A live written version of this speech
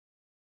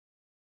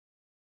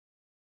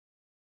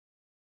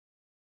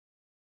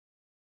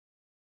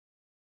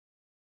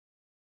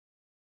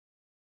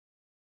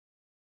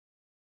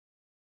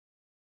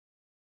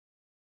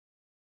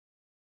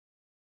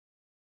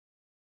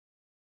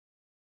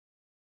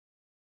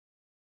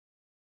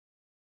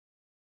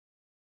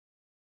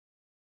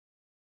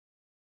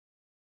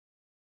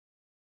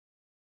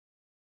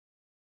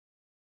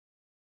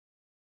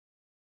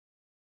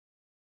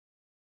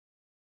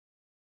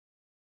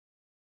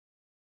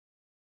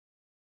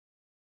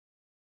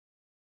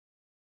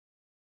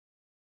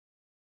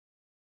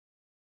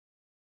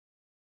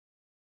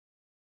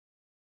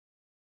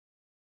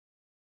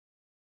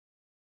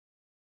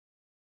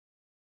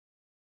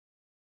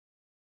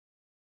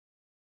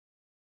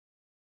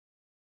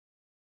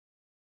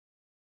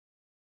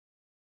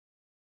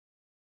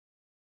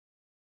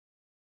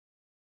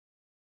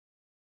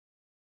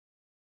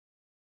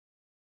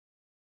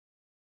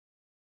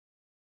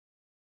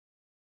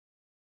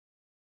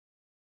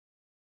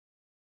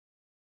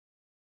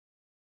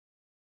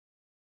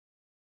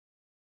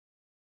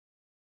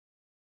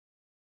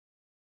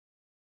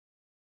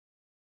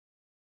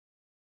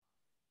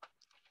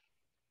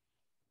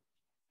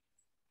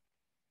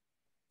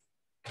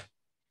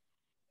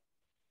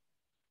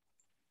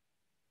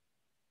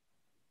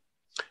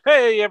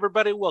Hey,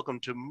 everybody, welcome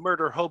to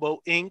Murder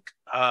Hobo Inc.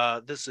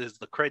 This is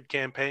the CRED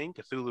campaign,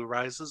 Cthulhu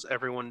Rises,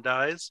 Everyone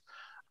Dies.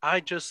 I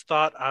just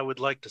thought I would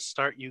like to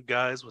start you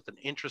guys with an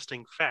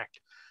interesting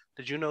fact.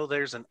 Did you know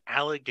there's an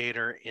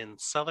alligator in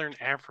southern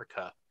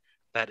Africa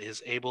that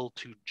is able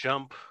to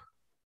jump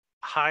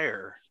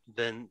higher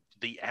than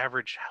the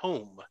average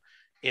home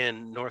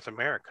in North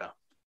America?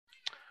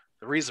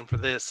 The reason for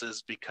this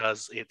is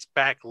because its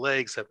back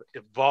legs have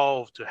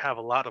evolved to have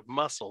a lot of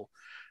muscle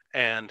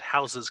and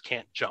houses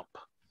can't jump.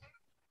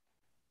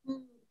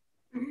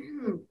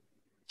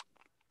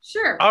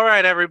 Sure. All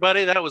right,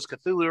 everybody. That was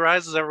Cthulhu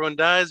Rises. Everyone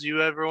dies.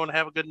 You, everyone,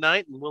 have a good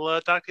night, and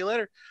we'll talk to you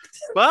later.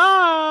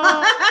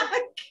 Bye.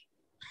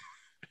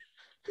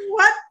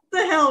 What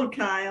the hell,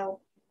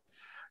 Kyle?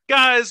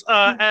 Guys,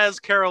 as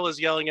Carol is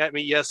yelling at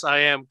me, yes, I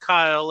am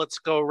Kyle. Let's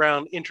go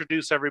around,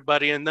 introduce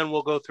everybody, and then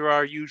we'll go through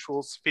our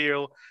usual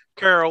spiel.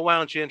 Carol, why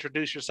don't you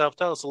introduce yourself?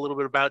 Tell us a little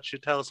bit about you.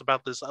 Tell us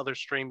about this other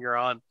stream you're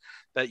on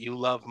that you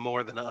love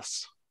more than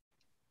us.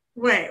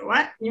 Wait,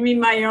 what? You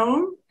mean my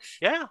own?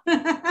 Yeah.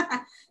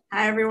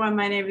 Hi, everyone.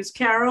 My name is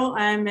Carol.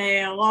 I'm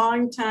a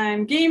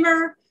longtime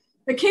gamer,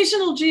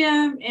 occasional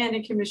GM, and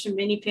a commissioned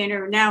mini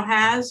painter who now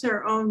has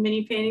her own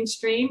mini painting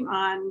stream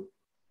on.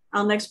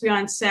 I'll next be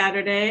on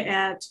Saturday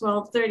at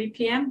 12:30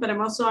 p.m., but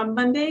I'm also on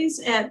Mondays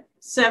at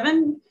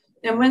 7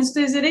 and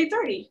Wednesdays at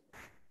 8:30.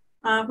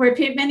 Where I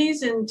paint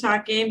minis and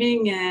talk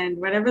gaming and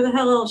whatever the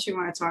hell else you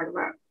want to talk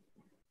about.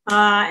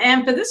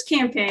 And for this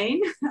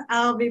campaign,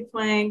 I'll be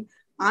playing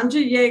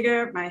Anja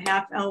Yeager, my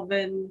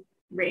half-elven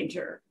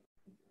ranger.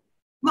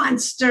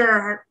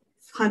 Monster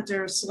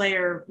hunter,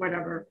 slayer,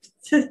 whatever.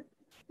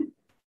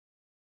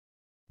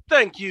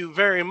 Thank you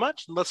very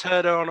much. Let's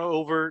head on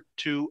over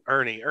to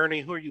Ernie. Ernie,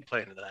 who are you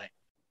playing tonight?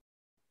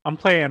 I'm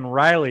playing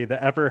Riley,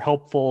 the ever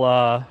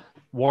helpful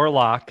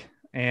warlock.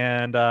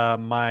 And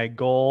my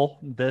goal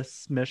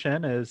this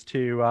mission is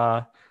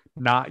to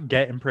not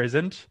get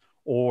imprisoned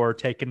or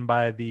taken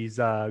by these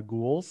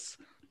ghouls.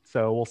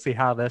 So we'll see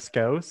how this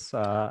goes.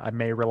 I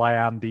may rely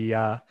on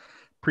the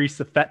priests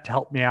of Fett to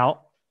help me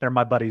out. They're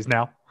my buddies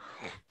now.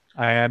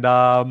 And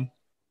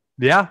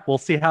yeah, we'll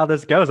see how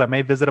this goes. I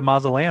may visit a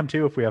mausoleum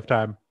too if we have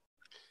time.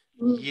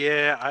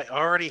 Yeah, I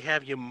already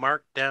have you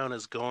marked down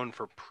as going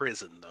for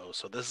prison, though.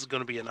 So this is going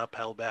to be an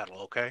uphill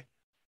battle, okay?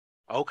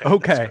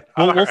 Okay.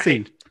 We'll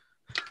see.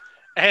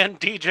 And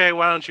DJ,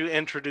 why don't you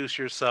introduce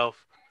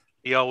yourself?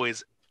 The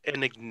always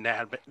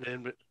enigmatic.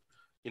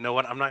 You know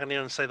what? I'm not going to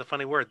even say the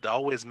funny word. The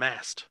always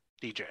masked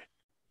DJ.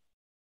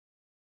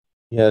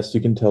 Yes,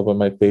 you can tell by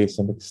my face.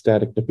 I'm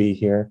ecstatic to be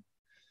here.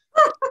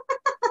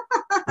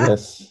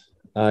 Yes,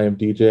 I am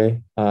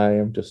DJ. I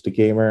am just a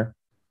gamer,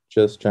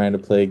 just trying to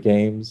play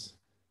games.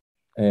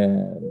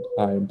 And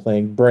I am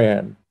playing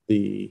Bran,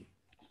 the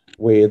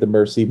Way of the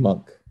Mercy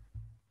monk,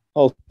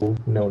 also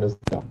known as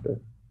the Doctor.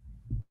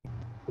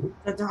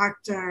 The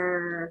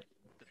doctor.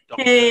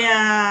 Hey,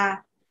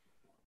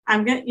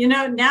 I'm gonna.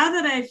 Now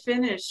that I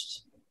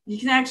finished, you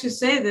can actually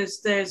say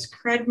there's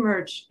CRED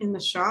merch in the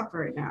shop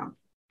right now.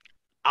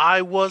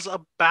 I was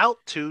about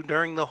to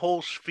during the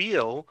whole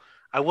spiel.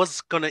 I was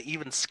gonna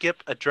even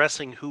skip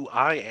addressing who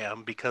I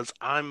am because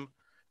I'm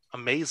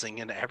amazing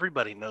and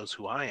everybody knows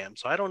who I am,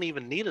 so I don't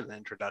even need an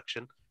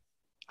introduction.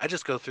 I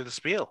just go through the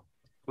spiel,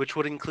 which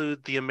would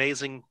include the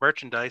amazing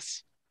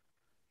merchandise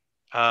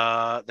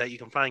that you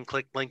can find.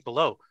 Click link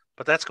below,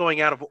 but that's going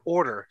out of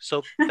order,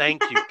 so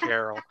thank you,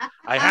 Carol.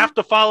 I have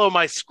to follow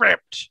my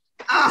script.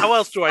 How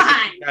else do I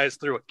get you guys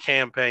through a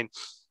campaign?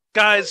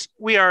 Guys,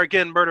 we are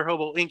again Murder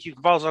Hobo Inc. You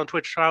can follow us on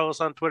Twitch, follow us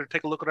on Twitter,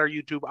 take a look at our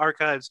YouTube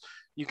archives.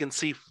 You can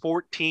see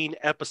 14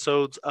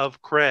 episodes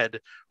of CRED.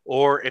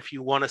 Or if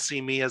you want to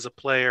see me as a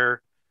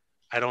player,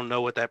 I don't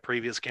know what that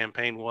previous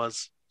campaign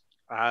was.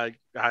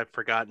 I've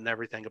forgotten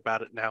everything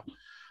about it now.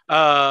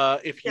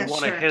 If you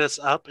want to hit us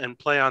up and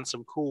play on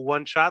some cool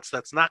one-shots,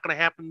 that's not going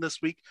to happen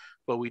this week,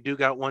 but we do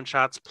got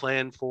one-shots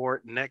planned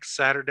for next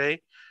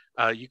Saturday.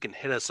 You can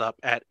hit us up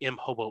at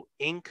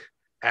mhoboinc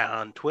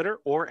on Twitter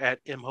or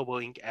at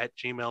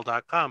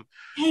mhoboinc@gmail.com.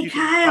 Hey,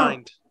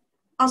 Kyle.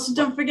 Also,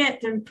 don't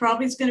forget, there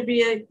probably is going to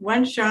be a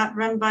one-shot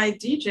run by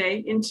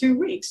DJ in 2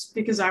 weeks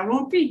because I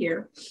won't be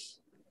here.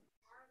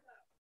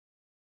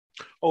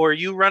 Oh, are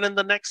you running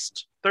the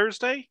next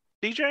Thursday,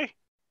 DJ?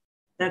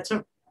 That's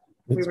what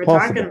we were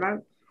talking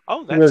about.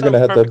 Oh, that's we're going to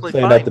have to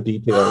plan out the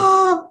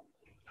details.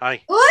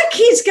 Hi. Look,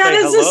 he's got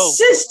his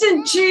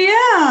assistant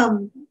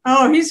GM.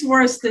 Oh, he's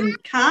worse than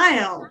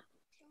Kyle.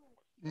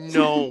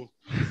 No.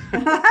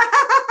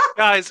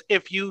 Guys,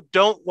 if you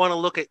don't want to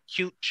look at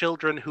cute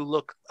children who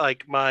look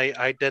like my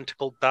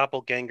identical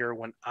doppelganger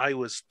when I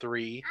was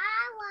 3,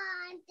 I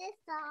want this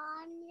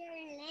on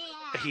your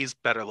lap. He's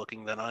better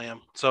looking than I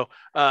am. So,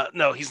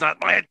 no, he's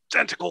not my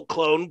identical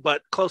clone,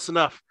 but close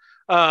enough.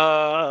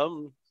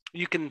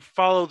 You can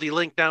follow the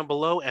link down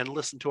below and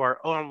listen to our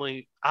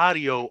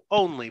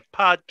audio-only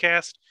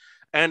podcast.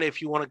 And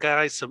if you want to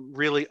guys some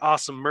really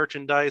awesome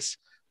merchandise,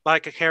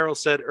 like Carol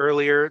said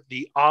earlier,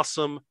 the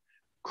awesome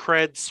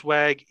CRED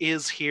swag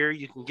is here.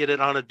 You can get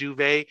it on a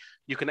duvet.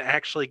 You can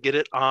actually get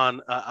it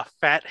on a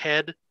fat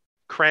head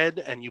CRED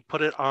and you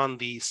put it on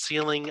the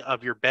ceiling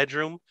of your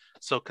bedroom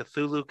so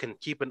Cthulhu can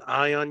keep an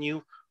eye on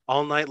you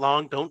all night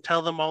long. Don't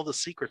tell them all the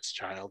secrets,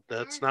 child.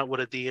 That's not what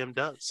a DM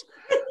does.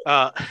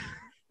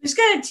 He's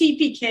got a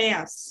TPK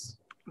us.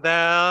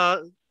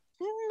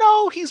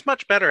 No, he's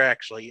much better,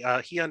 actually.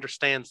 He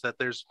understands that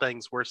there's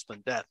things worse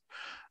than death.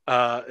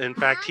 In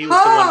fact, he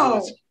was the one who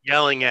was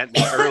yelling at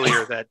me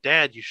earlier that,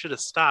 Dad, you should have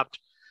stopped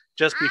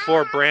just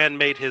before Bran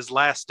made his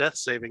last death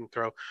saving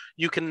throw.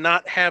 You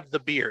cannot have the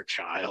beer,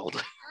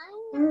 child.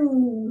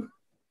 Ooh.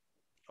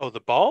 Oh,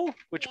 the ball?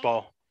 Which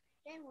ball?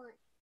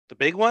 The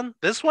big one?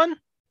 This one?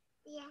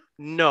 Yeah.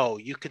 No,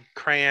 you could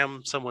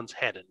cram someone's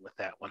head in with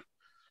that one.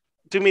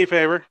 Do me a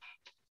favor.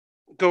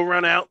 Go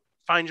run out,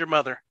 find your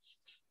mother,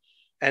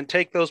 and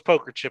take those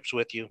poker chips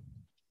with you.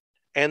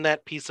 And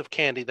that piece of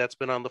candy that's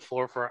been on the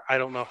floor for I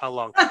don't know how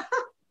long.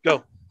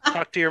 Go.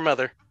 Talk to your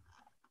mother.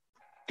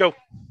 Go.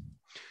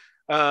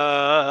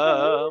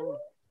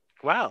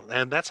 Wow,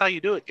 and that's how you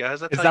do it,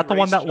 guys. That's Is how that you the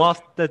one raise that children.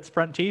 lost its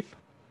front teeth?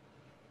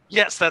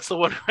 Yes, that's the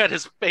one who had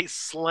his face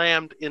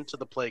slammed into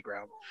the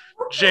playground.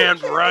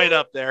 Jammed right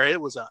up there.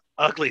 It was an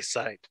ugly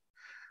sight.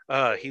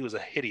 He was a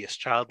hideous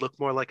child. Looked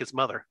more like his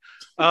mother.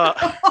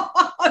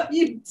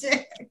 You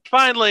dick.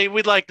 Finally,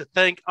 we'd like to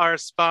thank our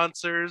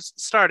sponsors,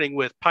 starting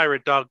with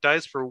Pirate Dog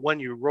Dice for when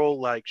you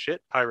roll like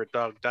shit, Pirate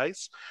Dog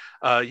Dice.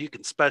 You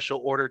can special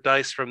order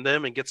dice from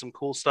them and get some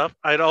cool stuff.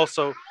 I'd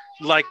also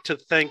like to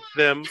thank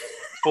them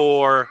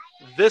for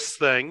this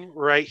thing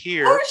right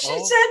here. Oh, she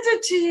sent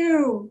it to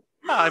you.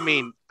 I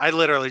mean, I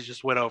literally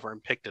just went over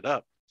and picked it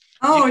up.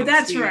 Oh,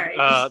 that's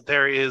right.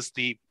 There is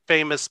the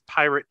famous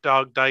Pirate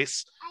Dog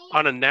Dice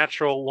on a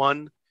natural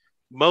one,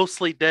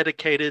 mostly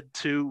dedicated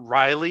to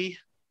Riley,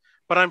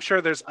 but I'm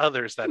sure there's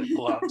others that it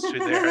belongs to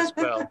there as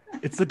well.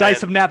 It's the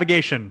dice of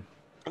navigation.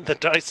 The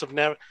dice of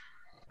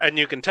and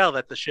you can tell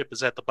that the ship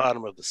is at the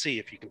bottom of the sea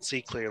if you can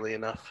see clearly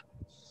enough.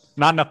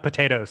 Not enough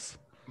potatoes.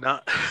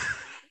 Not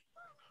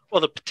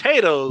well, the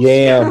potatoes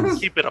Yams.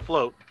 keep it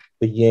afloat.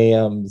 The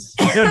yams.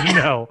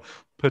 No,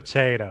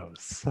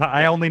 potatoes.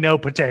 I only know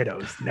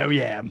potatoes, no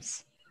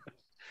yams.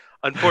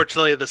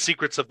 Unfortunately, the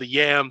secrets of the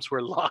yams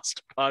were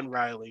lost upon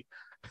Riley.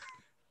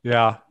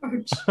 Yeah.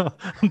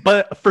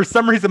 But for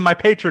some reason, my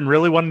patron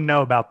really wanted to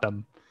know about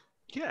them.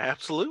 Yeah,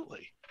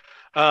 absolutely.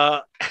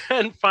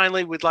 And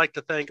finally, we'd like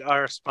to thank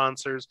our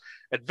sponsors,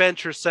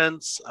 Adventure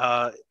Sense.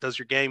 Does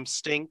your game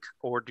stink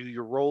or do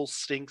your rolls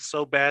stink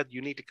so bad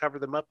you need to cover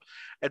them up?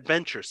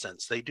 Adventure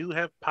Sense. They do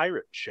have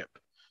pirate ship.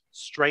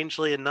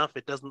 Strangely enough,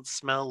 it doesn't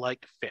smell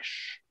like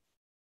fish.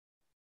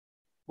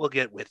 We'll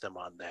get with them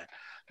on that.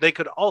 They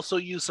could also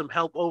use some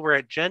help over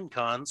at Gen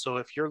Con. So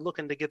if you're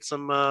looking to get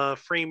some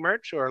free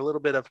merch or a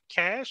little bit of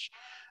cash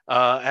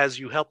as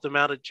you help them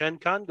out at Gen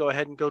Con, go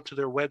ahead and go to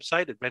their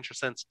website,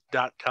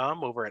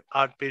 adventuresense.com, over at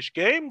Oddfish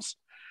Games,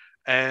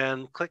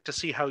 and click to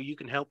see how you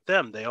can help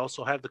them. They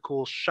also have the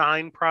cool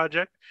Shine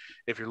project.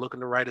 If you're looking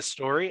to write a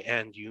story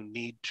and you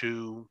need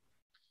to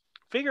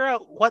figure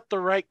out what the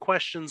right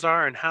questions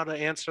are and how to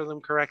answer them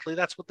correctly,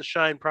 that's what the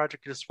Shine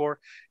project is for.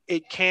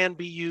 It can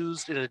be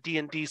used in a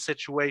D&D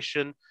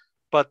situation,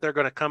 but they're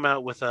going to come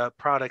out with a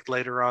product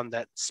later on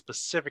that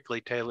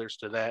specifically tailors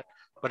to that.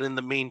 But in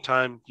the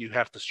meantime, you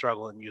have to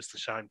struggle and use the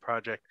Shine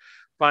project.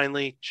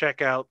 Finally,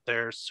 check out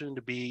their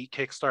soon-to-be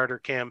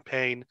Kickstarter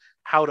campaign,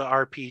 How to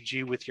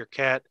RPG with Your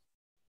Cat.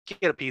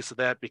 Get a piece of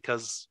that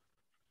because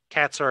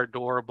cats are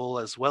adorable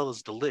as well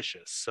as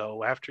delicious.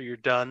 So after you're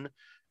done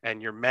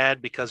and you're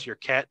mad because your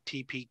cat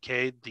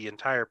TPK'd the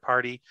entire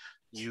party,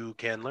 you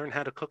can learn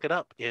how to cook it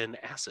up in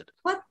acid.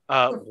 What?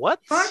 What?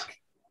 Fuck?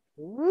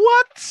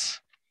 What?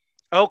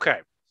 Okay.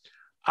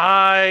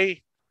 I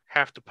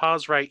have to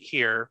pause right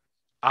here.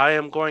 I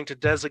am going to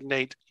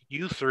designate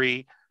you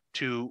three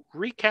to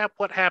recap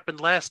what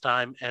happened last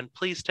time, and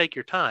please take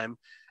your time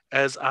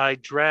as I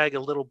drag a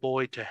little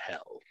boy to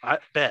hell.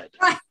 Bed.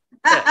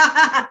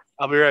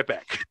 I'll be right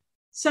back.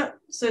 So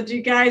do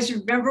you guys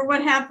remember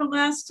what happened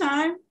last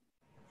time?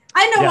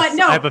 I know Yes, what.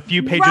 No, I have a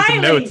few pages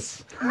of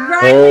notes.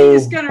 Riley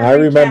is going to I recap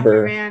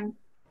remember. it, man.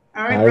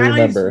 All right, I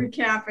Riley's remember.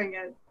 recapping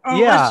it. Oh,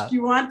 Yeah. unless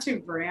you want to,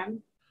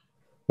 Bran.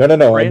 No.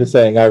 Brand- I'm just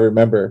saying I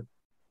remember.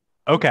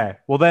 Okay,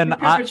 well then Your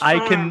I Pepper's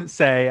can Farm.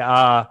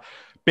 say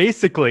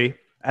basically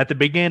at the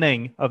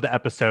beginning of the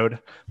episode,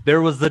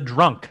 there was the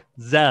drunk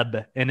Zeb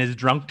in his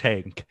drunk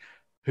tank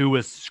who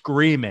was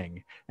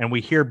screaming, and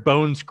we hear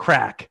bones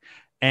crack,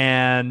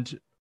 and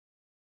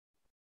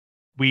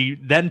we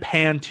then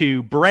pan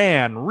to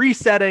Bran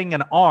resetting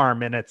an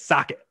arm in its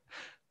socket,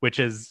 which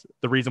is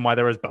the reason why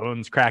there was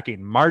bones cracking.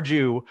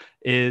 Marju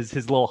is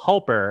his little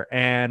helper,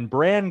 and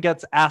Bran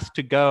gets asked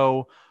to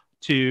go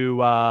to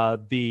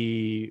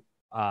the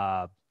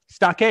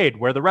stockade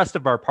where the rest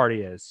of our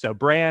party is. So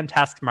Bran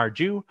tasks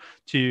Marju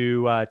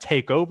to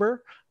take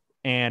over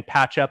and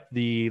patch up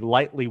the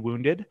lightly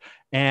wounded,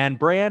 and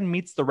Bran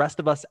meets the rest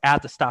of us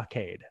at the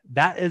stockade.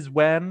 That is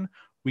when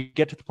we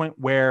get to the point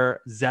where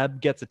Zeb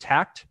gets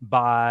attacked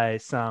by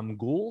some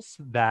ghouls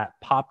that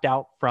popped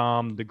out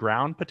from the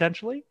ground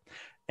potentially.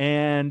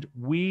 And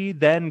we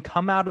then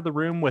come out of the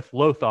room with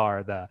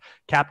Lothar, the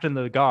captain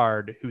of the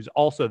guard, who's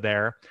also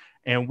there.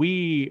 And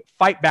we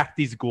fight back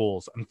these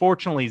ghouls.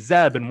 Unfortunately,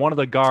 Zeb and one of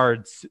the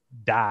guards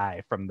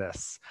die from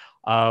this.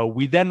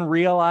 We then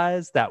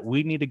realize that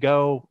we need to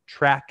go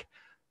track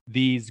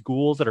these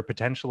ghouls that are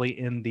potentially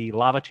in the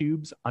lava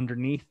tubes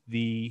underneath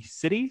the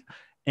city.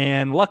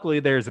 And luckily,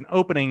 there's an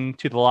opening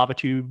to the lava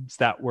tubes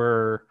that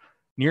were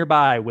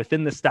nearby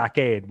within the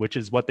stockade, which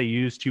is what they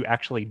use to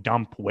actually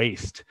dump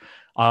waste.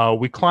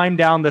 We climb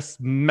down this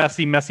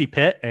messy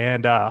pit,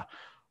 and a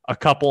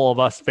couple of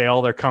us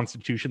fail their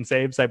constitution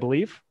saves, I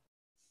believe.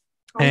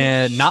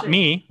 And not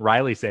me,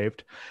 Riley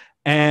saved.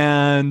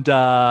 And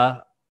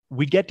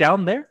we get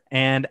down there,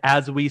 and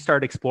as we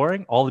start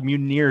exploring, all the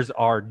mutineers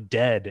are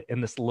dead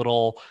in this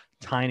little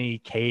tiny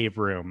cave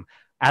room.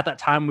 At that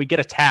time, we get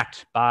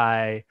attacked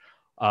by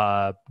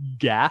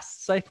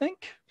ghasts, I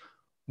think,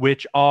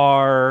 which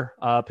are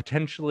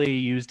potentially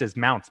used as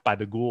mounts by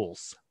the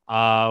ghouls.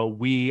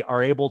 We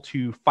are able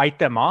to fight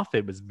them off.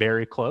 It was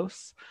very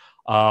close.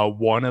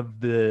 One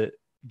of the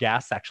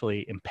gas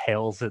actually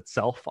impales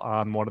itself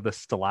on one of the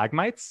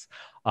stalagmites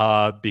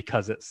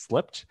because it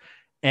slipped.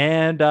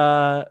 And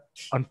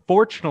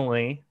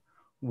unfortunately,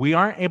 we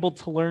aren't able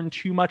to learn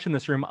too much in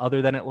this room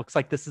other than it looks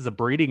like this is a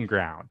breeding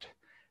ground.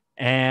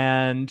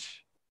 And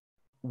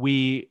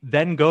we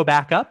then go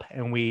back up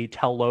and we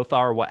tell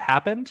Lothar what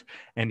happened.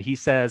 And he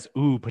says,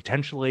 ooh,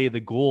 potentially the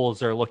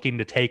ghouls are looking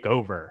to take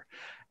over.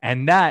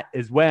 And that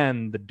is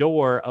when the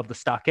door of the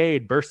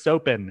stockade bursts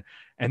open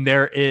and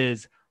there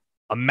is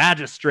a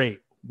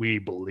magistrate, we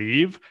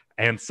believe,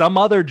 and some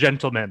other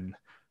gentleman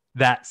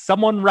that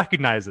someone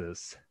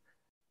recognizes.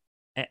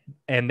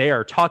 And they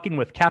are talking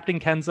with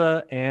Captain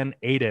Kenza and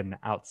Aiden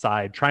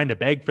outside, trying to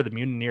beg for the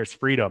mutineers'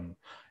 freedom.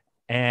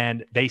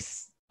 And they,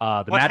 the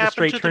What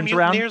magistrate happened to turns the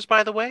around. mutineers,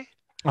 by the way?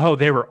 Oh,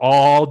 they were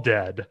all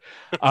dead,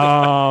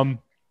 including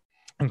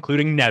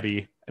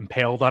Nebby,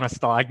 impaled on a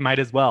stalagmite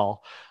as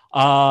well.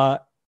 The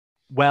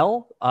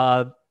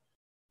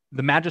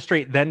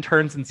magistrate then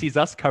turns and sees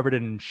us covered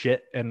in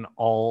shit and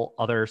all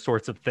other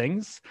sorts of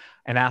things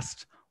and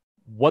asks,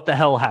 what the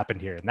hell happened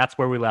here? And that's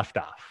where we left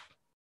off.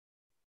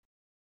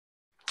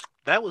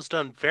 That was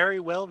done very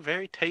well,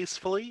 very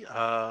tastefully.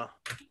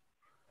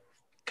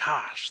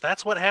 Gosh,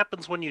 that's what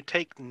happens when you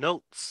take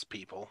notes,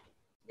 people.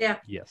 Yeah.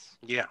 Yes.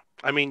 Yeah.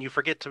 I mean, you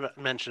forget to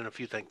mention a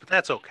few things, but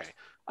that's okay.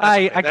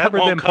 I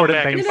covered the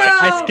important things.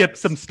 I skipped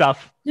some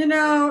stuff. You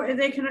know,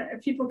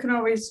 people can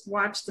always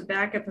watch the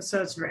back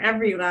episodes for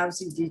every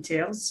lousy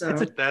detail. So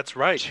that's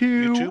right.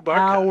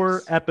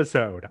 2-hour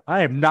episode.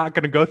 I am not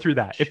going to go through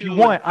that. If you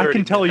want, I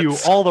can tell you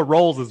all the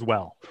roles as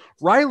well.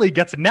 Riley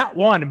gets a nat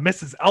 1 and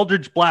misses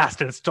Eldritch Blast,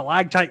 and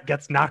Stalactite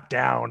gets knocked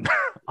down.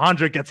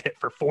 Andra gets hit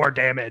for 4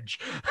 damage.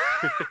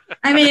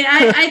 I mean,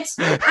 I'm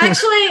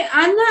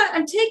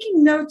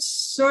taking notes,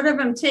 sort of.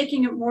 I'm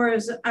taking it more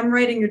as I'm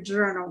writing a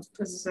journal.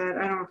 Because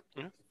there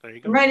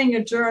you go. I'm writing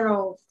a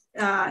journal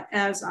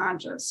as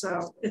Andra.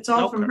 So it's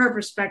all from her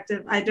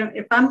perspective.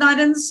 If I'm not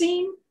in the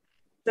scene,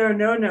 there are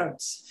no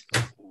notes.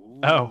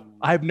 Oh,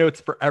 I have notes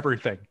for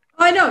everything.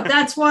 I know,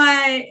 that's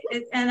why,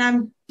 and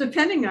I'm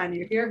depending on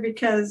you here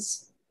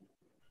because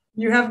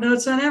you have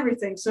notes on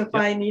everything. So if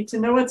I need to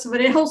know what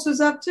somebody else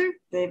was up to,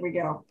 there we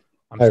go.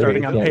 I'm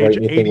starting on page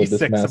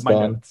 86 of my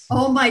notes.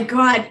 Oh my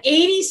God,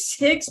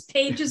 86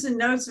 pages of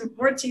notes and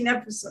 14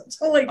 episodes.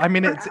 Holy crap. I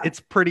mean, it's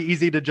pretty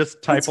easy to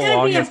just type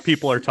along as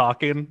people are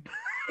talking.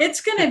 It's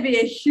going to be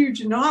a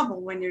huge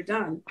novel when you're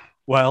done.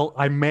 Well,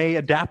 I may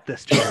adapt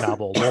this to a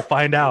novel. We'll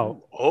find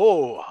out.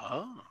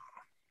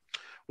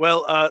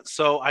 Well,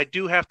 so I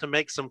do have to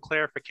make some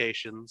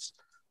clarifications.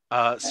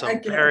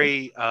 Some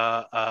very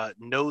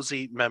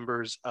nosy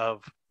members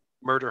of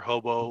Murder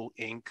Hobo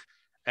Inc.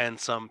 and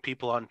some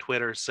people on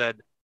Twitter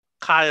said,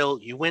 Kyle,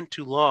 you went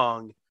too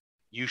long.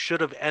 You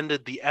should have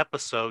ended the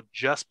episode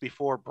just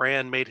before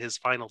Bran made his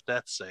final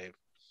death save.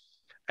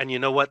 And you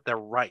know what? They're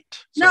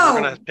right. So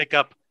we're going to pick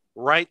up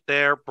right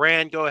there.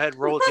 Bran, go ahead,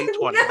 roll a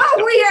D20.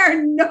 No, we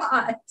are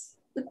not.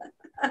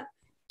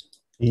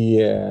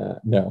 Yeah,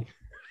 no.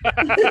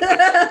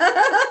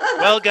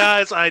 Well,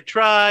 guys, I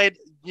tried.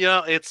 You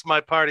know, it's my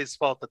party's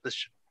fault that this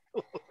show.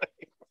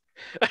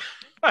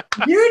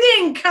 You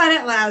didn't cut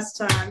it last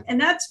time, and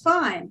that's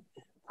fine.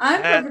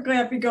 I'm perfectly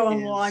happy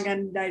going along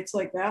on nights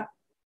like that.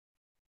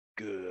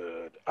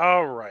 Good.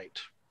 All right.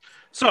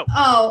 So.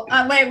 Oh,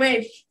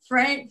 wait.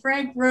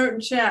 Frank wrote in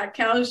chat,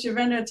 Cal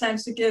Shavendo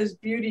times to get his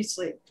beauty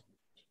sleep.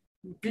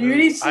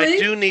 Beauty sleep? I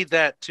do need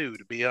that too,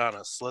 to be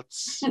honest.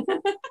 Let's.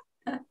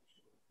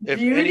 If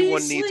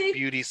anyone needs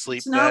beauty sleep,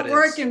 it's not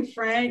working,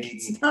 Frank.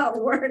 It's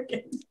not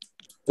working.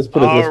 Let's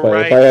put it this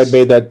way. If I had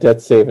made that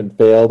death save and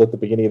failed at the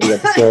beginning of the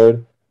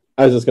episode,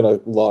 I was just going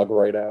to log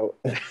right out.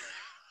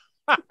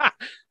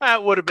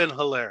 That would have been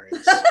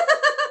hilarious.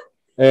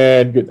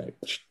 And good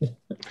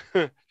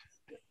night.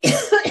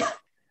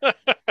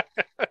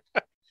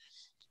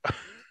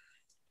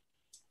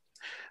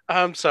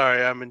 I'm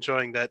sorry. I'm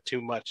enjoying that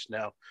too much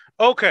now.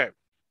 Okay.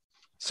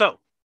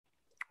 So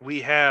we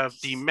have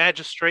the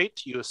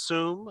magistrate, you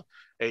assume,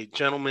 a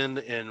gentleman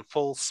in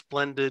full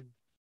splendid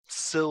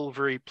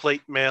silvery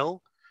plate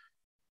mail.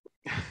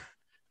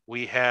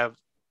 We have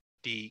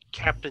the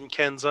Captain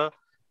Kenza,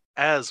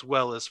 as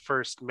well as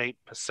First Mate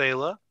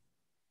Pasela,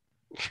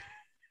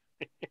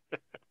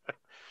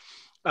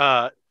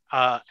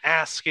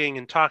 asking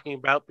and talking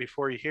about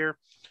before you hear.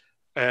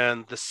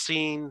 And the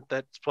scene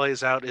that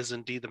plays out is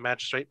indeed the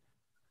magistrate.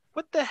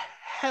 What the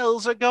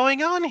hells are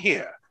going on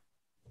here?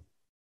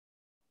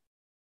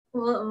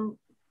 Well,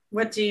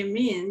 what do you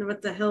mean?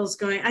 What the hell's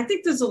going? I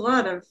think there's a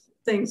lot of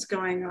things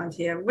going on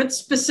here. What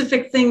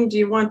specific thing do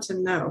you want to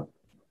know?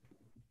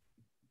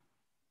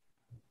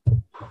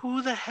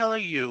 Who the hell are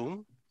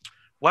you?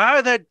 Why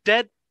are there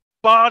dead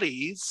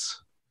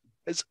bodies?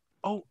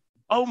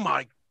 Oh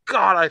my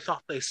God, I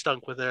thought they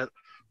stunk with it.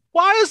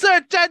 Why is there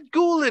a dead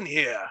ghoul in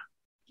here?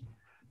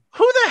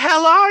 Who the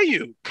hell are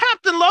you?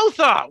 Captain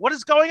Lothar, what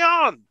is going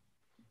on?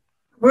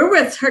 We're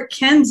with her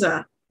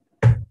Kenza.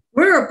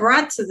 We were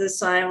brought to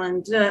this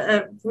island.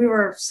 We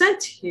were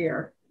sent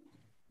here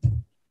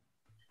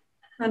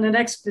on an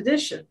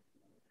expedition.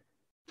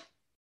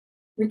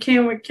 We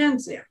came with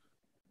Kenza.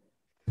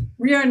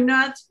 We are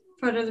not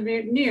part of the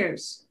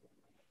mutineers.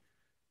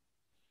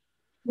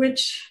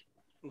 Which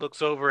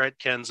looks over at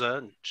Kenza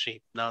and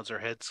she nods her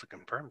head to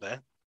confirm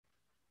that.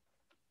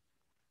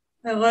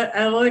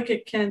 I look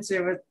at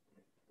Kenza with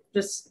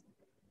just,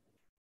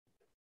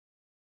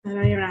 I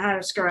don't even know how to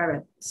describe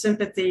it.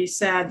 Sympathy,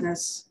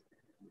 sadness.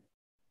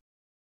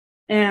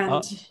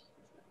 And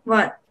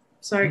what?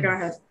 Sorry, go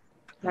ahead,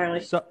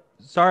 Riley.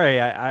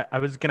 Sorry, I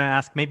was going to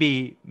ask,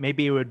 maybe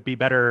it would be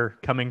better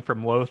coming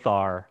from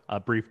Lothar, a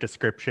brief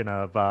description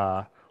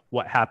of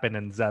what happened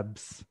in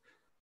Zeb's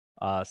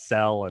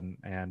cell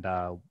and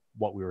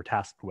what we were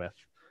tasked with.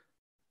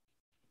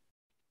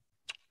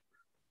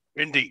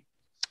 Indeed.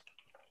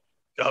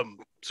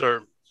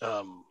 Sir,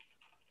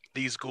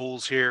 these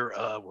ghouls here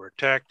were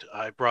attacked.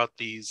 I brought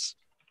these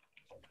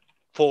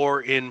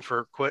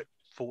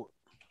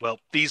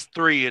these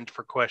three in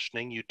for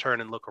questioning. You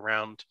turn and look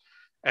around,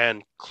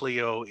 and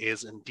Cleo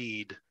is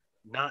indeed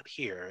not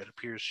here. It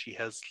appears she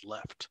has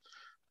left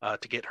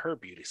to get her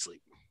beauty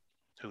sleep.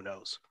 Who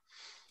knows?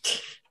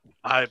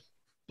 I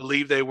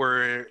believe they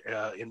were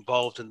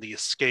involved in the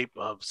escape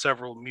of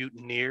several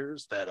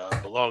mutineers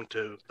that belonged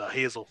to the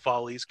Hazel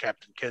Follies,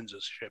 Captain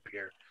Kenza's ship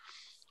here.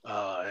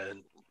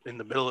 And in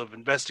the middle of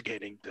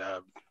investigating,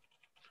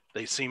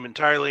 they seem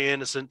entirely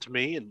innocent to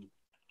me,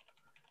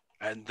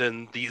 and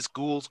then these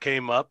ghouls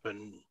came up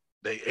and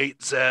they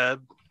ate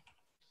Zeb,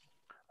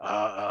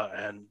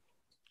 and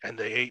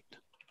they ate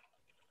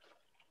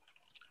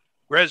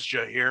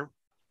Rezja here.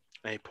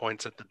 And he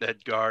points at the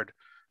dead guard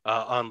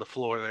on the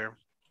floor there.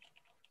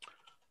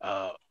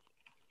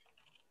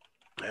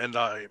 And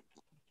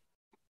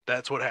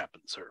that's what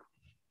happened, sir.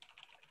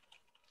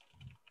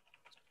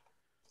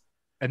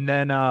 And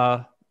then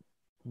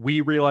we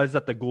realized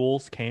that the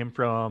ghouls came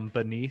from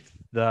beneath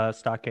the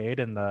stockade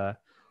and the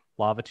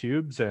lava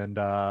tubes, and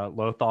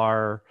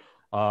Lothar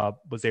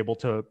was able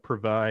to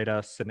provide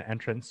us an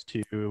entrance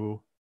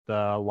to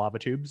the lava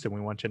tubes, and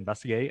we went to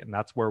investigate, and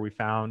that's where we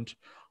found,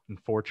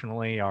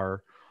 unfortunately,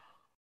 our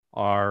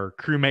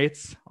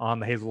crewmates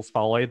on the Hazel's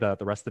Folly, the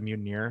rest of the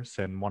mutineers,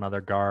 and one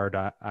other guard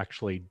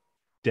actually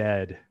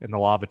dead in the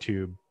lava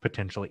tube,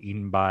 potentially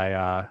eaten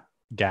by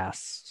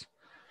gas.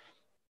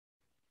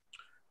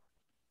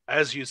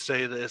 As you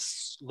say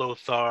this,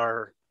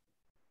 Lothar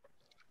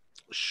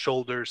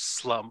shoulders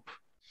slump,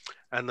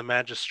 and the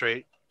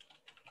magistrate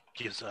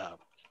gives a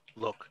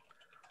look.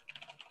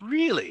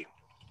 Really?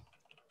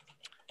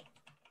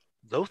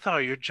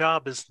 Lothar, your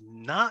job is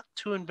not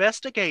to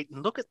investigate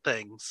and look at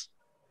things.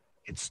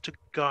 It's to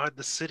guard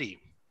the city.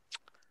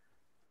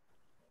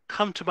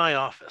 Come to my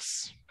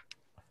office.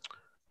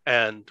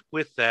 And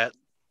with that,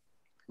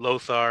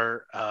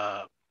 Lothar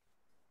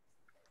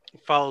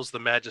follows the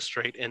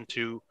magistrate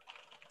into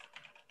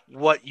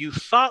what you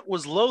thought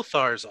was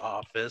Lothar's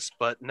office,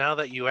 but now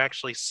that you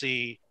actually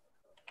see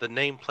the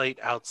nameplate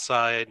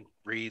outside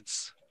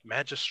reads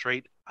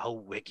Magistrate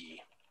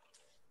Alwiggy.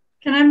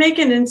 Can I make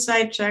an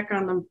insight check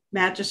on the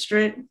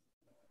magistrate?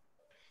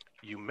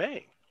 You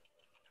may.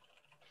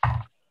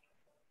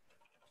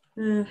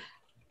 I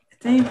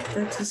think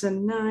that is a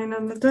 9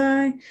 on the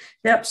die.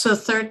 Yep, so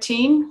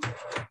 13.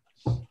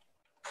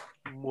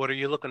 What are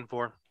you looking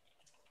for?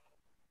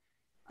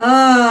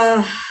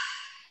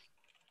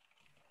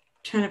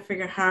 Trying to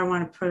figure out how I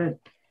want to put it.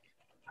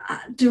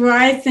 Do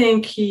I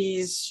think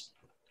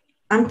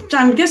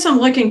I guess I'm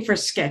looking for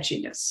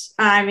sketchiness.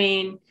 I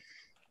mean,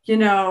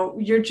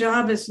 your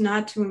job is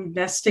not to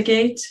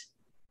investigate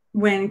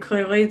when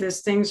clearly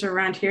there's things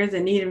around here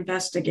that need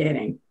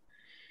investigating.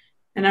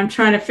 And I'm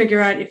trying to figure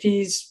out if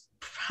he's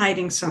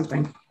hiding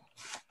something.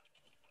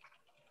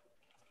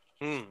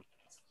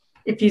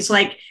 If he's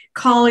like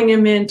calling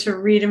him in to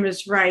read him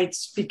his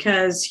rights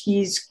because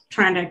he's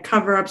trying to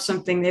cover up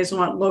something. They just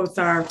want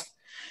Lothar.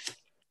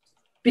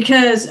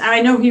 Because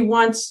I know he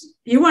wants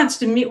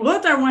to meet,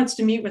 Lothar wants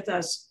to meet with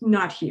us,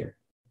 not here.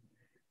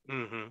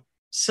 Mm-hmm.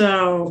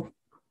 So,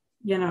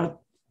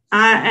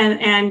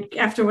 And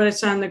after what I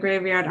saw in the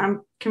graveyard,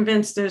 I'm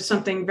convinced there's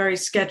something very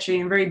sketchy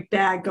and very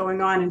bad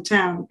going on in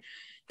town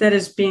that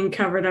is being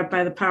covered up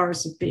by the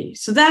powers that be.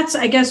 So that's,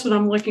 I guess, what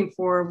I'm looking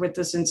for with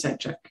this insight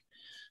check,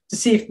 to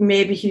see if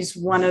maybe he's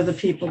one of the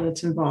people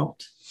that's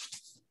involved.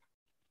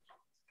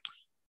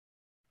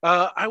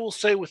 I will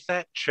say with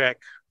that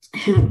check,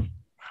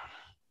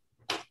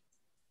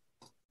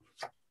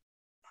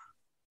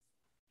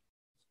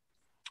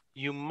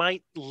 you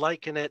might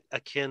liken it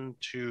akin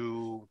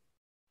to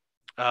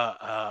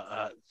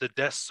the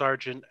desk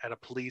sergeant at a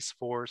police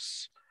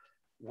force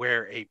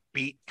where a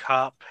beat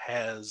cop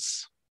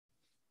has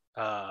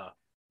done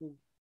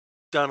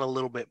a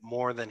little bit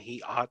more than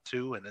he ought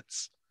to, and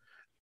it's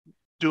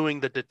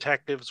doing the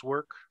detective's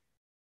work.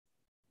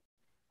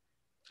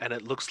 And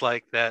it looks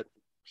like that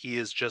he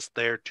is just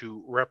there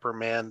to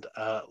reprimand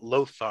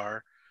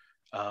Lothar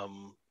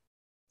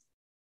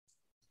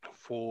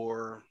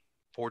for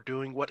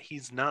doing what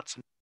he's not.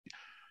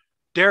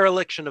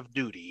 Dereliction of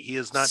duty. He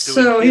is not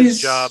doing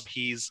his job.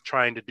 He's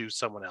trying to do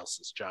someone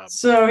else's job.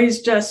 So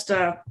he's just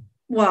a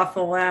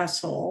lawful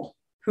asshole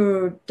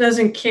who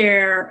doesn't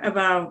care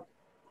about,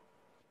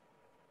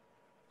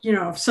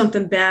 if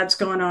something bad's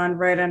going on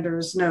right under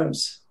his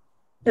nose.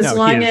 As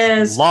long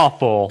as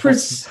lawful.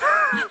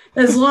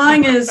 As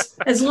long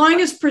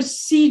as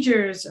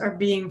procedures are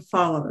being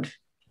followed.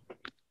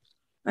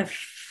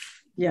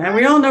 Yeah,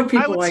 we all know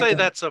people like that. I would say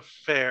that's a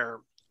fair.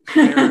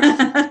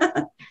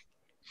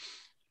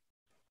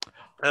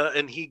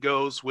 And he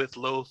goes with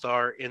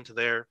Lothar into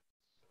there.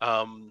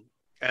 And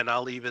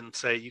I'll even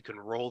say you can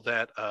roll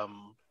that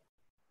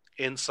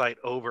insight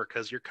over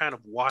because you're kind of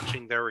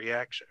watching their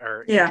reaction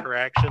or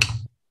interaction.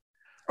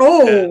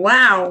 Oh,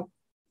 wow.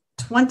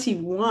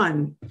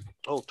 21.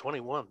 Oh,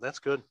 21. That's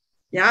good.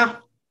 Yeah.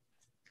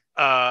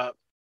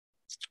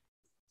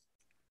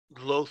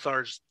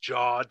 Lothar's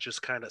jaw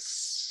just kind of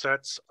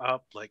sets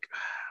up like,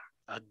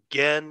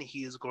 again,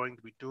 he is going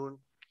to be doing.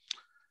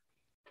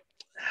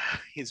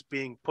 He's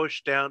being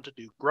pushed down to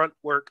do grunt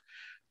work.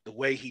 The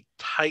way he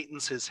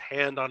tightens his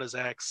hand on his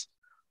axe,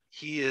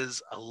 he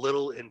is a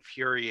little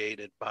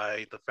infuriated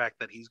by the fact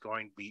that he's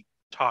going to be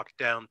talked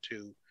down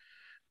to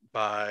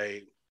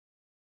by,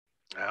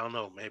 I don't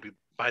know, maybe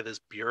by this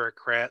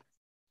bureaucrat.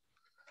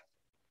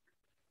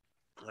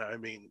 I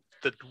mean,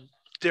 the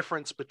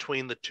difference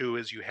between the two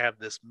is you have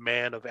this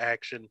man of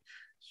action,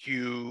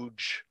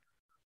 huge,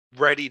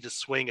 ready to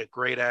swing a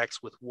great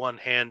axe with one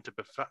hand to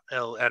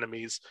befell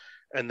enemies,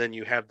 and then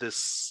you have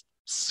this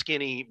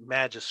skinny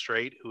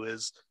magistrate who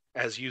is,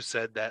 as you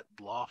said, that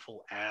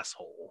lawful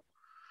asshole.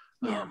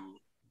 Yeah.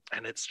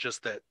 And it's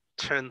just that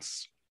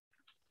tense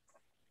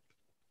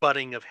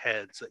butting of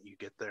heads that you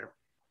get there.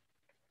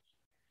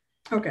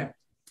 Okay.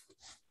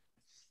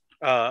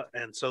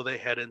 And so they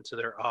head into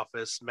their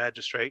office.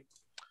 Magistrate,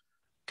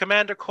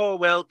 Commander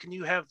Corwell, can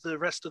you have the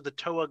rest of the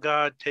Toa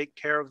Guard take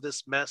care of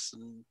this mess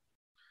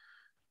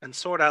and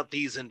sort out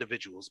these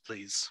individuals,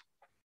 please?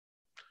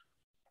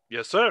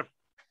 Yes, sir.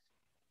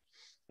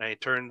 And he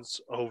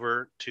turns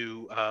over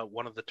to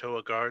one of the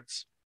Toa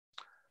Guards.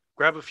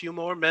 Grab a few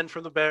more men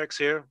from the barracks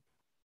here.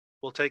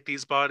 We'll take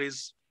these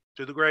bodies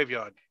to the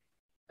graveyard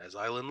as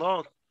island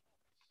law.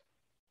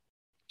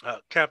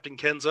 Captain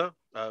Kenza,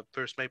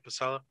 First Mate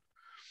Pasala,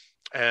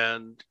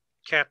 and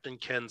Captain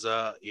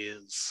Kenza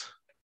is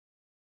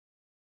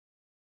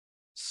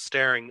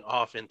staring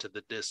off into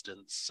the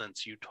distance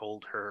since you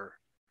told her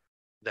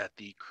that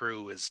the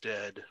crew is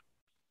dead.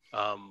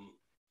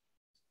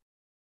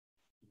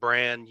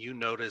 Bran, you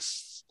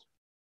noticed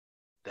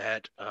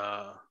that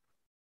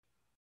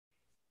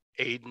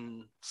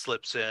Aiden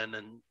slips in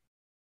and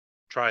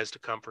tries to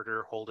comfort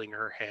her, holding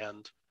her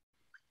hand.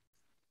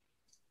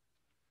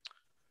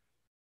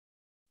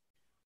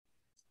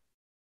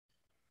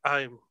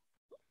 I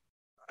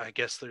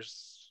guess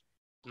there's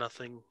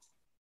nothing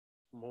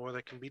more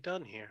that can be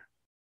done here.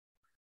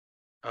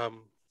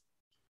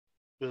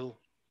 We'll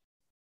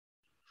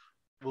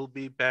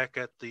be back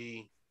at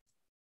the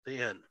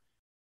inn.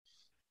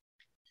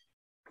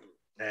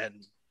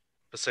 And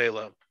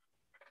Basela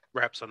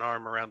wraps an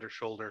arm around her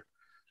shoulder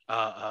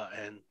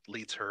and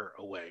leads her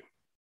away.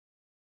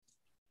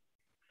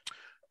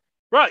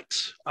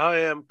 Right. I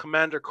am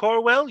Commander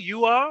Corwell.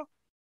 You are?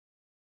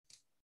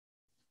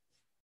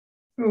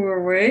 Who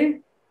are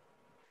we?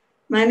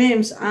 My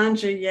name's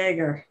Anja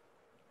Yeager.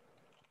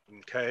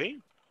 Okay.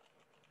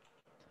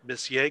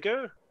 Miss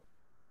Yeager?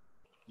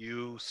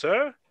 You,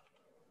 sir?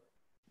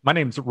 My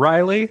name's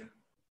Riley.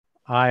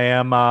 I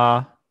am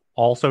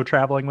also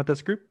traveling with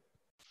this group.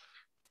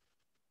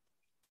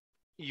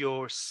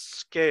 Your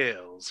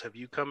scales. Have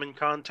you come in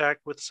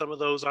contact with some of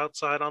those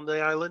outside on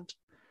the island?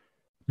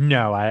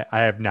 No, I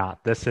have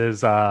not. This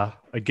is a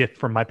gift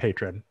from my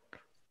patron.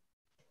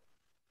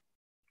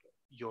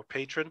 Your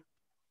patron?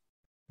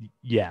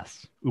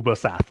 Yes,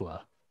 Ubosathla.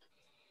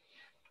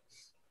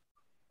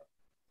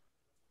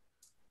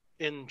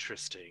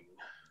 Interesting.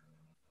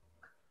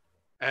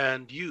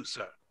 And you,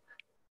 sir?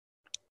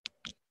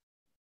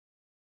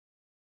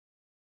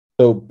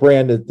 So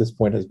Brand at this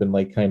point has been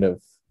like kind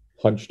of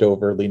hunched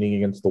over, leaning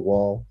against the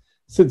wall,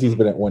 since he's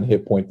been at 1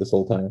 hit point this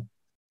whole time.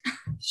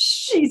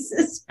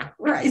 Jesus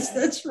Christ,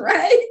 that's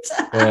right.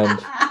 And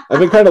I've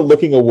been kind of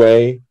looking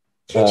away.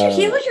 Can't you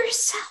heal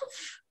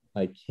yourself?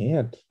 I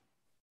can't.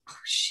 Oh,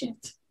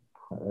 shit.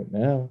 Not right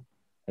now.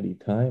 I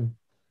need time.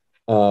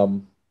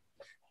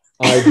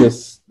 I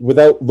just,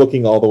 without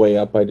looking all the way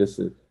up,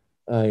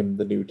 I'm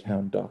the new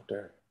town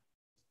doctor.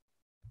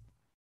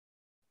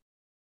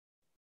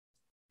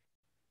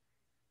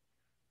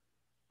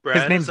 Brad,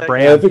 His name's is that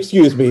Brad.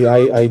 Excuse me,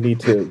 I need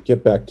to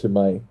get back to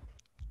my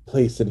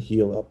place and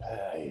heal up.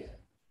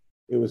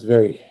 It was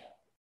very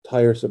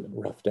tiresome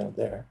and rough down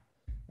there.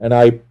 And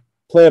I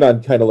plan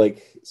on kind of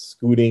like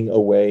scooting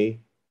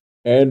away.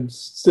 And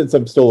since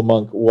I'm still a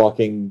monk,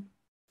 walking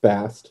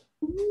fast.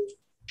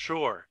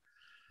 Sure.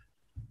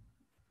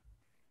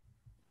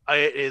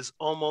 It is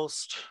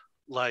almost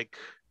like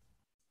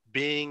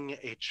being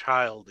a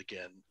child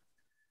again,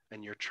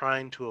 and you're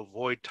trying to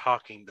avoid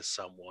talking to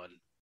someone,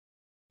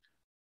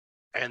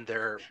 and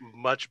their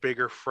much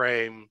bigger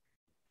frame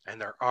and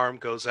their arm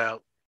goes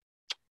out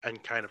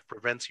and kind of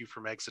prevents you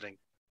from exiting.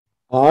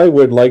 I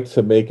would like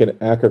to make an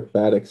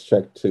acrobatics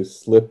check to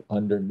slip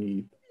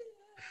underneath.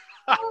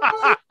 Do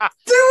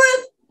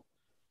it.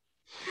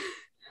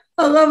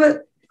 I love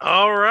it.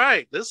 All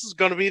right, this is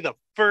going to be the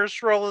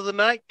first roll of the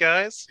night,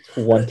 guys.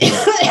 20.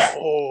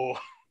 Oh.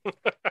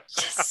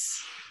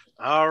 Yes.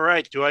 All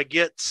right, do I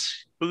get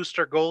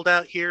booster gold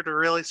out here to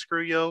really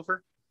screw you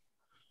over?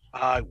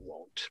 I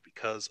won't,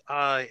 because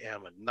I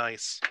am a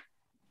nice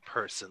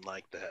person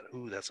like that.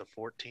 Ooh, that's a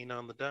 14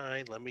 on the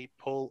die. Let me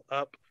pull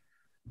up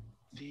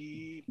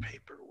the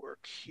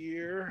paperwork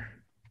here.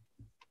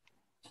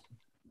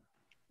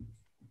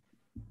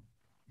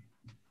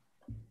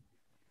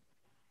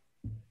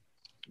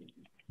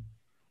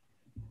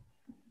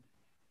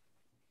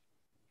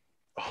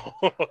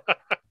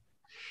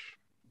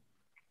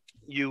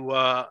 You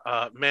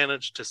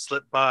managed to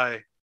slip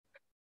by.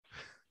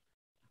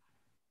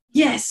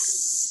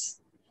 Yes.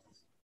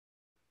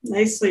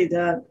 Nicely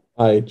done.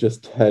 I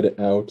just head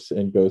out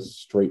and go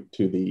straight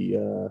to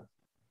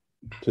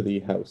the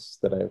house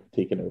that I've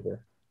taken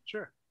over.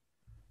 Sure.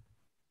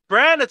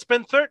 Bran, it's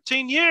been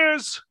 13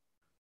 years.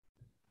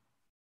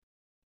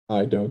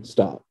 I don't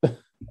stop.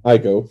 I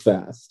go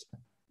fast.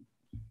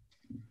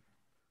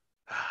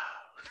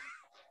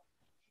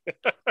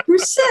 Who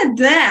said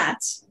that?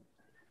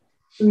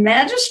 The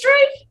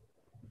magistrate?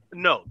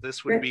 No,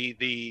 this would be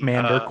the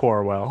Commander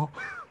Corwell.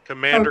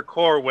 Commander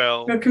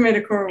Corwell No,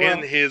 Commander Corwell.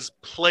 in his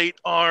plate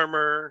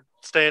armor,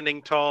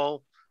 standing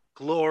tall,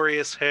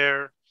 glorious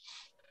hair.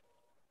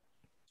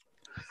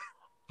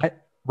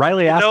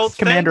 Riley asks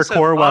Commander things have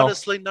Corwell.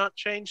 honestly not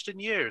changed in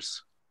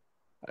years.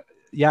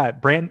 Yeah,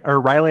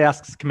 Riley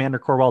asks Commander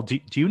Corwell, do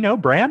you know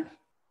Bran?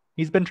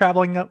 He's been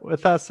traveling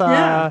with us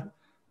the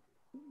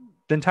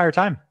entire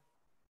time.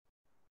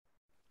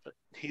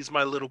 He's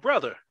my little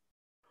brother.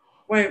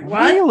 Wait,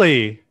 what?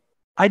 Really?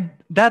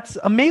 That's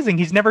amazing.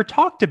 He's never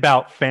talked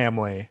about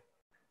family.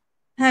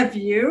 Have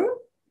you?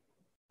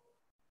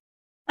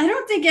 I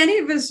don't think any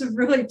of us have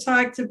really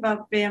talked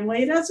about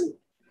family. It hasn't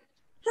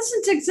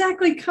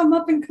exactly come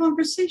up in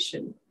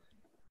conversation.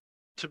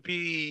 To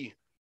be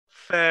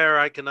fair,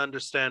 I can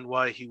understand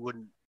why he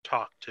wouldn't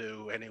talk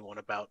to anyone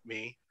about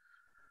me.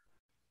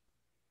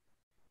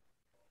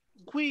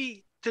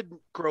 We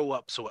didn't grow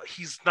up so well.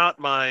 He's not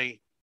my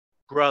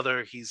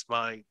brother, he's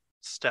my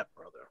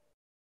stepbrother.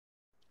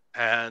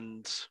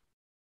 And,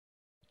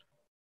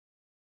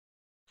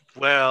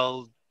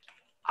 well,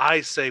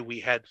 I say we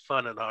had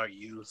fun in our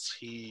youth.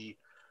 He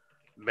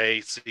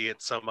may see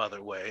it some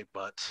other way,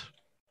 but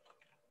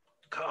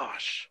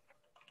gosh.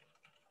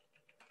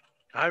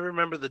 I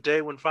remember the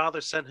day when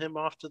Father sent him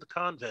off to the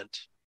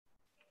convent.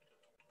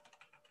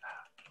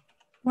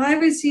 Why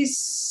was he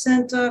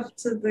sent off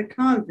to the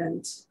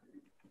convent?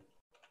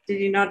 Did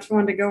he not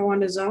want to go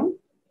on his own?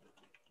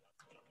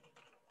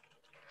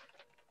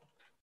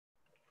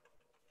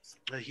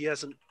 He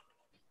hasn't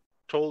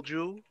told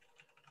you?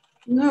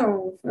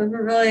 No, I haven't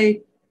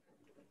really.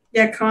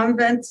 Yeah,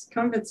 convent's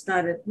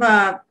not it.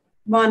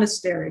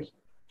 Monastery.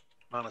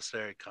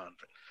 Monastery convent.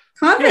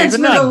 Convent's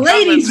where the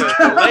ladies go.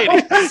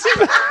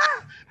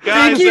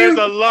 Guys, there's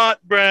a lot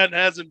Brad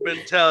hasn't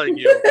been telling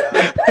you.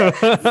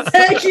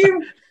 Thank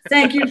you.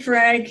 Thank you,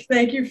 Frank.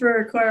 Thank you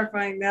for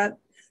clarifying that.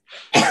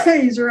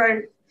 He's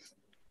right.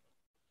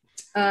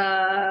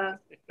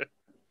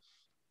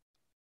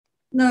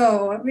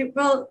 No, I mean,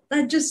 well,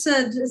 I just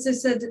said, as I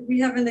said, we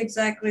haven't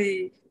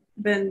exactly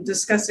been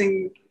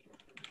discussing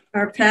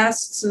our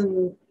pasts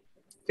and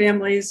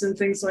families and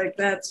things like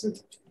that. So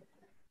it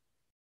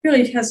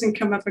really hasn't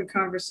come up in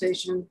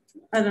conversation.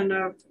 I don't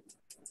know.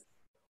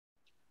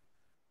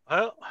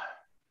 Well,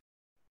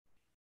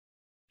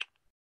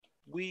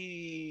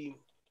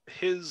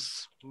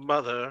 his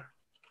mother,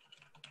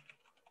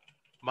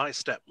 my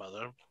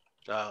stepmother,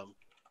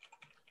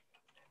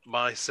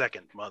 my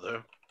second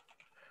mother,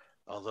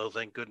 although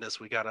thank goodness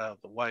we got out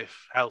of the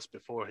house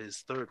before his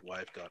third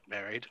wife got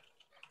married,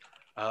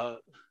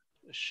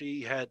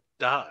 she had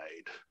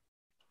died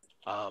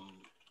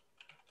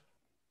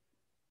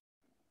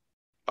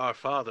our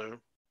father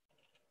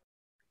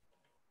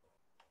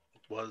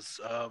was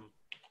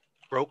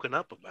broken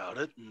up about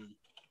it, and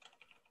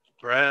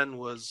Bran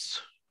was,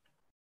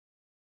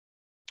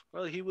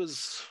 well, he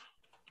was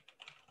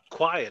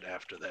quiet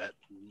after that.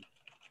 And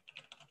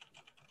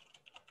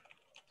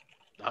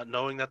not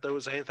knowing that there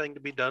was anything to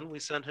be done, we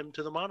sent him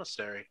to the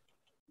monastery.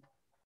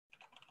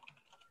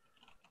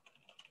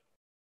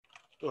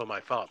 Well, my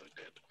father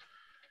did.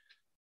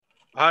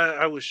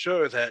 I was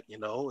sure that,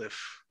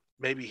 if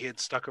maybe he had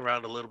stuck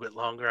around a little bit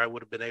longer, I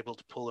would have been able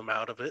to pull him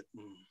out of it.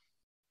 And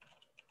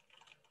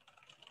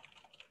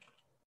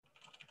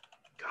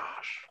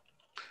gosh.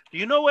 Do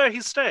you know where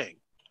he's staying?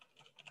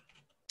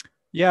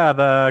 Yeah,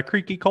 the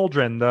Creaky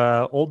Cauldron,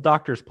 the old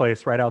doctor's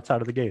place right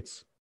outside of the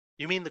gates.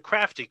 You mean the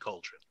Crafty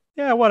Cauldron?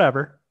 Yeah,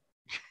 whatever.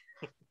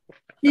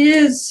 He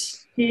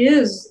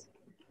is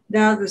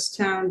now this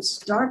town's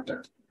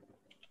doctor.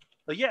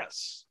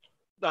 Yes.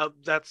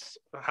 That's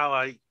how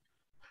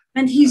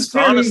And he's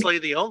that's honestly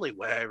the only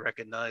way I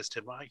recognized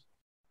him.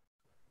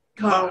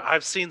 Well,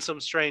 I've seen some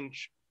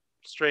strange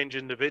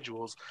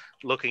individuals.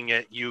 Looking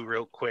at you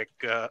real quick,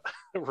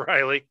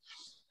 Riley.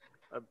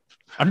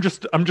 I'm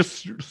just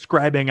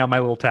scribing on my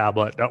little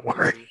tablet. Don't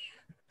worry.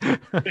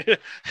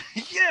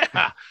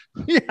 Yeah.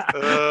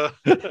 Yeah.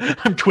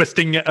 I'm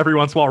twisting it every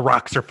once in a while.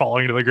 Rocks are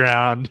falling to the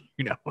ground.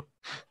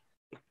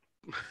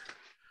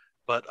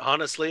 But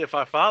honestly, if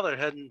our father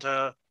hadn't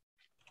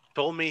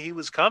told me he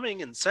was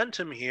coming and sent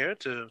him here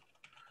to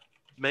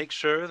make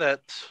sure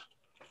that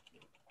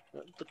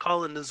the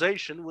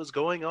colonization was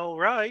going all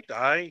right,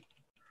 I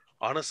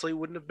honestly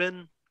wouldn't have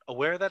been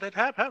aware that it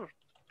had happened.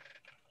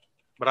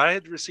 But I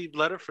had received a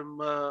letter from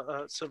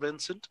Sir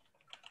Vincent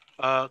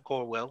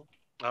Corwell,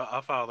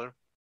 our father,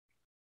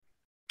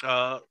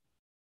 a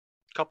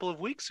couple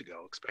of weeks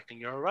ago, expecting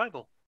your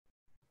arrival.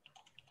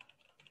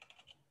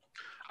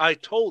 I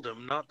told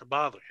him not to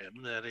bother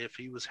him, that if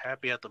he was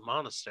happy at the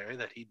monastery,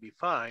 that he'd be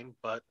fine,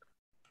 but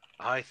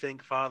I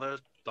think Father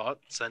thought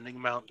sending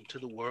him out into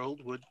the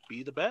world would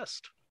be the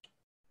best.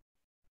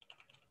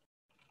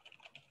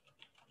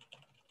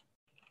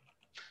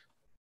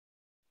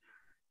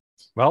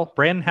 Well,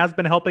 Brandon has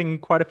been helping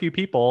quite a few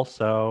people,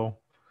 so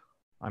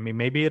I mean,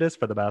 maybe it is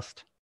for the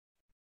best.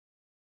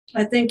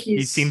 I think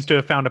He seems to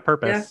have found a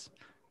purpose.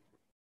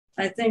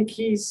 Yeah. I think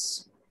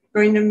he's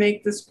going to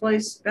make this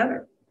place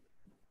better,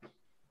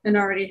 and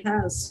already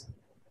has.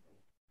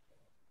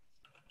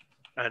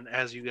 And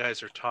as you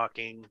guys are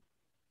talking,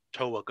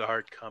 Toa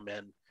Guard come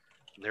in.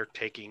 They're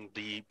taking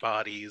the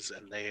bodies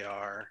and they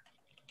are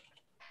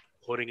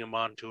putting them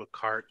onto a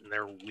cart and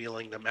they're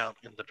wheeling them out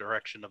in the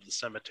direction of the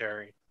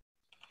cemetery.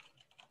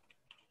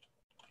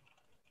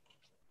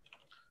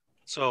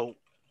 So,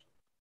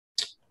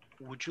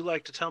 would you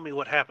like to tell me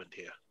what happened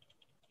here?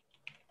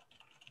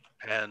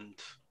 And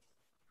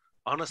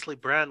honestly,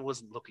 Bran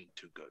wasn't looking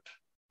too good.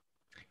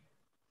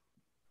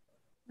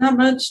 Not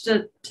much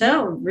to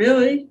tell,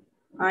 really.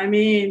 I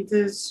mean,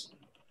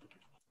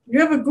 you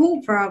have a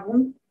ghoul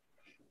problem.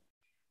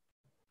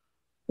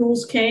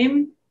 Ghouls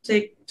came,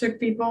 took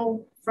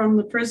people from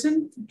the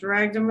prison,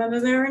 dragged them into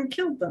there, and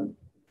killed them.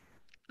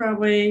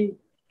 Probably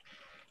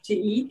to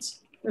eat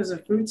as a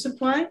food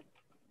supply.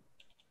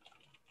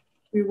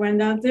 We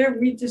went out there,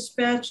 we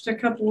dispatched a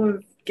couple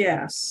of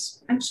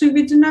gas. Actually,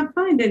 we did not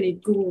find any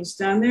ghouls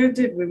down there,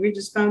 did we? We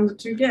just found the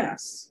 2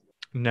 gas.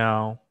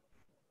 No.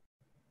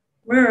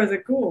 Where are the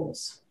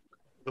ghouls?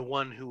 The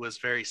one who was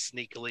very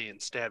sneakily and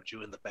stabbed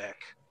you in the back.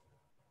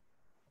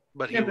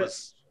 But he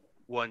was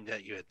one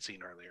that you had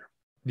seen earlier.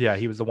 Yeah,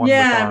 he was the one.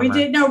 Yeah, with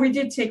the armor. we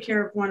did take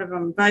care of one of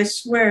them. But I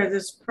swear,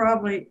 there's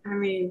probably, I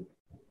mean,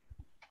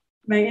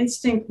 my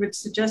instinct would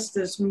suggest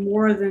there's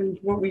more than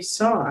what we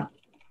saw.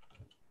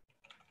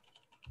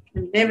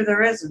 And maybe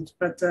there isn't,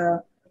 but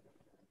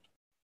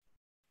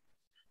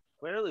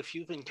well, if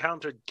you've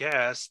encountered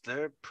gas,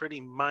 they're pretty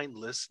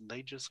mindless and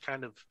they just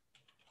kind of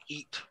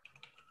eat.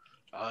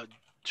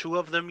 2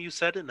 of them, you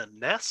said, in a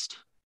nest?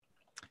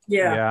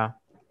 yeah.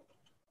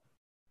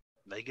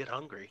 They get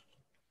hungry.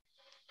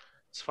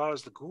 As far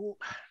as the ghoul,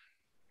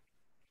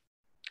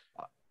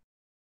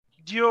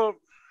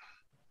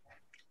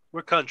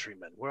 we're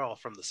countrymen. We're all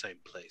from the same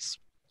place.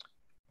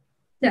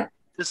 Yeah.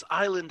 This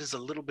island is a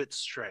little bit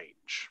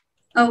strange.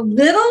 A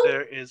little?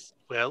 There is,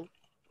 well,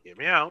 hear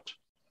me out.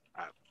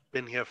 I've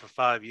been here for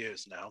 5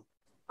 years now.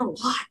 A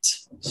lot.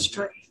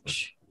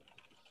 Strange.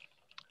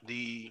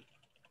 The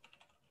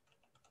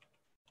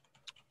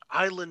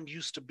island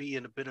used to be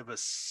in a bit of a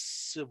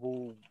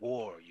civil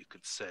war, you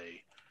could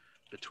say,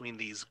 between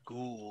these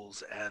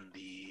ghouls and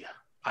the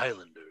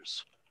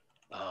islanders.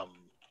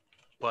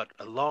 But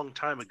a long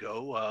time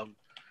ago,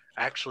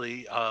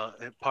 actually,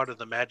 part of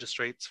the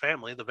magistrate's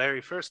family, the very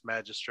first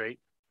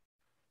magistrate,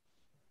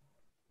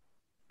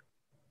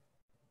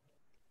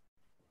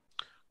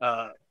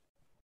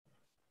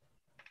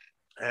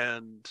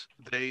 and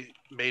they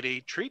made a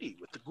treaty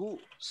with the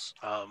ghouls.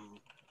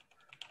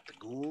 The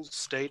ghouls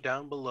stay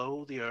down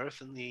below the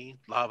earth in the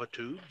lava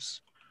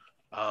tubes.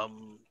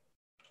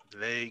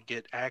 They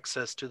get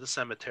access to the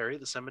cemetery.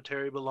 The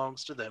cemetery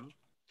belongs to them.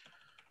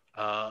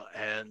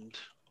 And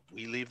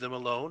we leave them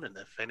alone, and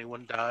if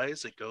anyone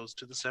dies, it goes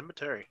to the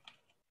cemetery,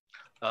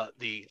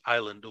 the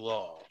island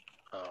law.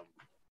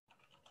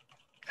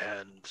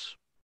 And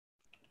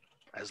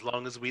as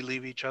long as we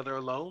leave each other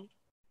alone,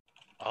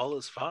 all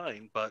is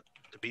fine. But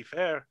to be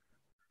fair,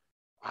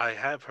 I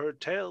have heard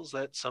tales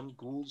that some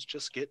ghouls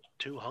just get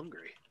too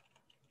hungry.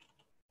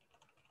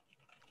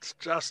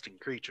 Disgusting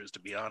creatures, to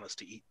be honest,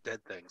 to eat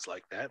dead things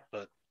like that,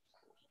 but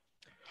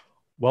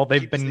Well,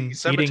 they've keeps the been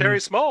cemetery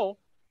small.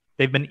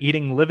 They've been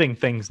eating living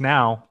things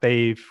now.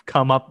 They've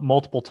come up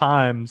multiple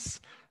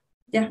times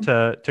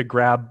to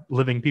grab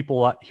living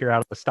people here out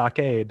of the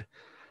stockade,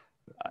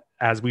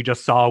 as we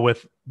just saw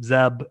with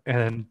Zeb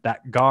and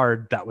that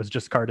guard that was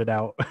just carted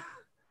out.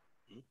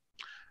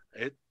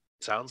 It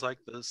sounds like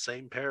the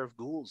same pair of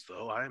ghouls,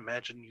 though. I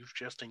imagine you've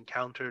just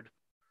encountered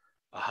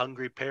a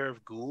hungry pair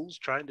of ghouls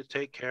trying to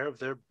take care of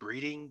their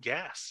breeding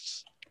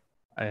guests.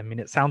 I mean,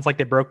 it sounds like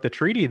they broke the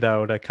treaty,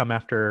 though, to come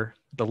after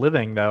the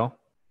living, though.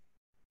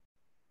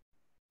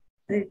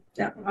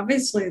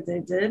 Obviously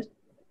they did.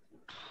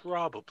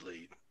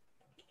 Probably.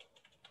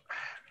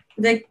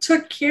 They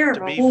took care of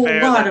To a be whole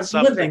fair, lot that's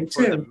of living,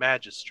 something for the too.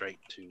 magistrate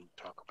to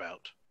talk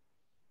about.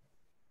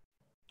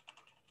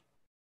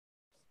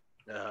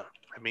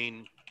 I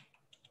mean,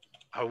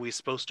 are we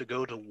supposed to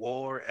go to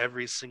war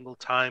every single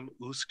time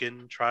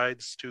Uskin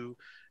tries to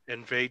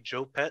invade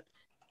Jopet?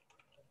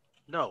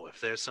 No, if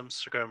there's some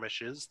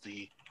skirmishes,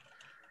 the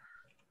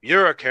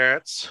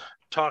bureaucrats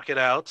talk it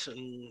out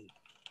and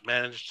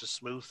manage to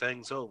smooth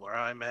things over.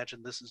 I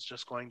imagine this is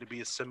just going to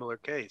be a similar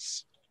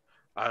case.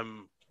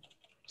 I'm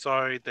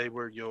sorry they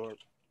were your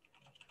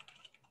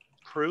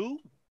crew?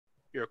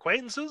 Your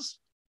acquaintances?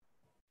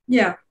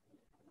 Yeah.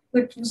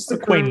 Just the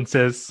crew.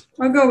 Acquaintances.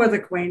 I'll go with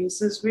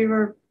acquaintances. We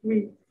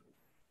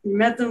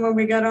met them when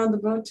we got on the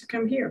boat to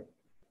come here.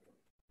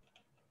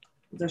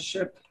 The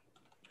ship.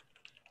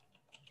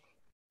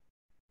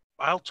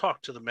 I'll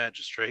talk to the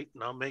magistrate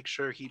and I'll make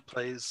sure he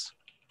plays,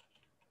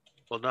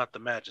 well, not the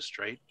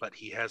magistrate, but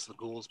he has the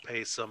ghouls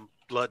pay some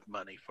blood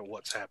money for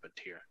what's happened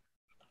here.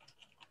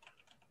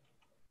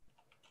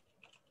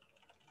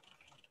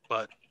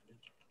 But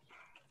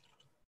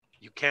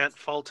you can't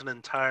fault an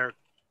entire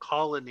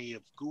colony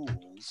of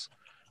ghouls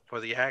for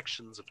the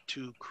actions of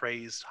two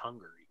crazed,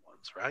 hungry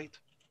ones, right?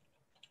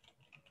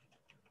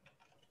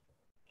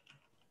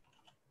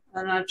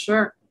 I'm not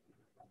sure.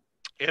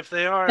 If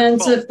they are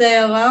Depends if they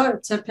allow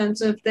it.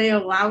 Depends if they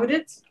allowed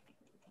it.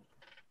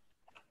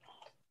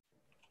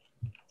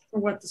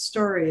 Or what the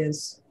story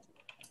is.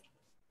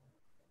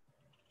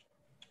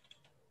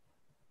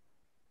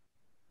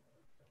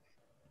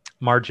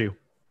 Marju.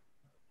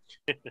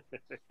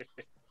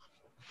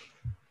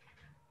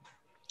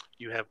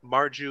 You have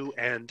Marju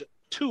and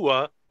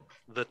Tua,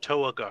 the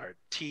Toa Guard.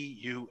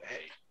 T-U-A.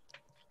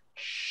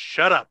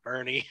 Shut up,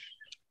 Ernie.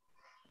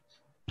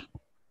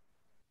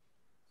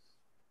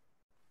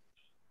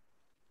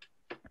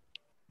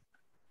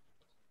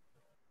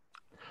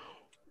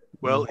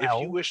 Well, if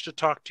you wish to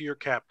talk to your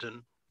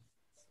captain,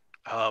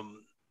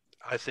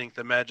 I think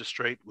the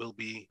magistrate will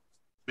be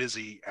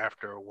busy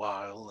after a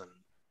while. And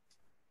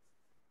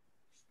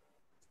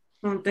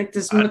I don't think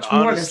there's much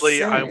more to honestly,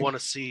 say. I want to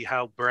see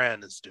how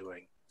Bran is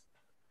doing.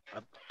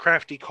 A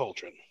crafty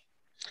cauldron.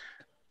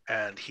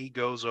 And he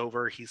goes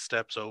over, he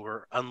steps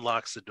over,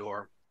 unlocks the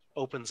door,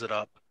 opens it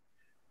up,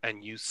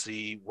 and you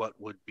see what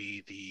would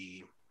be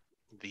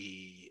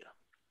the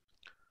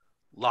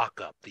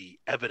lockup, the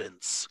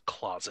evidence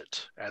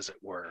closet, as it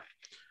were.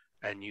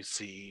 And you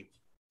see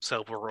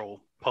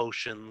several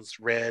potions,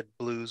 red,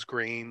 blues,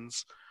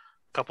 greens,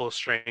 a couple of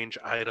strange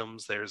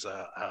items. There's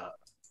a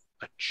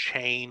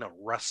chain, a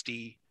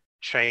rusty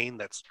chain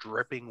that's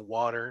dripping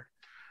water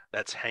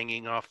that's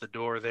hanging off the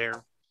door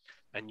there.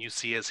 And you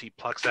see as he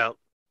plucks out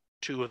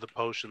two of the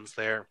potions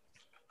there,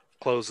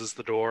 closes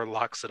the door,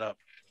 locks it up.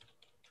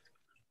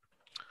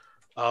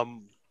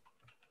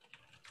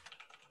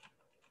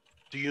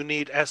 Do you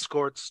need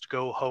escorts to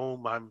go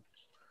home? I'm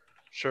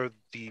sure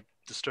the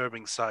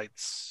disturbing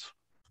sights.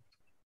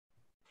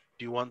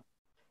 Do you want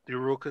the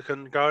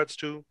Urukakan guards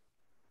to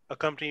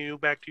accompany you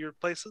back to your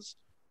places?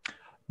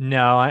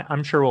 No,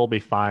 I'm sure we'll be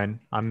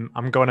fine.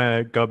 I'm going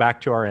to go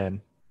back to our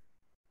inn,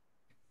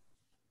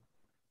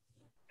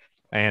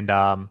 and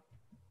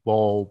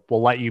we'll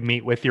let you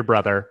meet with your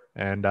brother,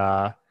 and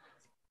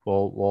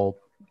we'll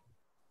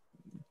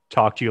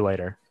talk to you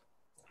later.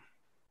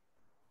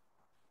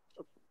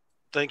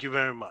 Thank you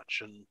very much.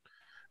 And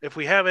if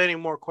we have any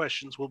more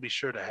questions, we'll be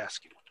sure to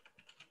ask you.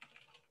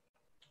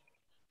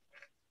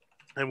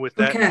 And with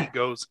that, he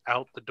goes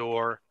out the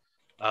door,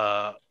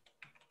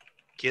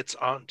 gets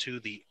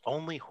onto the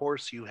only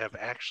horse you have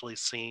actually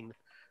seen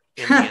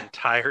in the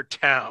entire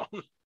town,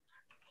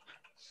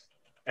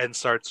 and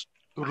starts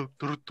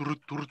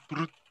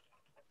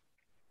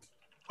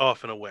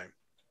off and away.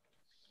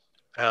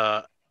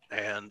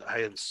 And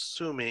I am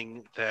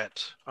assuming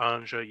that,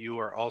 Anja, you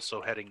are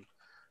also heading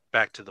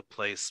back to the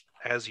place.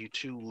 As you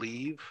two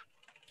leave,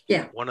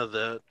 one of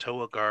the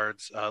Toa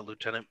guards,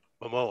 Lieutenant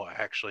Momoa,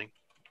 actually,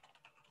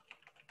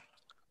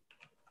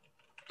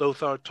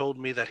 Lothar told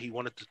me that he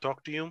wanted to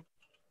talk to you.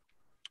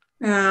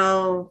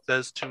 Oh,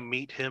 Says to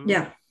meet him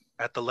yeah.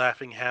 at the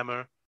Laughing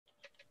Hammer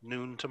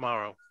noon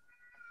tomorrow.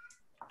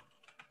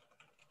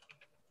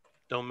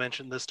 Don't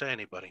mention this to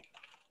anybody.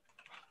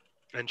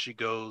 And she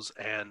goes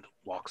and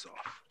walks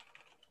off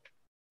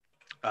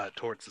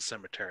towards the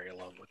cemetery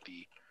along with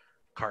the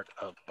cart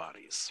of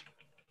bodies.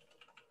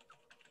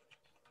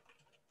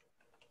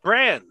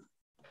 Bran!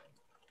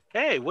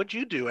 Hey, what'd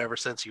you do ever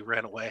since you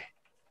ran away?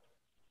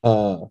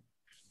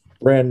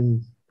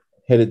 Bran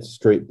headed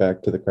straight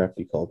back to the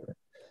crafty cauldron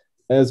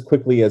as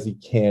quickly as he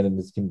can in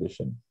his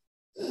condition.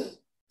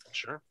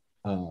 Sure.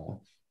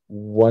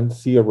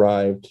 Once he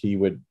arrived, he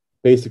would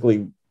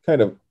basically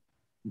kind of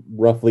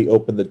roughly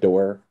open the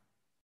door,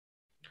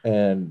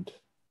 and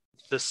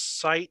the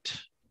sight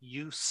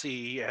you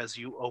see as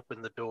you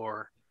open the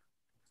door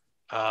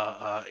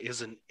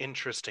is an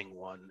interesting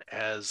one,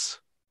 as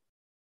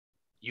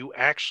you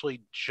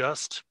actually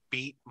just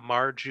beat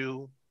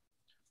Marju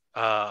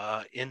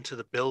into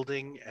the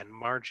building, and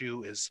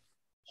Marju is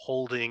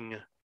holding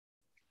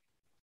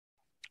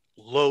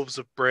loaves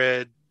of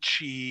bread,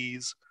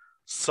 cheese,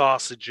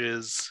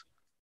 sausages,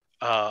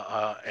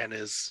 and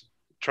is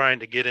trying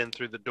to get in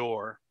through the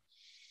door.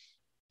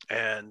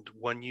 And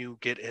when you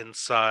get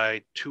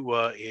inside,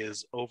 Tua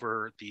is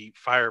over the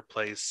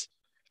fireplace,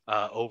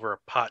 over a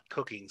pot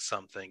cooking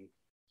something.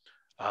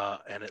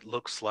 And it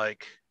looks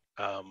like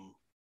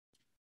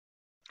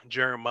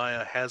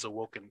Jeremiah has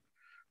awoken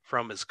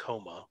from his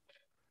coma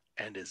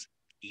and is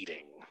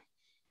eating.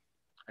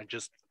 And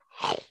just,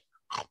 oh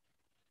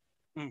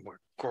my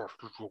gosh,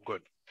 this is so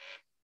good.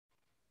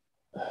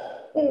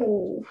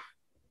 Oh.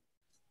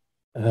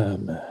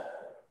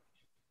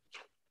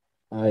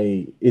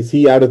 Is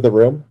he out of the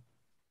room?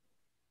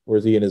 Or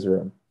is he in his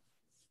room?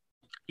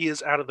 He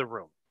is out of the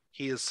room.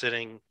 He is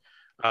sitting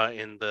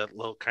in the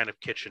little kind of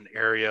kitchen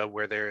area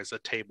where there is a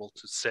table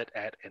to sit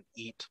at and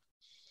eat.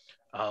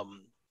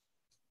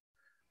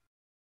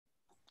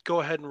 Go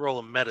ahead and roll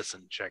a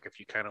medicine check if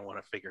you kind of want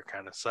to figure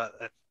kind of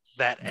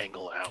that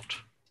angle out.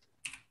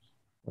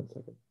 1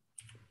 second.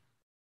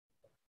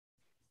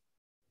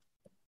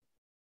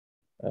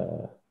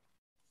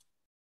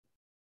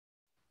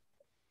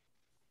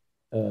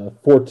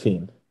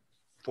 14.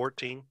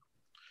 14.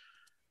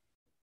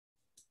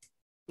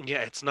 Yeah,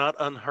 it's not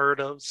unheard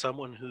of.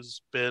 Someone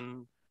who's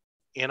been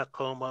in a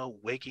coma,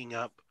 waking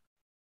up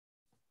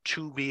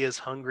to be as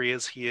hungry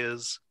as he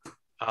is.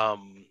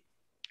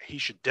 He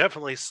should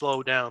definitely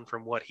slow down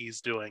from what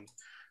he's doing.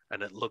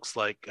 And it looks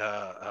like,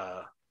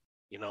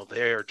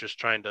 they're just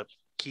trying to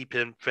keep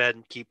him fed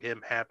and keep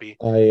him happy.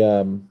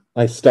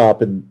 I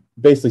stop and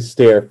basically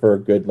stare for a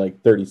good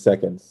 30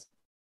 seconds.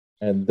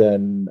 And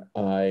then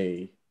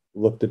I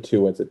looked at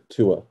Tua and said,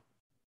 Tua.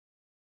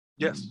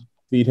 Yes.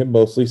 Feed him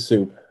mostly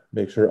soup.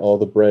 Make sure all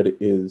the bread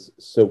is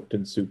soaked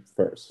in soup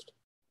first.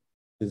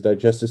 His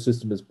digestive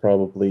system is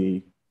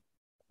probably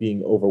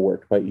being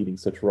overworked by eating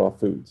such raw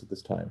foods at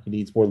this time. He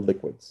needs more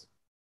liquids.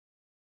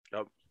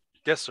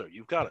 Yes, sir.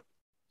 You've got it.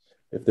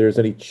 If there's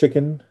any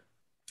chicken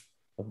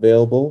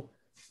available,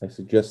 I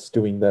suggest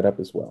stewing that up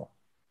as well.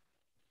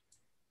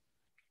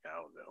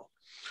 Oh,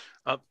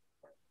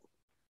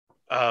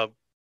 no.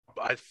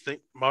 I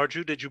think,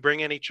 Marju, did you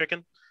bring any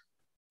chicken?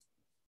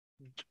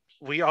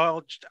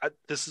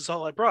 This is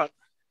all I brought.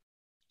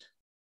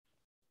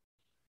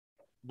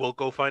 We'll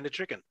go find a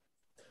chicken.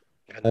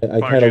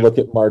 I kind of look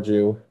at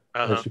Marju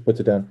as she puts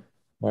it down.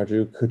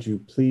 Marju, could you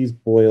please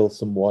boil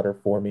some water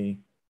for me?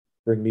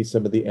 Bring me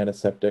some of the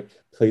antiseptic.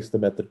 Place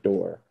them at the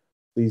door.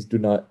 Please do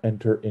not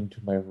enter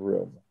into my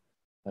room.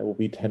 I will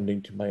be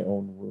tending to my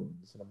own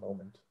wounds in a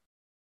moment.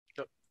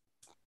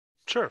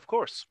 Sure, of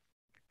course.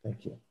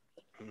 Thank you.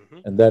 Mm-hmm.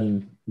 And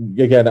then,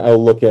 again,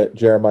 I'll look at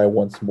Jeremiah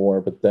once more,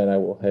 but then I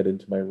will head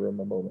into my room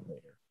a moment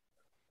later.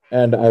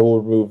 And I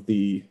will remove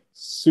the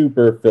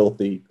super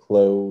filthy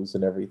clothes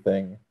and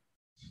everything.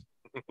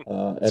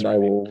 And I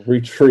will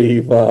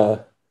retrieve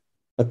a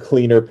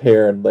cleaner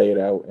pair and lay it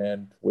out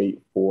and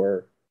wait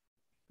for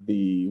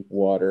the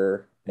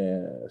water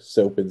and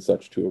soap and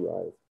such to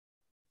arrive.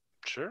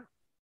 Sure.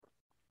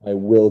 I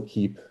will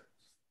keep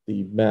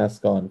the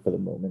mask on for the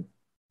moment.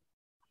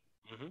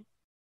 Mm-hmm.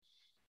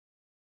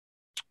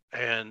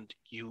 And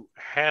you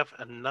have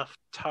enough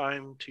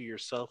time to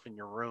yourself in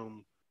your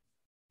room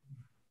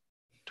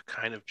to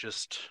kind of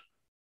just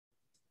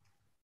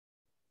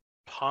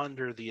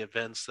ponder the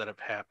events that have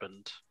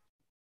happened.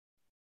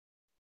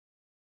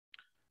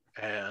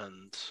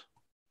 And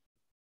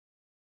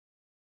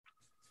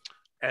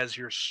as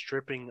you're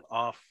stripping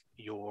off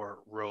your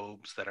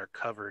robes that are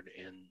covered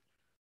in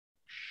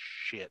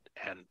shit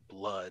and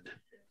blood,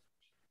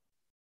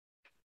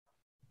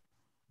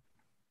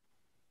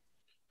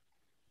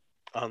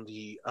 on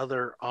the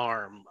other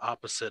arm,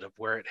 opposite of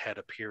where it had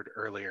appeared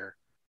earlier,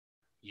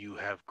 you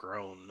have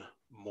grown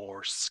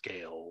more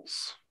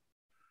scales.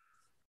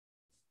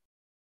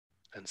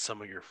 And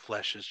some of your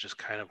flesh is just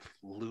kind of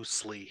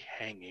loosely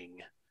hanging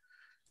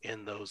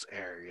in those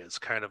areas.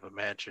 Kind of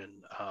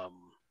imagine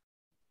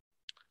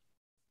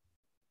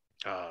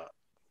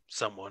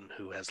someone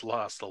who has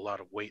lost a lot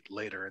of weight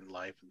later in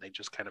life, and they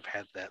just kind of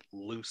had that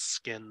loose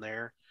skin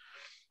there.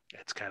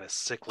 It's kind of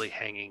sickly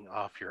hanging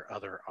off your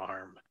other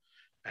arm,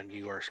 and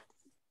you are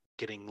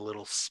getting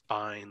little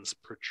spines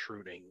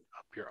protruding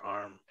up your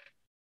arm.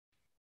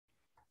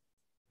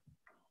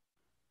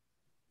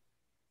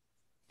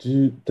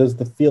 Does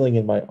the feeling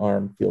in my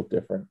arm feel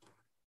different?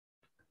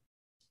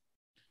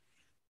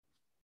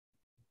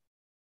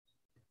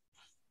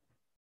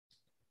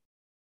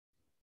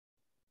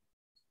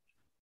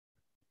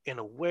 In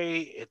a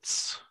way,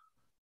 it's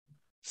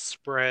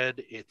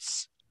spread,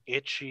 it's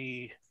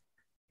itchy,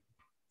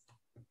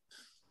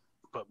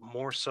 but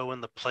more so in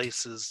the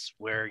places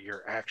where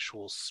your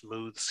actual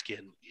smooth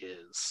skin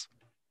is.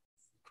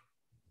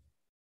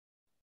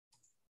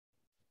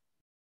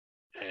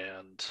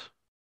 And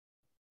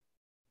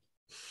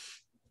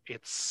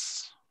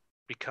it's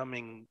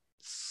becoming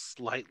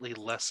slightly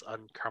less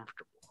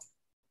uncomfortable,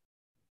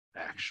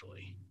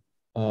 actually.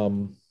 I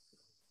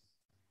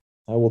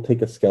will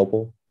take a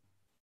scalpel.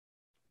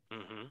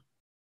 Mm-hmm.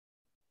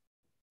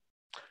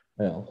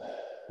 Well,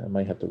 I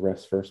might have to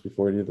rest first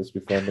before I do this,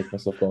 before I make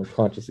myself go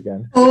unconscious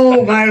again.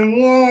 Oh my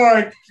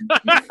lord!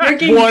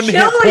 Freaking One hit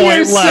killing point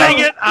yourself. left. Dang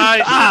it!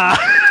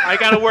 I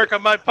gotta work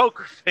on my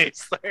poker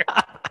face there.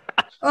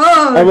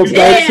 Oh, I'm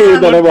about to,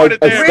 then I'm like,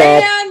 I stop.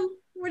 Ran?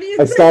 What do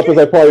you I stop as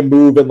I probably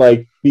move and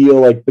like feel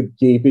like the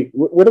gaping.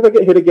 Where did I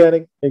get hit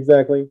again?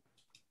 Exactly.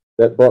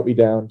 That brought me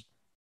down.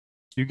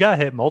 You got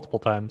hit multiple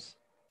times.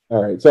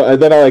 All right. So and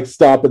then I like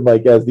stop and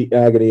like as the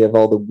agony of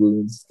all the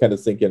wounds kind of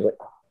sink in, like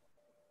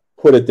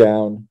put it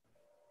down.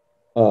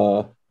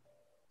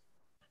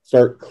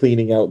 Start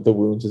cleaning out the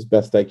wounds as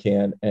best I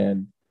can,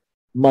 and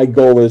my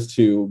goal is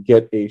to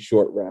get a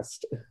short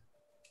rest.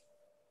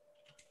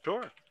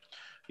 Sure.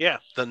 Yeah,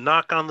 the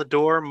knock on the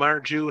door,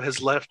 Marju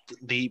has left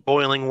the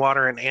boiling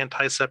water and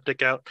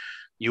antiseptic out.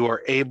 You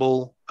are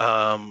able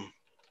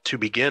to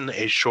begin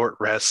a short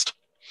rest.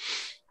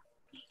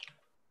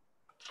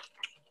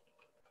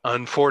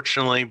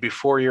 Unfortunately,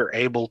 before you're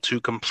able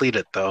to complete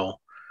it, though,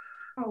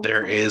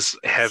 there is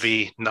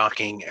heavy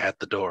knocking at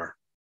the door.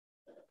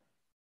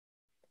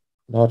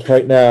 Not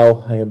right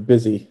now. I am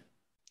busy.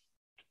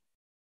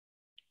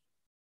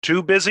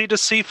 Too busy to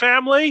see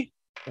family?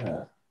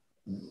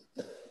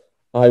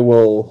 I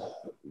will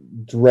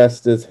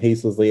dress as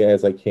hastily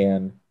as I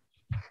can,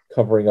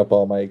 covering up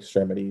all my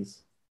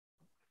extremities.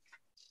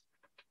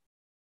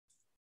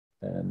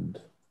 And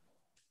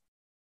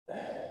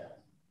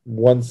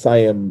once I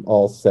am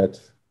all set,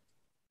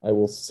 I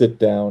will sit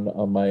down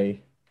on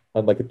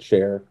like a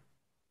chair,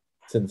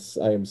 since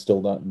I am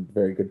still not in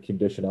very good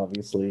condition,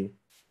 obviously.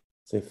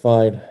 Say,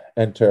 fine,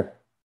 enter.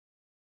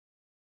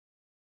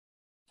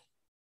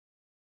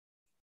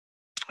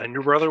 And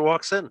your brother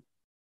walks in.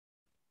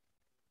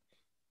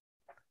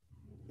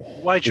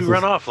 Why'd you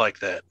run off like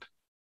that?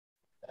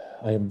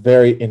 I am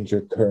very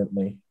injured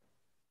currently.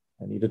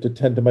 I needed to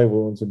tend to my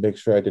wounds and make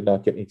sure I did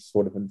not get any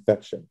sort of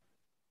infection.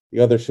 The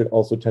others should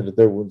also tend to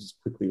their wounds as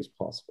quickly as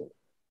possible.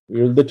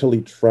 We are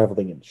literally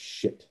traveling in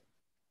shit.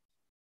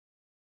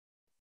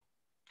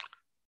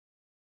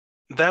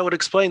 That would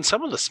explain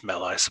some of the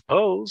smell, I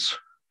suppose.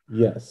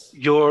 Yes.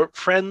 Your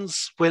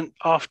friends went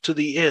off to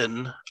the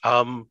inn.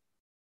 I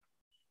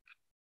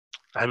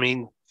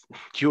mean,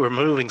 you were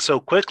moving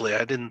so quickly,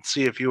 I didn't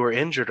see if you were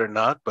injured or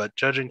not, but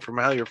judging from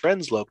how your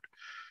friends looked,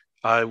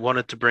 I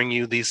wanted to bring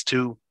you these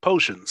 2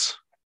 potions.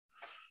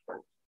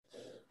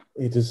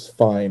 It is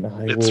fine.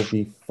 I will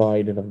be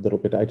fine in a little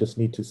bit. I just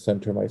need to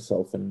center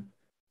myself, and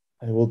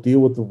I will deal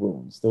with the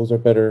wounds. Those are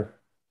better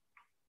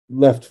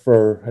left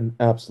for an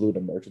absolute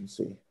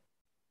emergency.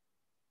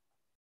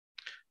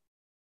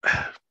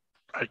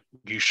 Are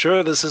you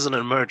sure this isn't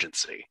an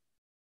emergency?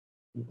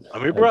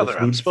 I'm your brother.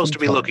 I'm supposed to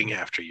be looking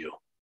after you.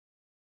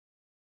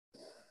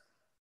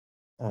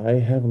 I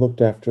have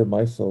looked after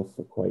myself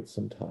for quite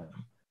some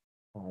time.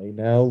 I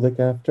now look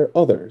after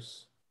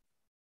others.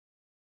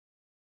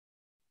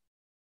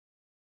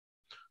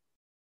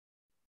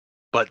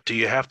 But do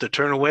you have to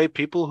turn away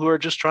people who are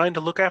just trying to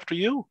look after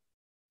you?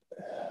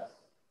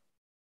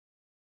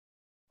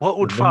 What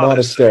would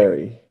Father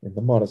say? In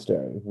the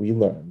monastery, we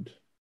learned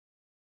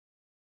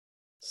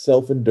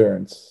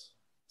self-endurance,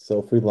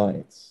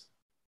 self-reliance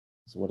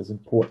is what is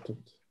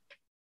important.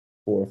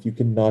 For if you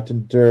cannot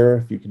endure,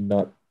 if you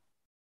cannot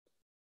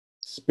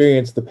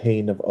experience the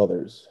pain of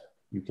others,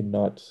 you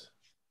cannot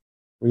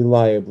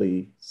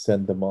reliably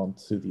send them on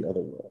to the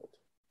other world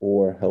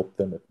or help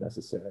them if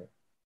necessary.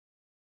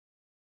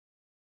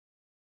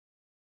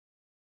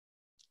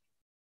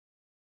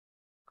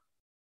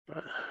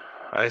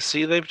 I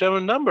see they've done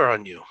a number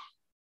on you.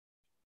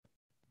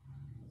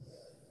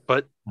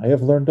 But I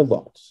have learned a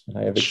lot, and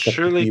I have accepted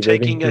surely the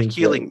taking a Raven Queen's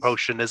healing ways.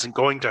 potion isn't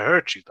going to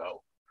hurt you,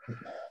 though.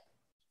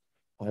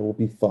 I will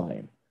be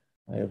fine.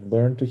 I have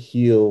learned to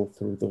heal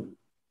through the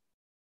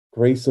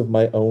grace of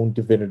my own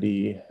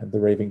divinity and the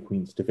Raven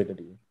Queen's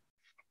divinity.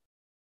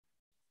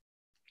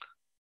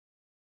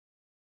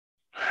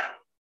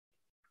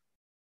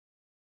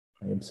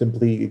 I am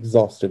simply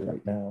exhausted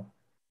right now.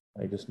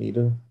 I just need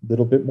a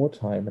little bit more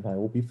time and I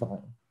will be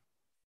fine.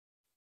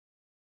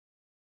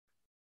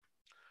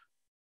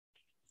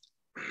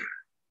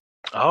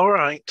 All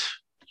right.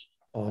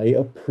 I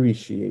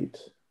appreciate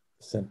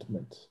the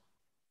sentiment,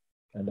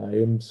 and I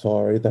am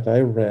sorry that I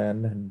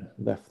ran and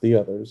left the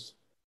others.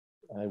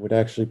 I would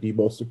actually be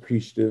most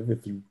appreciative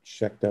if you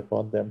checked up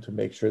on them to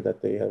make sure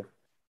that they have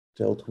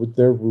dealt with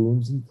their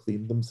wounds and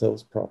cleaned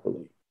themselves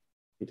properly.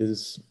 It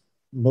is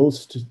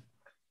most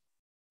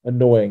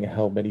annoying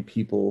how many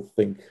people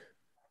think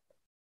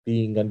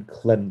being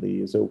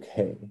uncleanly is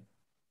okay.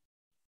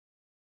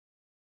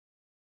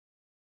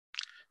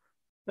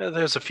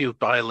 There's a few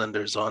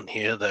islanders on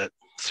here that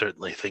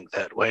certainly think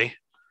that way.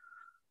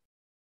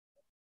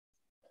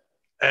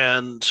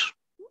 And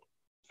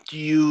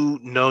you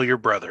know your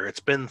brother. It's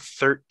been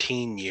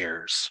 13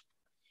 years.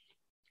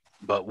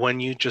 But when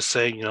you just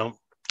say,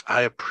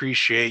 I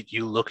appreciate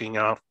you looking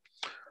out,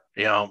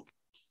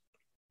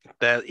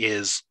 that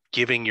is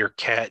giving your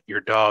cat,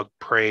 your dog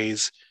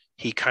praise.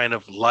 He kind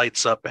of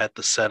lights up at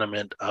the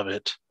sentiment of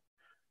it.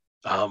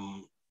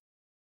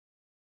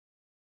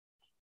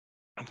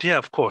 Yeah,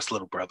 of course,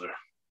 little brother.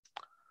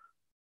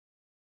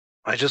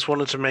 I just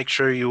wanted to make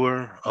sure you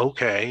were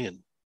okay.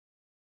 And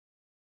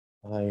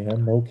I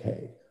am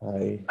okay.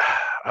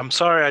 I'm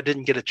sorry I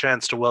didn't get a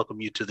chance to welcome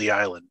you to the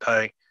island.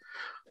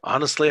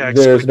 Honestly, I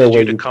There's no expected way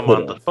you to you come could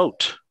on the have.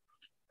 boat.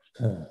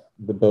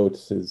 The boat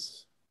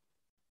is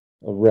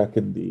a wreck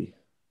in the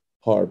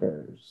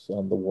harbors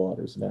on the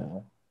waters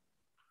now.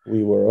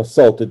 We were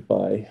assaulted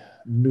by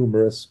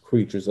numerous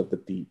creatures of the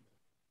deep.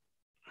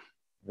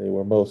 They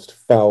were most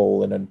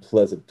foul and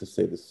unpleasant, to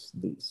say the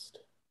least.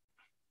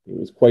 It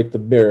was quite the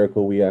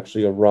miracle we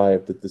actually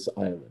arrived at this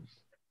island.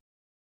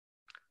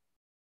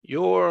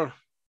 Your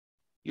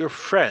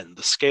friend,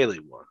 the scaly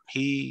one,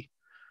 he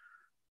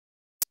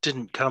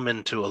didn't come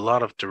into a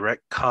lot of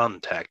direct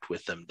contact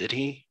with them, did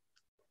he?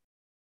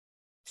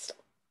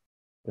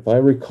 If I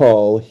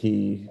recall,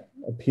 he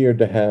appeared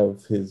to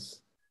have his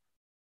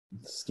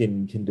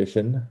skin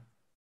condition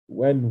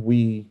when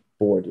we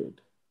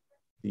boarded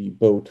the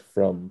boat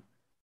from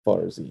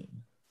Farzine.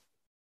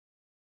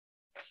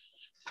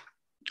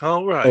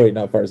 All right. Oh wait,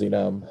 not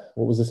Farzine.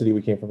 What was the city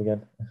we came from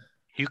again?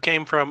 You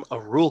came from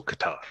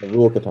Arul-Katan.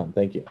 Arul-Katan,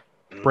 thank you.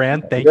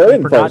 Brand, thank They're you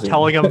in for not Farzine.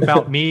 telling him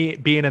about me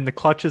being in the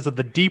clutches of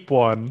the deep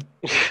one.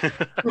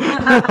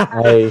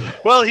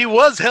 Well, he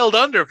was held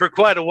under for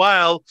quite a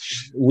while.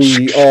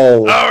 We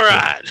all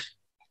right.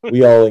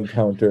 We all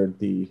encountered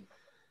the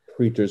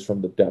creatures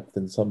from the depth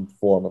in some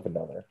form of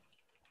another.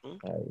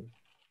 I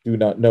do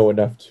not know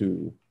enough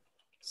to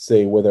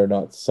say whether or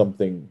not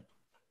something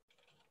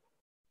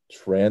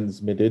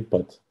transmitted,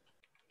 but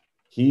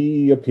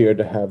he appeared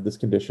to have this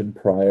condition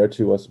prior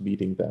to us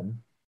meeting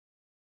them.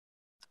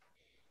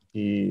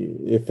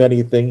 If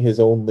anything,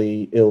 his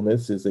only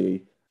illness is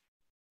a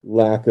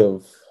lack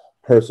of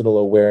personal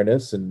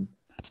awareness and,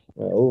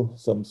 well,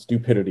 some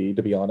stupidity,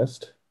 to be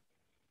honest.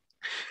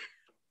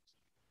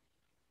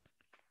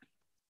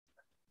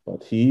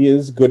 But he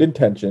is good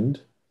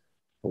intentioned.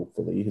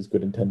 Hopefully, his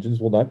good intentions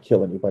will not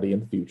kill anybody in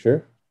the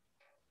future.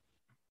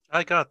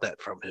 I got that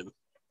from him.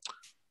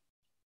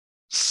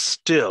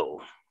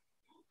 Still,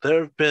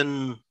 there have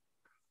been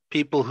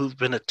people who've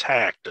been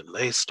attacked and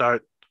they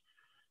start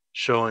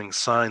showing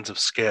signs of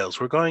scales.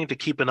 We're going to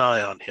keep an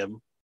eye on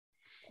him.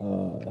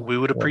 We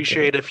would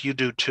appreciate if you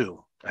do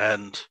too.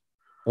 And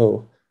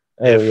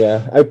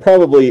yeah, I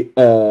probably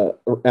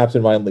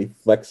absentmindedly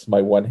flex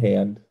my one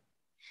hand,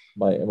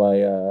 my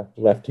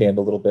left hand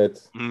a little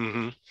bit.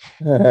 Mm-hmm.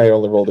 I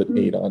only rolled an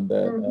 8 on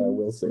that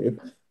will save,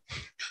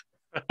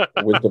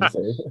 wisdom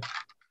save.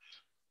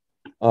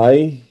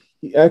 I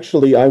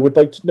would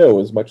like to know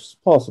as much as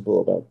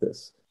possible about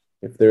this.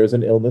 If there is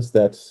an illness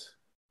that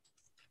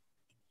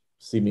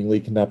seemingly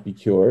cannot be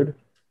cured,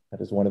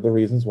 that is one of the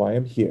reasons why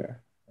I'm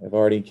here. I've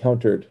already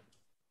encountered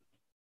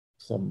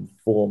some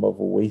form of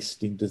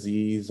wasting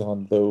disease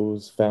on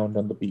those found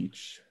on the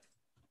beach.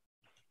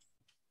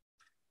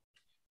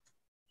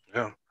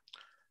 Yeah.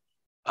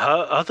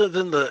 Other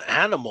than the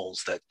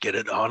animals that get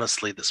it,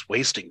 honestly, this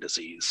wasting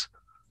disease.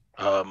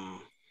 I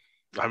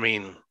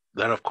mean,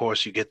 then of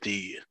course you get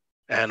the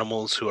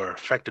animals who are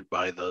affected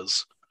by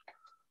those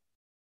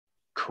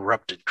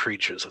corrupted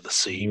creatures of the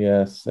sea.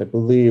 Yes, I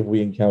believe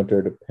we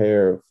encountered a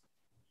pair of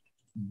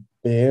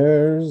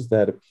bears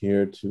that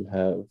appeared to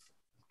have,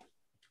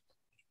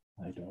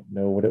 I don't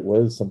know what it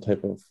was, some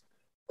type of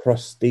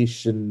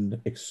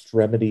crustacean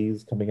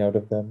extremities coming out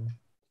of them.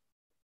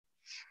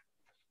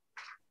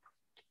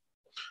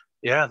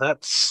 Yeah,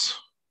 that's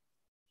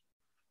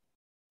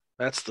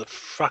the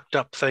fucked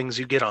up things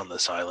you get on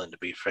this island, to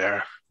be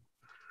fair.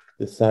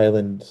 This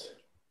island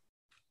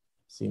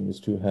seems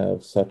to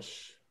have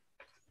such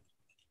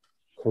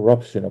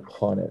corruption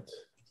upon it.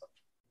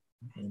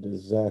 It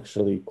is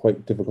actually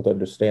quite difficult to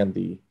understand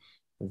the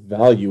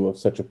value of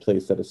such a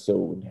place that is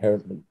so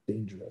inherently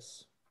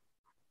dangerous.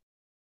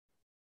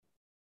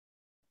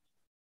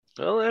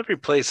 Well, every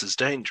place is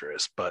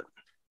dangerous, but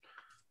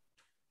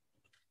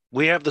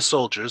we have the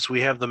soldiers,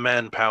 we have the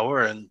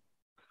manpower, and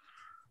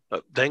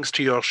thanks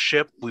to your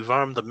ship, we've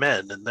armed the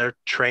men, and they're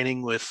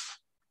training with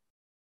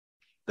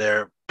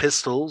their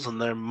pistols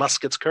and their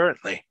muskets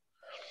currently.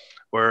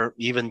 We're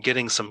even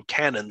getting some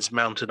cannons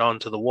mounted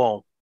onto the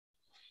wall.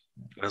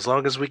 As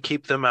long as we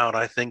keep them out,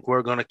 I think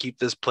we're going to keep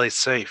this place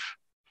safe.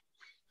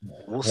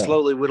 We'll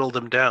slowly whittle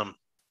them down.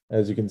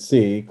 As you can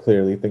see,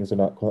 clearly things are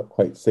not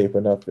quite safe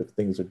enough if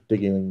things are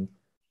digging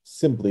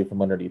simply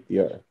from underneath the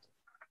earth.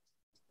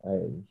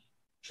 I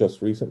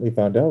just recently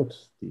found out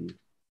the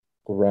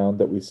ground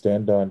that we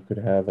stand on could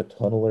have a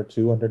tunnel or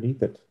two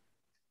underneath it.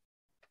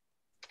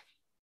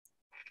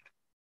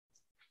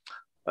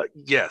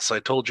 Yes, I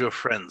told your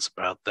friends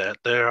about that.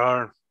 There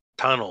are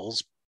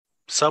tunnels.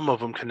 Some of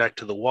them connect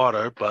to the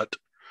water, but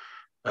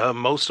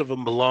most of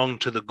them belong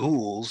to the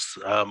ghouls.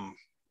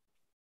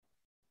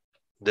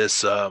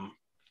 This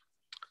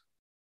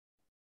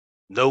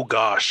No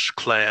Gosh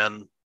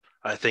clan,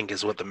 I think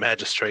is what the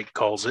magistrate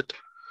calls it,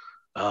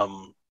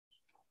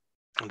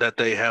 that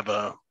they have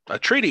a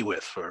treaty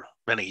with for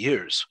many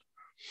years.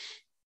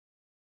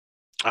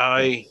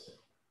 But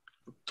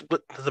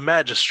the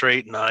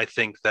magistrate and I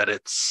think that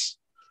it's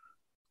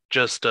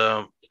just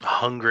a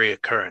hungry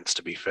occurrence,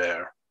 to be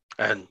fair.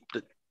 And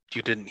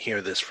you didn't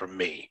hear this from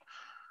me.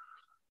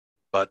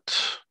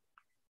 But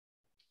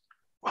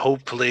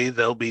hopefully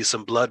there'll be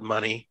some blood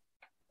money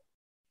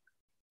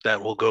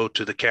that will go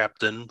to the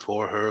captain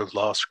for her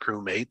lost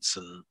crewmates.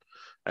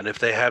 And if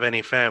they have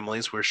any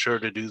families, we're sure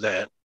to do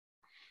that.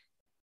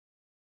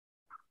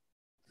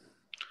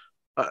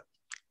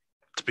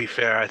 To be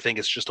fair, I think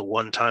it's just a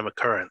one-time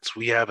occurrence.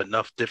 We have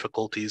enough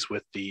difficulties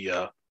with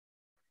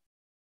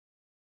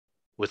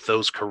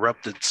those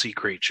corrupted sea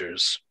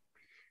creatures.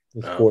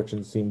 This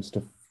fortune seems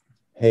to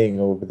hang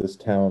over this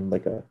town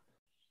like a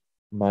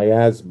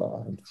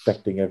miasma,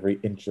 infecting every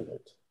inch of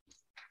it.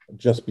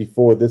 Just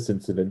before this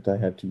incident, I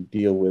had to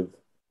deal with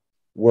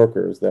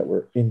workers that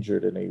were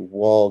injured in a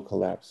wall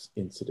collapse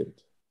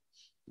incident.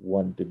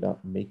 One did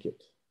not make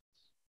it.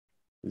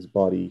 His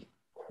body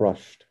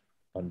crushed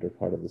under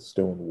part of the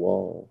stone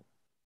wall.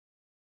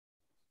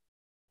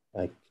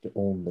 I could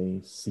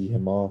only see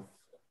him off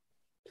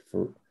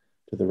to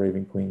the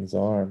Raven Queen's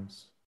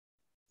arms.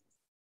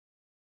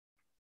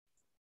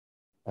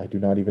 I do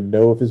not even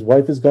know if his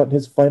wife has gotten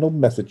his final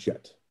message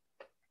yet.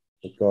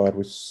 The god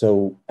was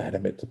so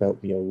adamant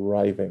about me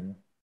arriving.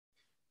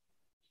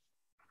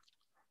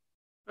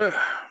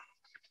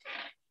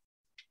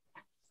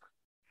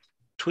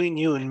 Between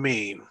you and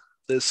me,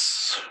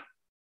 this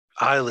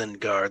island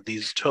guard,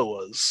 these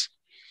Toas,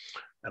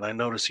 and I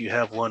notice you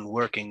have one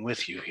working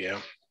with you here.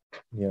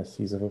 Yes,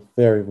 he's a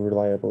very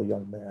reliable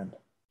young man.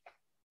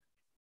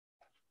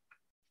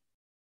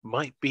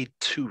 Might be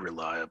too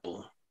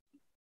reliable.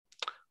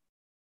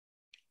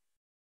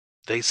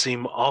 They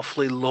seem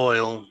awfully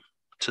loyal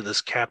to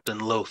this Captain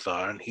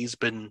Lothar, and he's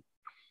been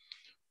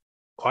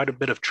quite a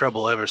bit of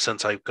trouble ever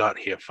since I got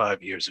here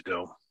 5 years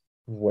ago.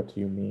 What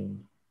do you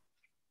mean?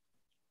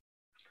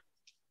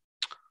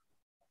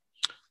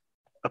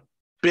 A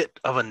bit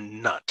of a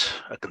nut,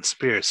 a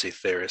conspiracy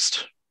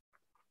theorist.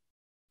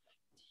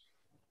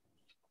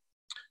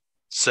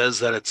 Says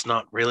that it's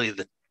not really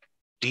the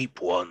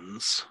deep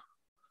ones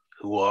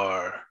who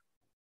are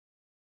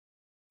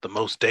the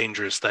most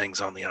dangerous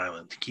things on the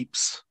island. He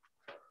keeps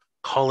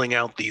calling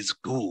out these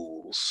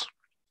ghouls,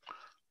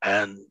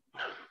 and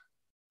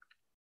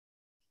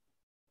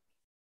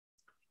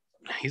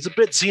he's a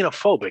bit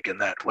xenophobic in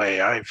that way.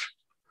 I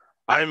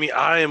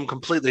am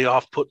completely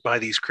off-put by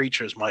these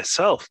creatures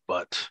myself,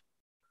 but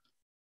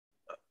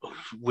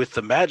with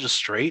the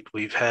magistrate,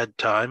 we've had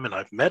time, and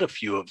I've met a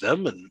few of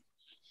them, and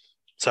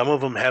some of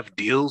them have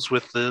deals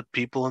with the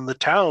people in the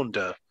town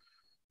to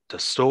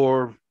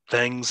store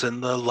things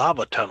in the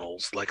lava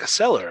tunnels, like a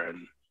cellar,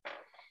 and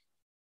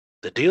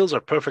the deals are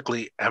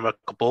perfectly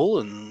amicable,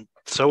 and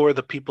so are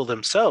the people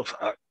themselves.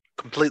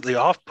 Completely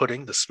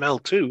off-putting, the smell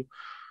too.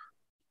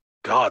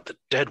 God, the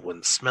dead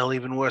ones smell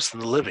even worse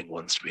than the living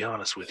ones, to be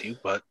honest with you,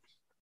 but...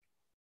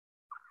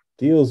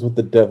 Deals with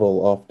the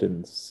devil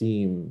often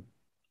seem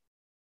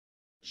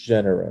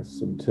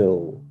generous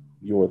until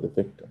you're the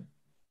victim.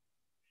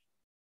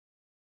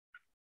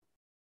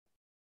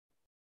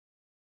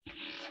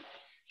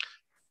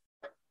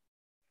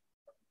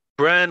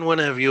 Bran, when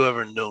have you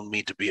ever known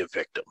me to be a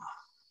victim?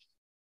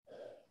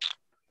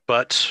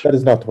 But... That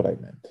is not what I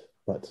meant,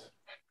 but...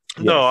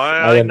 Yes, no,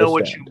 I know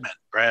what you meant,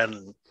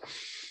 Bran.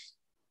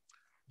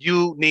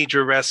 You need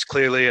your rest,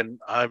 clearly, and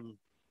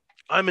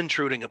I'm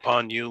intruding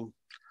upon you.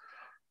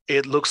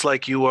 It looks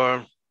like you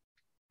are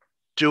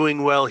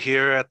doing well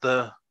here at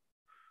the...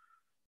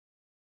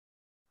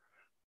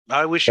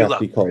 I wish you luck.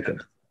 Crafty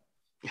Cauldron.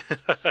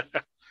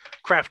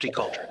 Crafty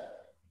Cauldron.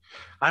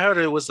 I heard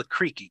it was the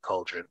Creaky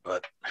Cauldron,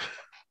 but...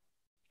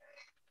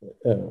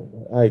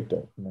 Oh, I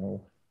don't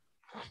know.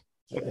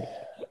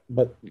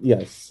 But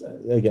yes,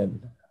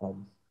 again,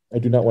 I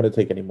do not want to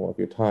take any more of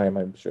your time.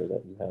 I'm sure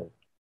that you have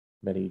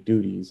many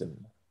duties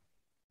and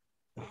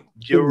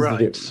you're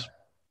right.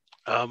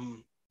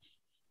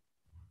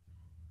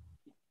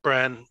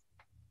 Bran,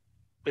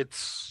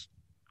 it's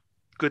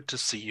good to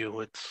see you.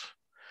 It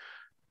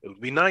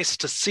would be nice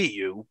to see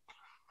you.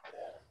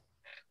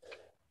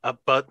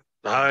 But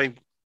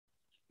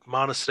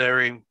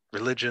monastery,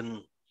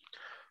 religion,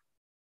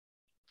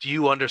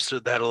 You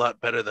understood that a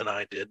lot better than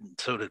I did, and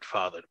so did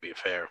Father, to be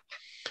fair.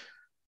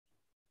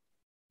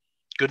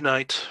 Good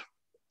night.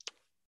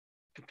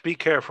 Be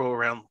careful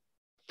around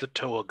the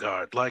Toa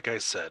Guard. Like I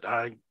said,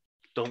 I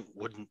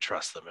wouldn't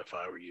trust them if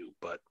I were you,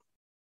 but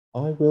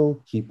I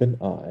will keep an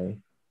eye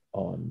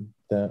on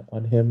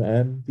him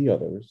and the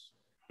others.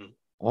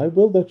 I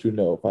will let you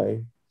know if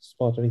I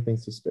spot anything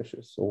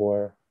suspicious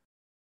or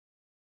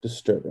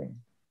disturbing.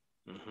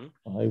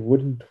 I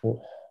wouldn't,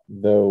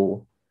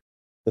 though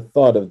the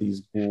thought of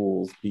these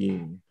ghouls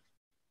being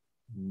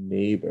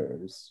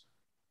neighbors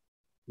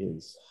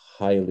is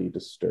highly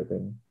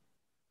disturbing.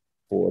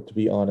 For, to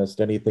be honest,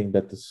 anything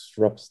that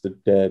disrupts the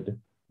dead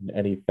in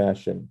any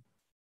fashion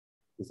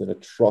is an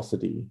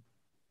atrocity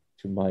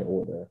to my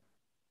order,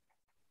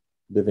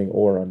 living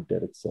or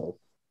undead itself.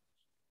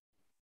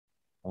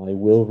 I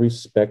will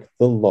respect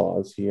the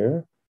laws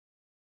here.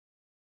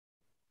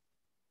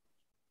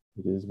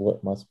 It is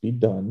what must be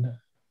done.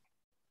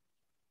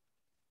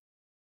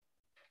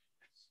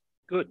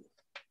 good.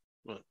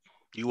 Well,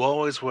 you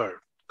always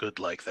were good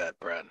like that,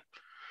 Brad.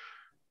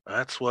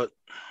 That's what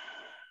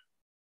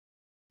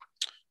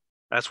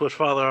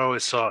Father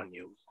always saw in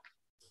you.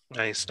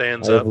 And he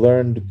stands I have up.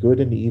 learned good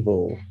and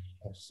evil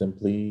are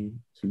simply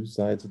two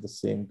sides of the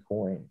same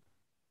coin.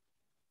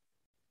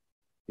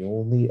 The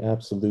only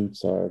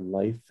absolutes are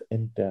life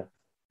and death.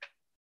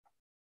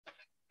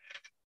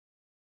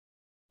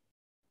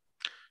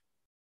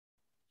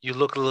 You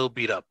look a little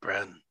beat up,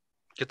 Brad.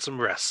 Get some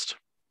rest.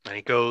 And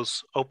he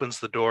goes, opens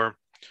the door.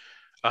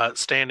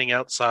 Standing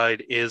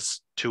outside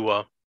is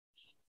Tua.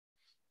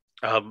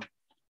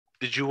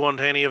 Did you want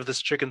any of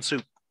this chicken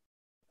soup,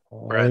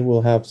 Brad? I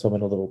will have some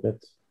in a little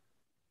bit.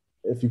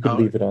 If you could All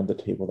leave right. it on the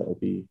table, that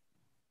would be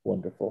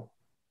wonderful.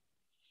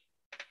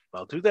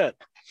 I'll do that.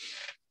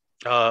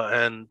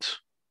 And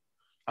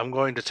I'm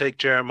going to take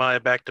Jeremiah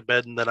back to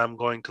bed, and then I'm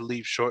going to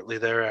leave shortly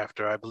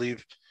thereafter. I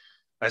believe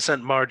I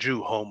sent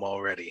Marju home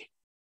already.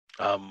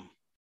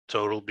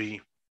 So it'll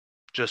be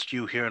just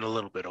you here in a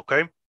little bit,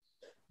 okay?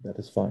 That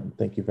is fine.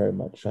 Thank you very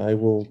much. I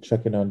will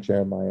check in on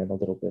Jeremiah in a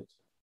little bit.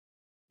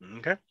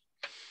 Okay.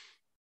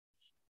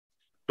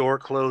 Door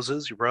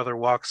closes. Your brother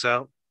walks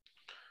out,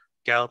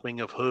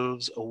 galloping of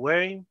hooves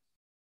away.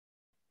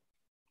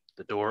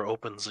 The door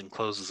opens and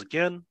closes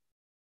again,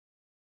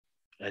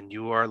 and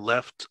you are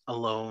left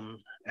alone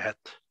at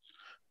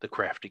the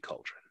crafty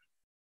cauldron.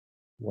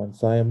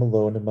 Once I am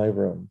alone in my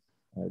room,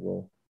 I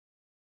will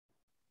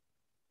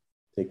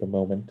take a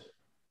moment,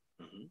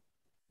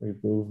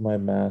 remove my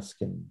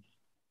mask, and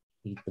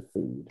eat the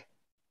food,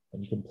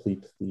 and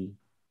complete the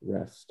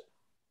rest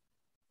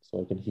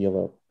so I can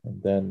heal up.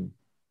 And then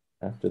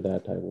after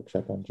that, I will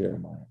check on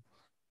Jeremiah.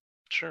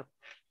 Sure.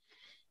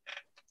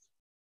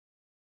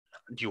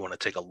 Do you want to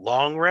take a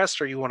long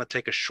rest, or you want to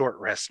take a short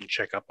rest and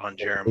check up on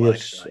Jeremiah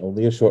tonight?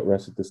 Only a short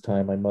rest at this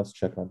time. I must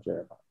check on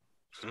Jeremiah.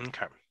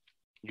 Okay.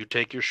 You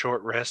take your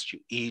short rest, you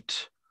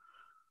eat,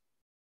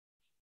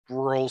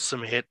 roll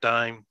some hit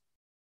die,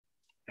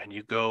 and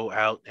you go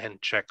out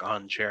and check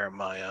on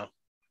Jeremiah.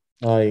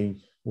 I'll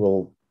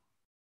roll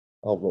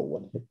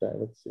one hit die.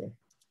 Let's see.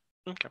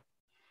 Okay.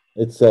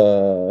 It's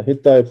a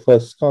hit die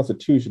plus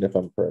Constitution, if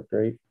I'm correct,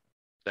 right?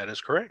 That is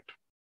correct.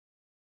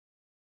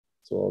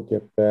 So I'll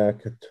get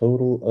back a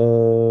total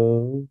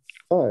of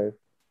 5.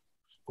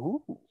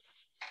 Ooh.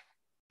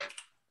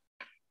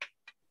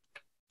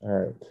 All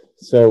right.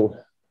 So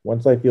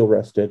once I feel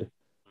rested,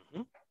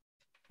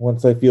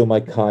 once I feel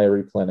my Kai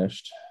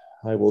replenished,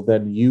 I will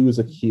then use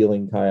a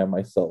healing Kai on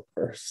myself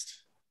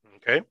first.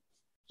 Okay.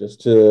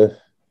 Just to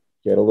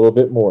get a little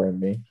bit more in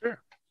me. Sure.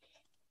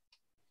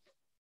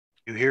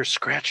 You hear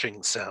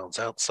scratching sounds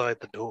outside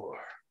the door.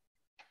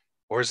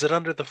 Or is it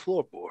under the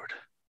floorboard?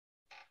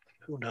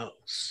 Who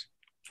knows?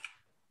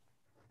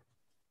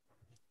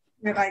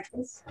 I like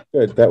this.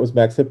 Good. That was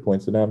max hit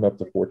points, so now I'm up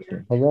to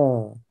 14.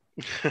 Hurrah!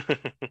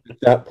 At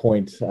that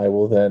point, I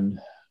will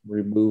then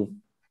remove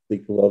the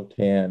gloved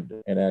hand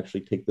and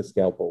actually take the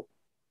scalpel.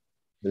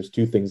 There's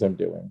 2 things I'm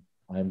doing.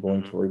 I'm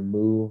going to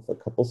remove a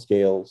couple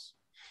scales,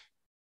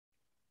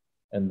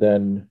 and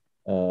then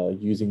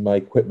using my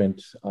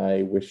equipment,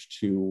 I wish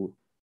to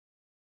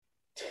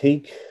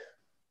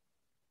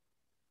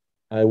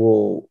I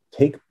will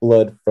take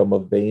blood from a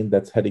vein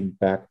that's heading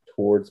back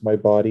towards my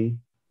body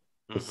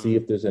to see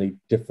if there's any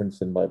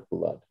difference in my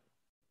blood.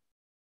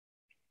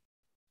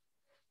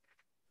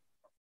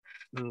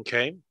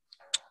 Okay.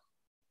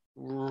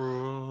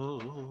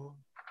 Let's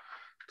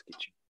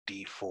get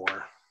you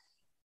D4.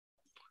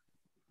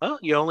 Well,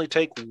 you only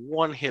take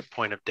 1 hit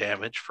point of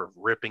damage for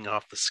ripping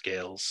off the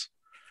scales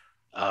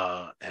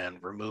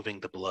and removing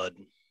the blood.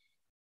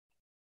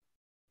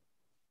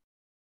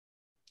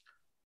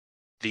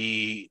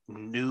 The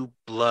new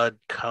blood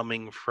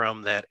coming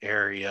from that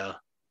area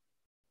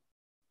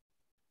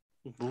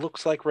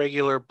looks like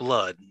regular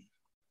blood,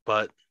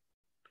 but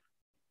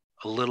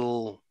a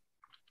little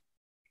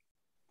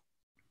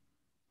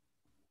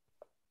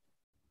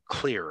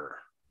clearer.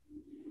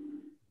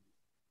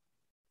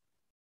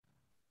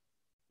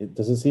 It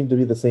doesn't seem to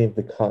be the same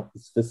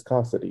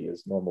viscosity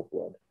as normal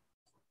blood.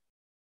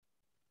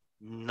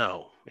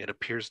 No, it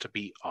appears to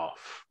be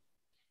off.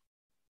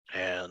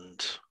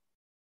 And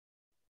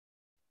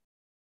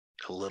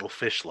a little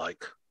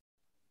fish-like.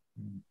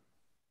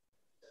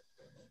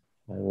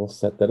 I will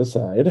set that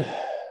aside.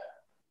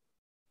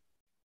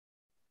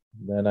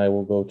 Then I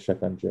will go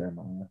check on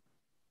Jeremiah.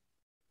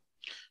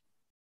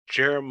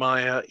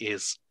 Jeremiah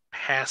is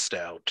passed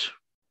out,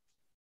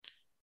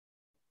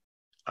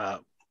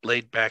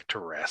 laid back to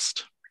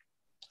rest.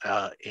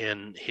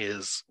 In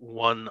his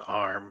one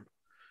arm,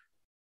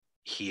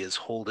 he is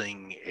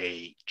holding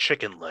a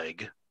chicken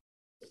leg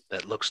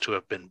that looks to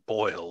have been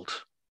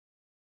boiled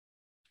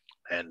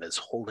and is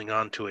holding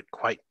on to it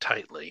quite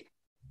tightly.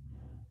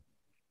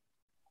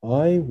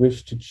 I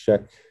wish to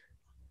check.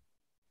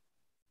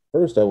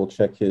 First, I will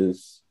check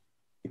his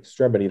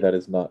extremity that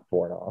is not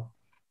torn off.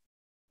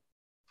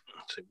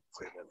 Let's see,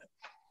 wait a minute.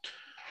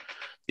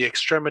 The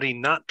extremity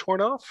not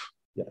torn off?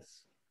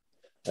 Yes.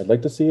 I'd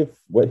like to see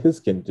what his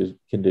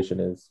condition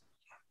is.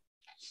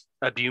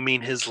 Do you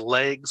mean his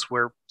legs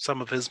where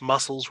some of his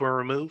muscles were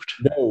removed?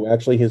 No,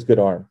 actually his good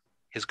arm.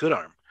 His good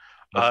arm.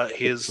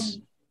 His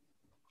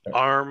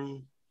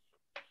arm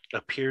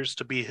appears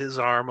to be his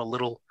arm, a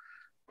little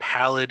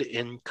pallid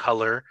in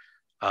color,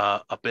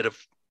 a bit of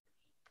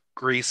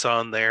grease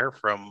on there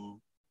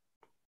from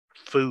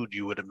food,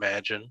 you would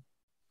imagine.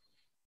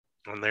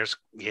 And there's,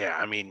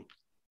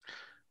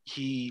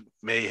 he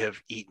may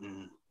have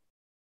eaten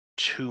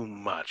too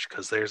much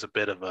because there's a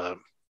bit of a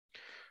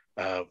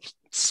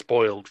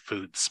spoiled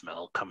food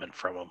smell coming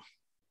from him.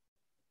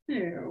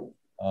 Ew.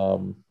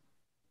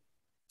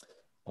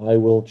 I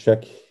will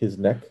check his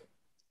neck.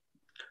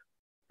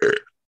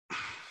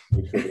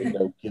 Make sure there's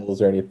no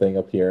gills or anything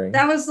appearing.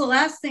 That was the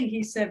last thing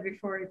he said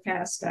before he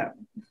passed out.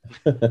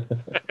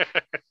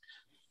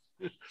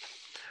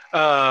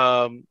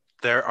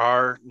 There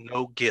are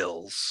no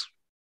gills.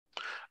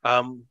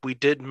 We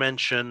did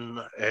mention,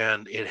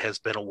 and it has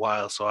been a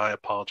while, so I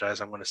apologize.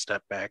 I'm going to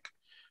step back.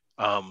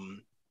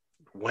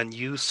 When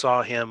you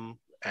saw him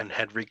and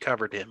had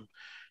recovered him,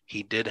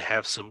 he did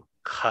have some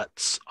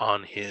cuts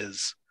on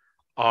his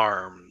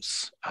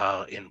arms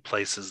in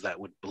places that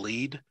would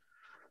bleed,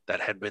 that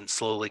had been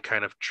slowly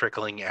kind of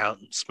trickling out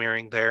and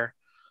smearing there.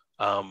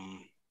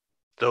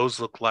 Those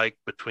look like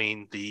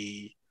between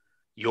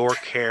your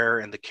care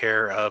and the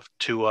care of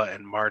Tua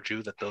and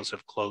Marju that those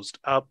have closed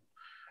up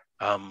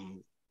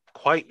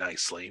quite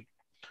nicely.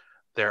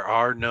 There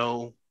are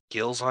no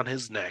gills on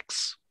his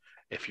necks.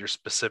 If you're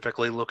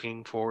specifically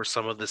looking for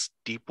some of this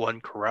deep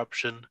one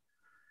corruption,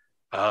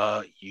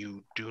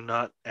 you do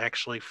not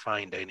actually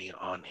find any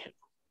on him.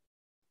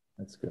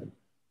 That's good.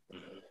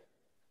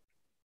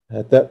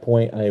 At that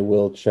point, I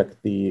will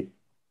check the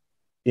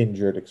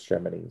injured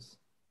extremities.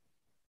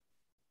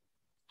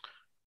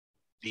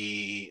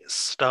 The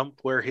stump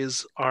where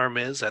his arm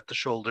is at the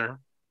shoulder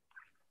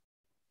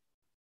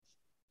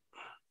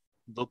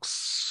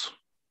looks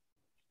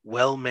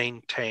well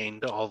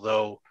maintained,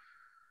 although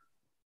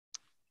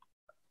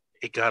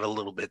it got a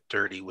little bit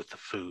dirty with the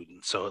food,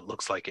 and so it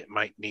looks like it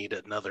might need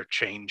another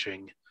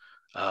changing.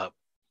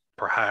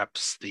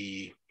 Perhaps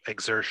the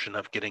exertion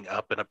of getting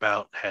up and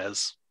about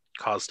has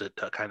caused it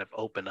to kind of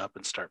open up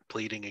and start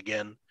bleeding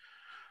again.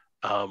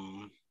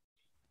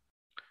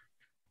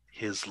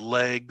 His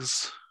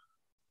legs,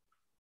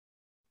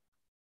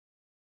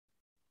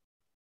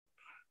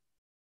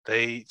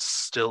 they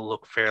still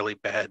look fairly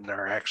bad and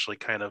are actually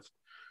kind of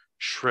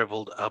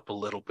shriveled up a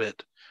little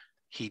bit.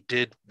 He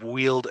did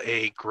wield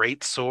a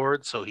great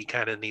sword, so he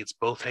kind of needs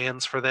both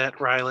hands for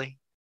that, Riley.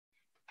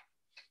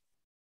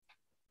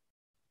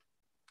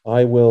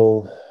 I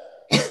will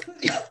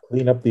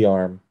clean up the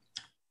arm,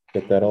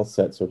 get that all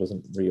set so it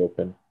doesn't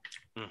reopen.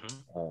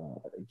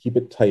 Mm-hmm. Keep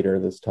it tighter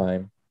this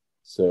time,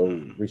 so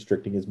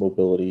restricting his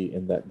mobility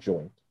in that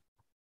joint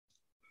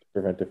to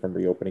prevent it from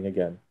reopening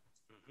again.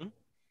 Mm-hmm.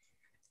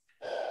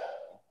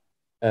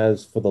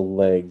 As for the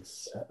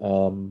legs,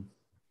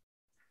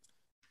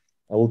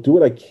 I will do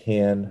what I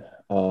can.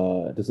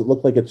 Does it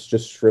look like it's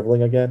just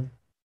shriveling again?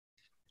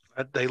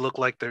 They look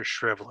like they're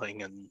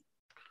shriveling. And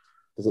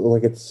does it look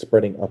like it's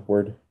spreading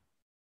upward?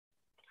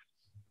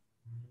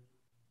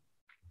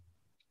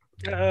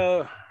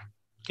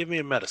 Give me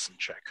a medicine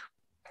check.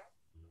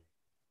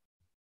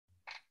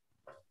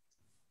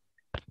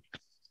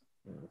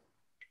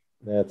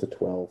 That's a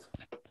 12.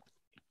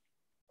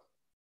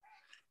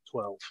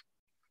 12.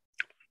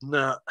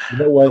 No, you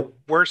know what? The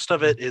worst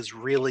of it is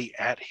really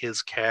at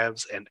his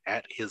calves and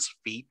at his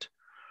feet.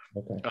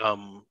 Okay.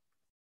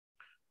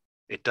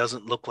 It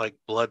doesn't look like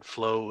blood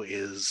flow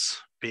is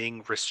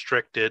being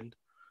restricted.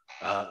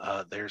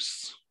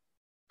 There's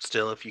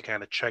still, if you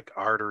kind of check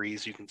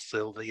arteries, you can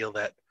still feel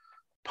that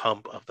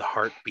pump of the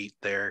heartbeat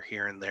there,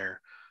 here and there.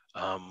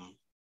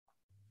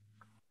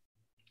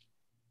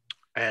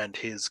 And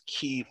his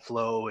key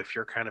flow, if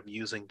you're kind of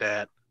using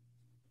that,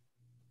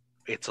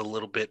 it's a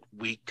little bit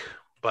weak,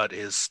 but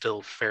is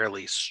still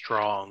fairly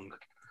strong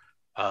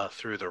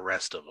through the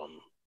rest of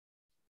them.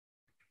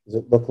 Does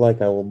it look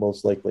like I will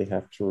most likely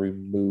have to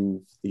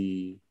remove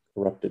the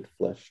corrupted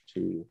flesh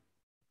to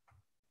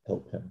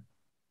help him?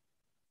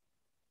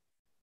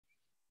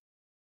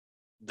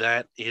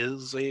 That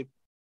is a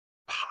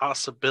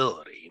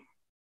possibility.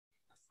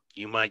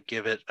 You might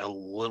give it a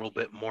little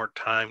bit more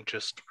time.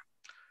 Just,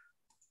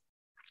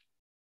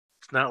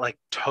 it's not like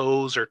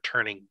toes are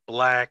turning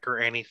black or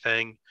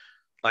anything.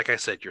 Like I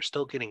said, you're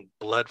still getting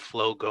blood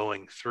flow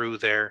going through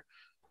there,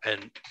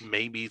 and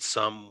maybe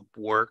some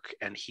work,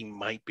 and he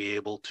might be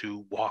able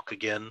to walk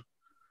again.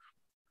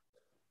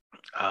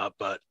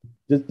 But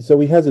So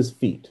he has his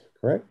feet,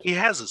 correct? he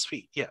has his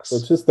feet, So it's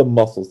yes. just the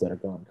muscles that are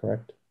gone,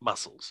 correct?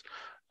 Muscles.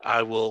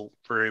 I will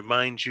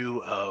remind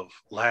you of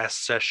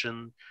last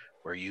session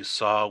where you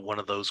saw one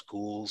of those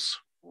ghouls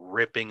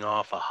ripping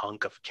off a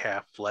hunk of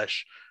calf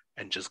flesh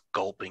and just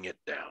gulping it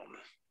down.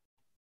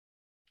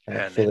 And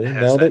it Actually, has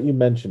now that. that you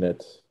mention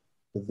it,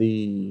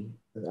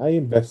 I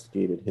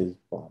investigated his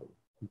body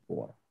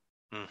before.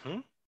 Mm-hmm.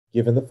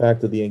 Given the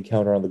fact of the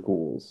encounter on the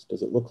ghouls,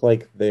 does it look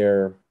like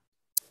their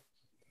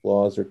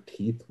claws or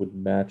teeth would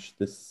match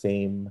the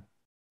same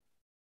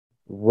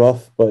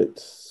rough but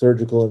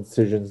surgical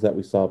incisions that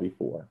we saw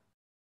before?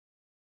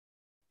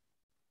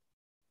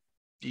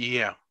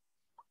 Yeah,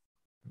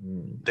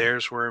 Hmm.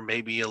 theirs were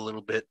maybe a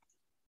little bit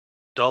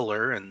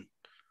duller and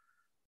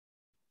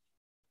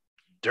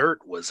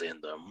dirt was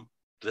in them.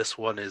 This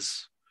one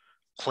is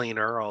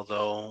cleaner,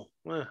 although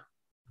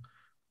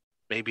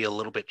maybe a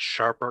little bit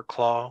sharper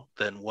claw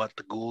than what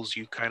the ghouls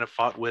you kind of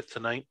fought with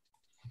tonight.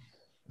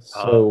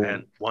 So,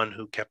 And one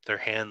who kept their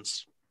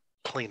hands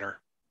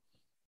cleaner.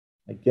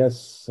 I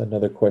guess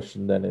another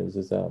question then is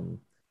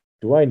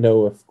do I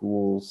know if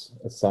ghouls,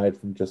 aside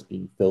from just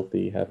being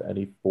filthy, have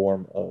any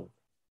form of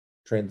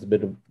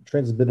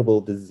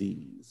transmittable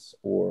disease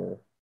or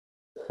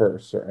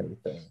curse or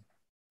anything?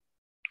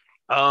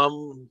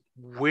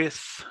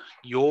 With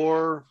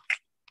your,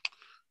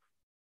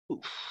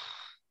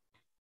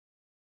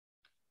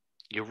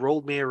 you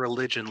rolled me a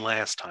religion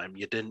last time.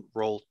 You didn't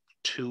roll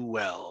too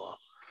well.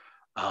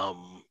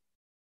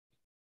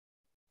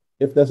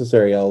 If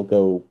necessary, I'll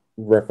go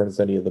reference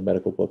any of the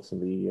medical books in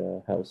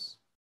the house.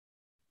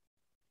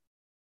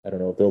 I don't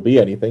know if there'll be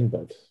anything,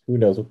 but who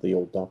knows what the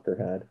old doctor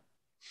had.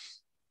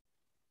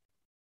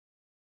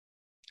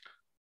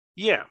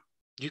 Yeah,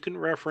 you can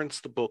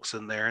reference the books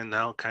in there, and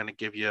that'll kind of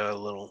give you a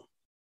little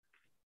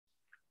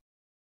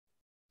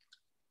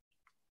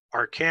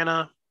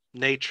arcana,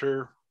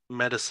 nature,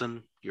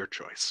 medicine, your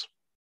choice.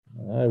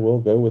 I will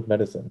go with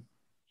medicine.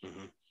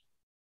 Mm-hmm.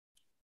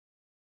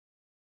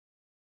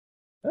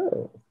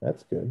 Oh,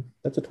 that's good.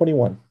 That's a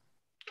 21.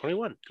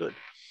 21, good.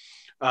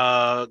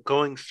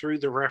 Going through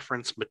the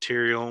reference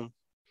material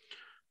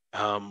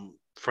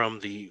from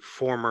the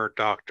former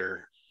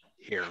doctor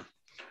here,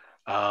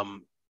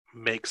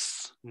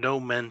 makes no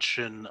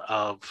mention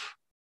of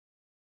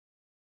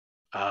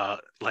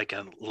like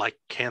a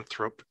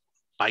lycanthrope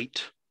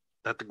bite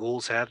that the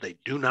ghouls have. They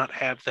do not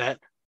have that.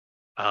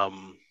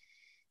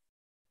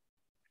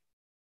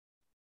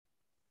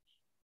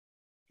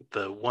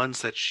 The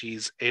ones that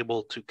she's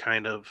able to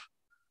kind of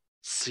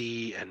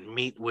see and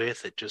meet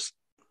with, it just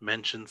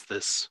mentions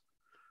this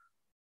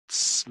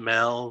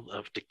smell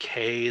of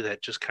decay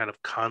that just kind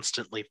of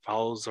constantly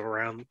follows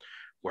around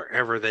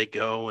wherever they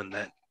go, and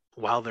that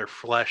while their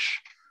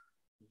flesh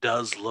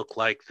does look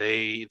like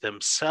they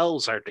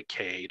themselves are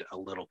decayed a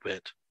little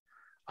bit,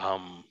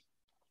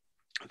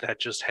 that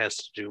just has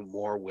to do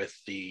more with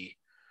the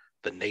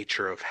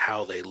nature of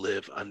how they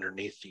live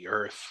underneath the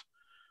earth,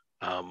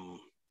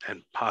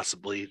 and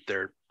possibly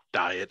their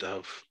diet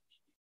of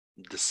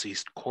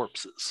deceased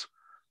corpses.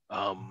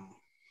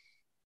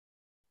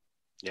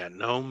 Yeah,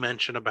 no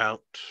mention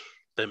about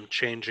them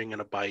changing in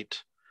a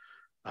bite.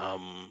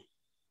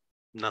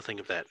 Nothing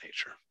of that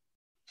nature.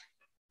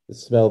 The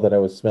smell that I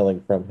was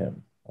smelling from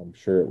him, I'm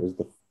sure it was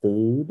the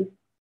food.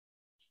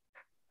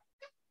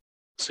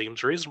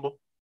 Seems reasonable.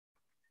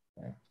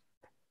 Okay.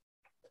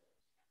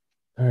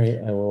 All right,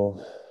 I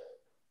will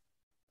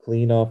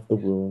clean off the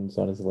wounds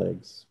on his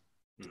legs,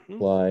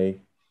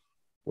 apply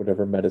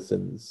whatever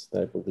medicines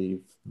that I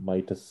believe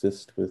might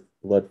assist with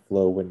blood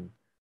flow and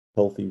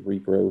healthy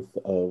regrowth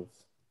of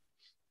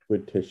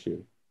good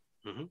tissue.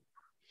 Mm-hmm.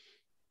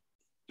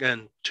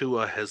 And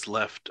Tua has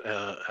left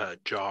a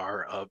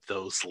jar of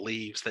those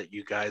leaves that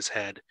you guys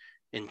had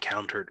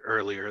encountered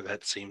earlier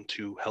that seemed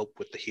to help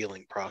with the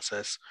healing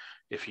process.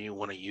 If you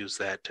want to use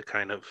that to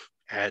kind of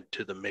add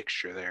to the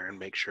mixture there and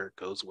make sure it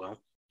goes well.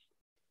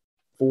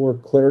 For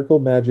clerical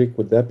magic,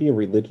 would that be a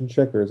religion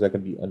check or is that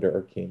going to be under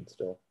arcane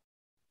still?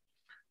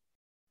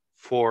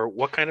 For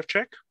what kind of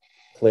check?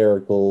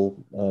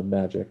 Clerical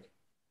magic.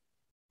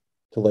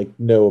 To like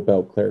know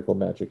about clerical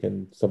magic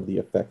and some of the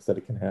effects that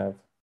it can have.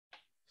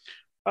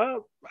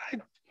 I'd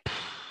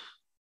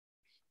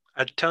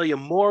tell you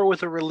more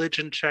with a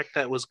religion check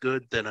that was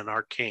good than an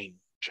arcane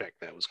check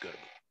that was good.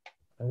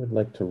 I would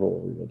like to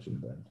roll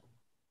religion then.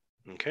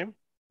 Okay.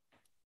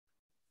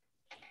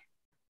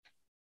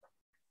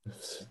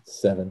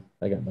 7.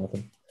 I got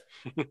nothing.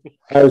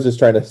 I was just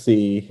trying to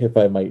see if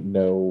I might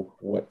know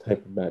what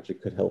type of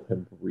magic could help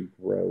him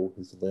regrow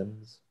his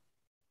limbs.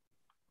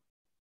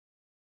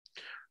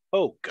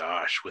 Oh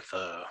gosh, with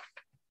a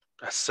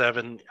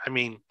 7, I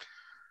mean,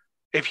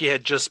 if you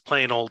had just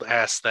plain old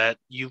asked that,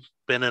 you've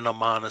been in a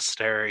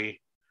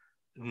monastery.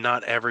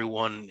 Not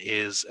everyone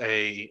is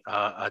a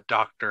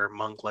doctor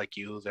monk like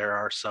you. There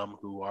are some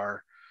who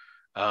are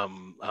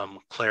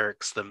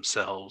clerics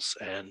themselves,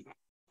 and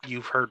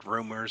you've heard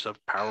rumors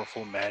of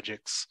powerful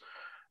magics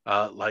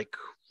like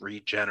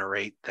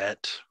regenerate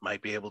that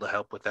might be able to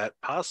help with that,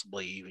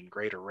 possibly even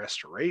greater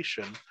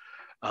restoration.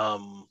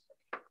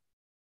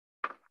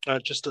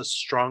 Just a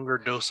stronger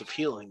dose of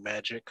healing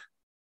magic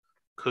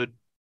could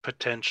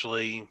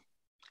potentially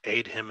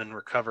aid him in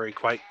recovery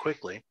quite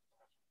quickly.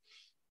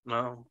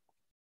 Well,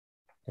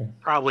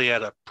 probably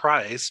at a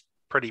price.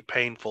 Pretty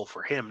painful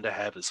for him to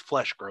have his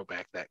flesh grow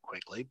back that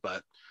quickly,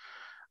 but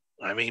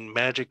I mean,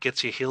 magic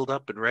gets you healed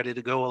up and ready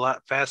to go a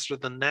lot faster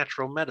than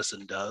natural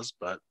medicine does,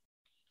 but...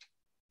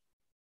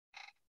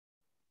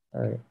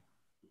 All right.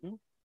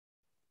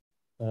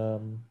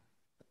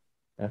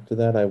 After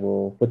that, I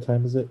will... What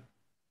time is it?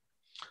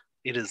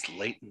 It is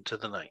late into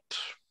the night.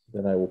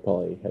 Then I will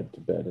probably head to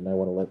bed, and I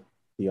want to let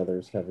the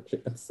others have a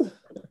chance.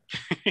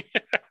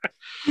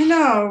 I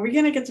know, we're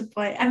going to get to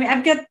play. I mean,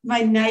 I've got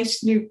my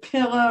nice new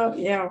pillow,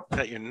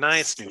 Got your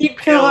nice new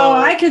pillow.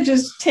 I could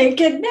just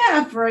take a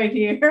nap right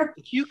here.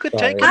 You could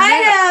Sorry. take a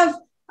nap.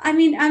 I'm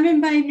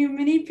in my new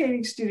mini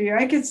painting studio.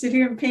 I could sit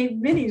here and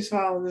paint minis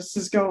while this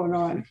is going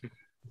on.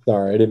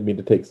 Sorry, I didn't mean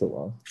to take so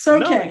long. It's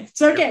okay. No,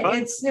 it's okay.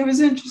 It was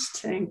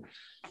interesting.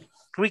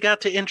 We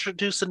got to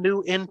introduce a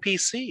new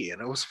NPC,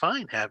 and it was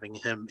fine having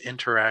him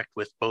interact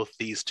with both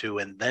these two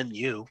and then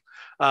you.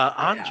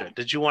 Anja,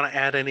 did you want to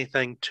add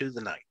anything to the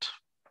night?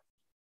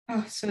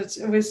 Oh, so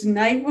it was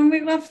night when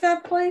we left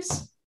that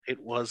place?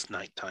 It was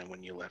nighttime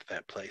when you left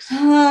that place.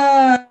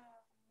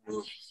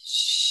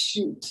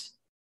 Shoot.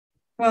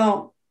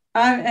 Well,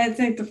 I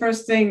think the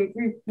first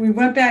thing, we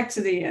went back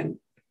to the inn.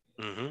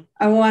 Mm-hmm.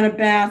 I want a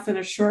bath and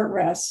a short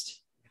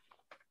rest.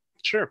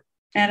 Sure.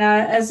 And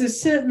as I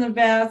sit in the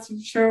bath,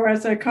 short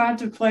rest, I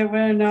contemplate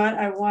whether or not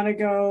I want to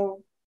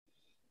go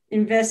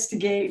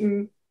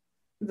investigating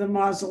the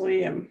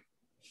mausoleum.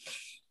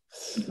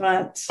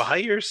 But by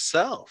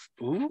yourself.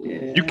 Ooh.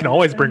 Yeah. You can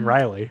always bring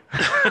Riley.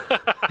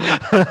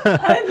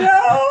 I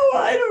know.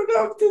 I don't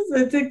know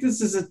if I think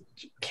this is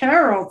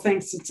Carol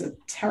thinks it's a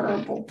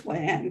terrible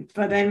plan,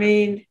 but I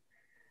mean,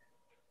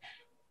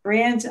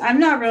 I'm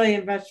not really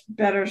in much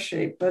better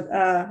shape, but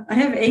I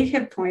have 8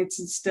 hit points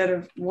instead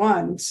of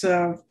 1,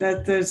 so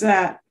there's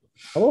that.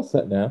 I'm all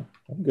set now.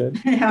 I'm good.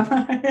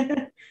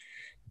 Yeah.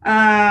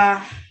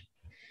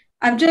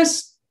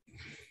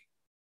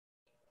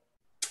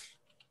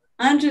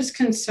 I'm just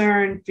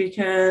concerned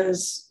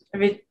because, I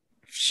mean,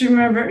 she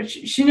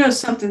knows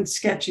something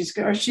sketchy,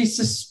 or she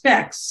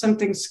suspects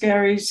something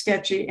scary,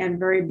 sketchy, and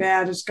very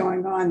bad is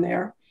going on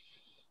there.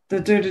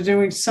 That they're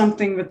doing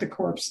something with the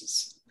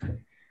corpses.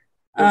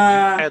 You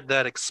had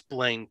that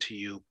explained to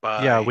you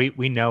by... Yeah,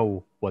 we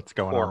know what's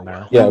going on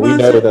there. Yeah, we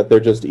know that they're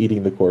just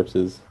eating the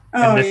corpses.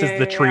 And this is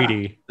the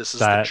treaty. This is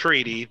the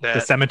treaty that...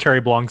 The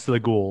cemetery belongs to the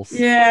ghouls.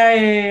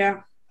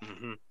 Yeah.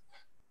 Mm-hmm.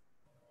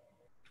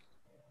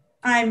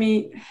 I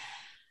mean,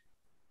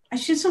 I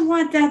just don't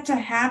want that to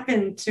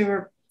happen to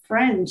her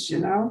friends, you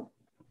know?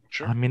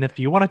 Sure. I mean, if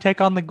you want to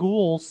take on the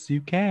ghouls,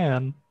 you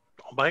can.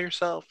 All by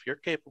yourself. You're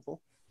capable.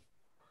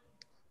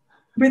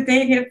 With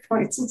 8 hit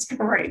points, let's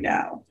go right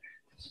now.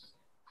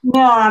 No,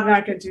 I'm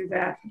not going to do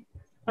that.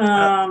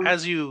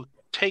 As you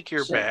take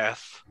your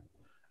bath,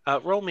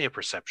 roll me a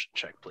perception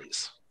check,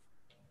 please.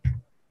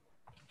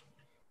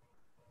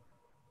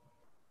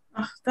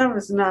 Oh, that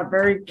was not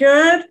very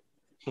good.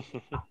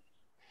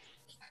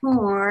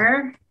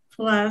 4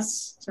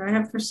 plus, do I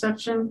have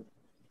perception?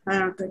 I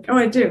don't think. Oh,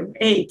 I do.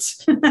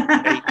 8.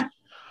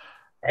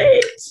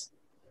 8.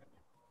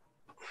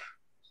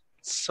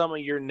 Some of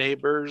your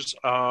neighbors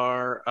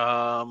are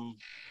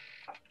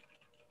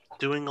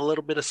doing a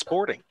little bit of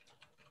sporting.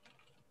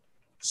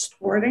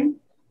 Sporting?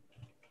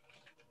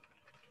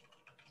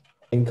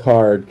 In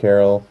card,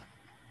 Carol.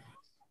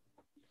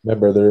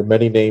 Remember, there are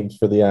many names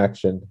for the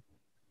action.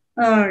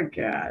 Oh,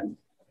 God.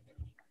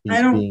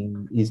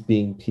 He's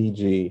being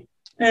PG.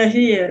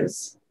 He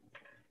is.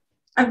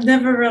 I've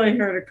never really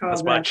heard it called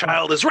that. My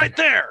child is right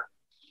there.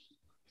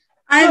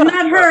 I've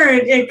not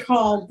heard it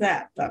called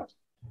that, though.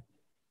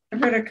 I've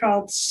heard it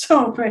called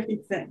so many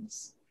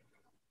things.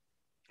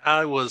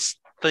 I was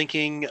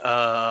thinking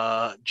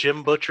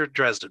Jim Butcher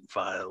Dresden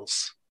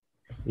Files.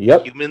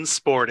 Yep. Human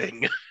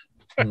sporting.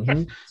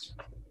 Mm-hmm.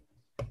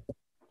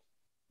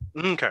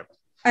 Okay.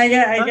 I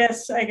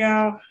guess I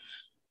go,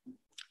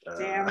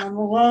 damn, I'm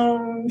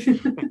alone.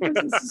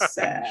 This is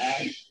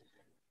sad.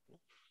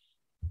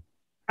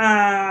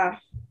 Yeah,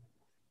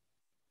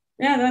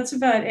 that's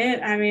about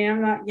it. I mean,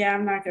 I'm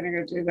not going to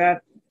go do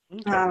that.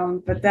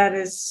 Okay. But that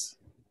is,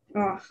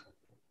 no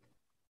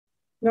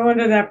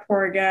wonder that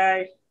poor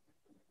guy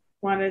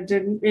wanted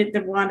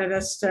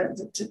us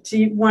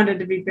to wanted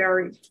to be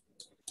buried.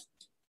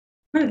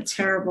 What a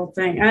terrible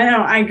thing. I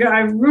know. I'm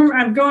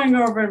going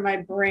over in my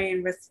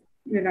brain with,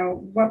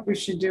 what we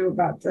should do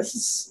about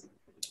this,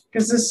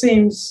 because this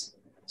seems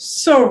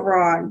so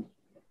wrong.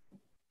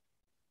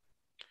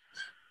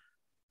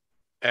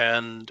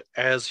 And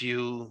as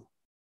you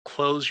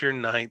close your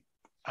night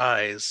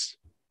eyes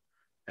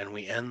and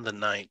we end the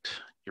night,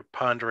 you're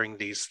pondering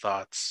these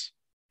thoughts.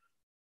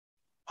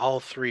 All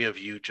three of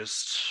you,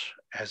 just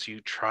as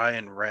you try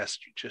and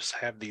rest, you just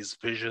have these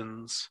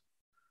visions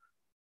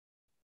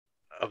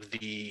of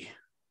the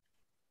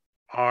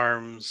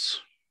arms,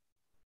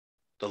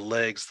 the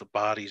legs, the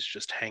bodies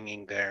just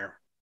hanging there.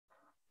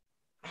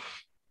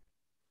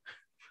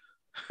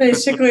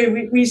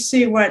 Basically, we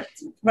see what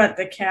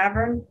the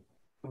cavern.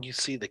 You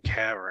see the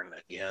cavern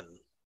again.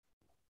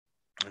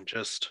 And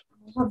just,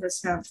 I'll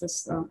just have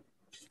this though.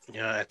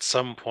 at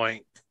some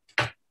point,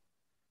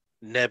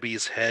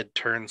 Nebby's head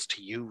turns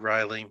to you,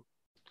 Riley.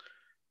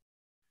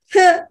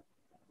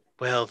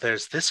 Well,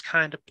 there's this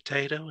kind of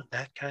potato and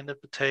that kind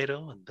of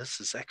potato, and this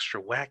is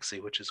extra waxy,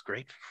 which is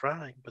great for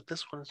frying, but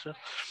this one is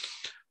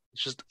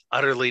just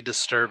utterly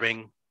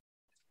disturbing.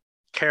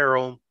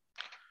 Carol,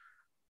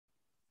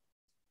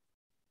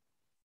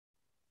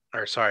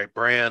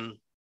 Bran,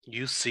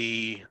 you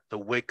see the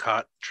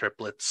Wiccott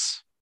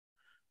triplets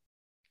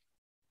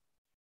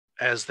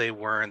as they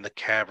were in the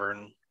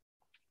cavern,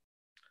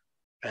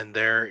 and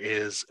there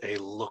is a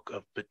look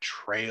of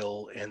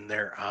betrayal in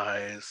their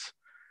eyes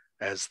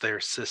as their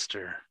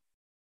sister.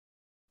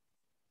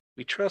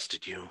 We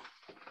trusted you.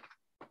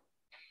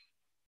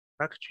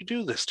 How could you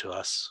do this to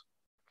us?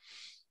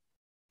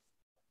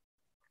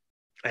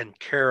 And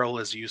Carol,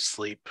 as you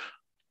sleep,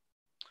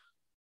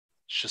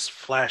 it's just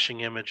flashing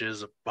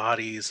images of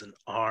bodies and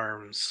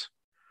arms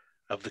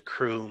of the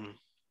crew,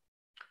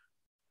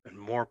 and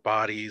more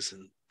bodies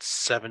and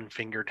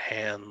 7-fingered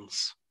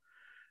hands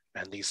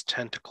and these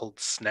tentacled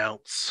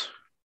snouts.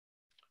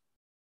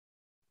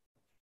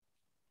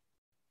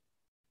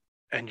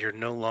 And you're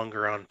no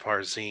longer on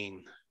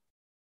Farzine.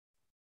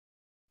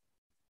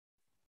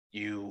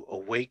 You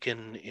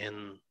awaken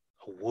in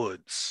the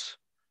woods,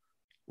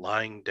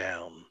 lying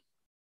down,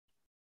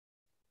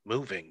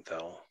 moving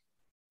though,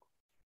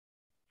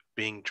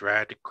 being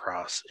dragged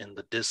across. In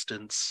the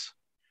distance,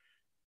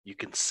 you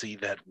can see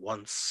that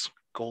once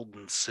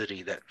golden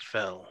city that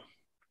fell.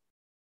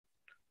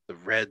 The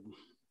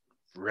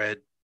red,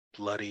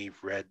 bloody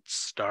red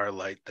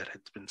starlight that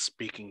had been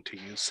speaking to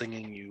you,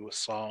 singing you a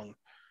song,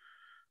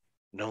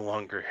 no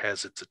longer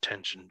has its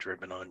attention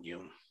driven on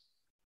you.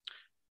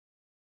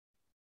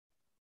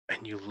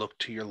 And you look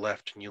to your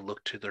left and you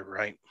look to the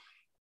right,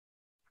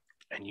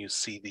 and you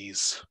see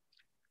these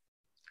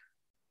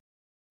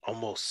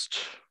almost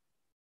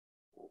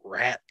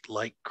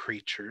rat-like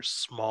creatures,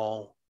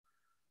 small.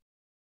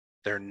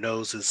 Their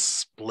noses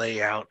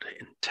splay out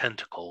in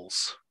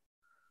tentacles.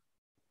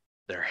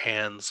 Their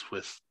hands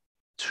with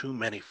too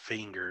many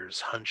fingers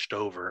hunched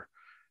over,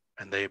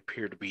 and they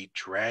appear to be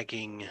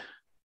dragging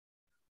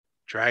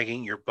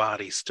your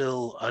body,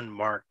 still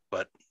unmarked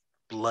but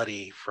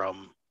bloody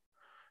from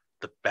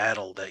the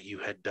battle that you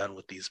had done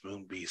with these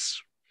moon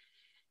beasts.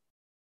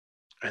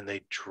 And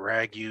they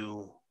drag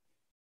you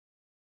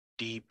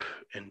deep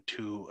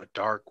into a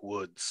dark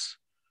woods.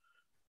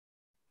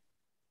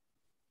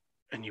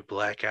 And you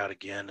black out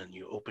again, and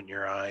you open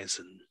your eyes,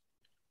 and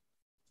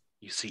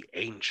you see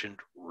ancient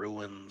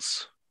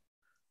ruins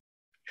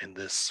in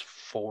this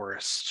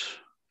forest,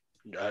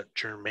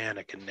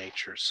 Germanic in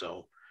nature,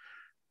 so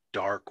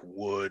dark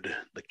wood.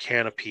 The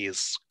canopy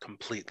is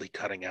completely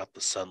cutting out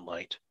the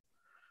sunlight,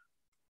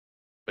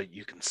 but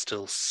you can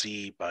still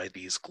see by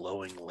these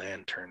glowing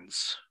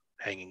lanterns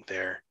hanging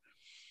there,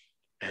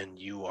 and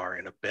you are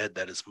in a bed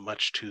that is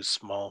much too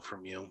small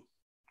from you.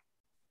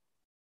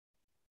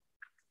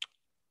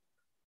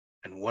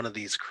 And one of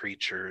these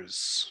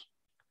creatures,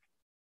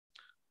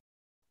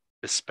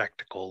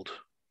 bespectacled,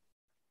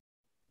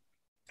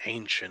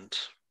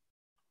 ancient.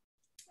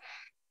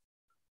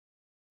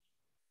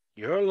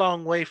 You're a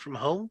long way from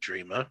home,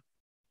 dreamer.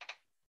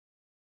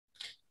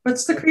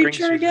 What's the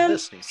creature again?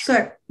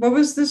 So, what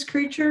was this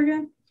creature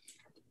again?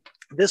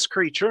 This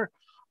creature,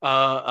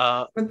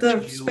 with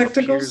the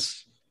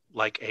spectacles,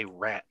 like a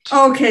rat.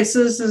 Oh, okay,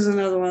 so this is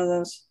another one of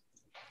those.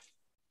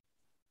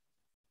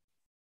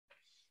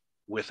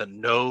 With a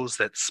nose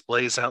that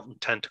splays out in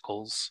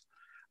tentacles,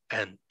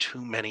 and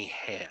too many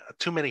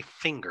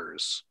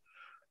fingers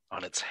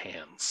on its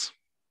hands.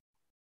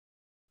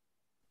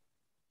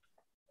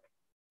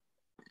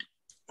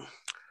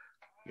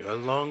 You're a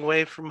long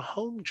way from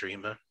home,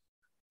 dreamer.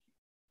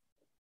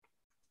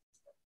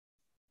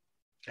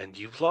 And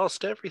you've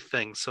lost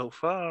everything so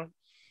far.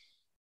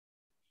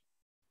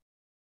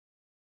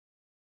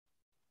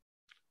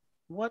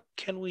 What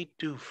can we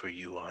do for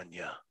you,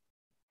 Anya?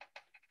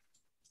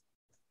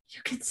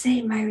 You can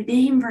say my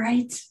name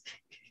right.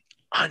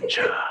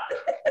 Anja.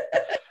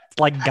 It's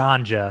like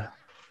ganja.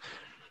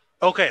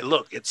 Okay,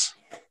 look, it's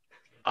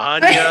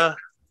Anya.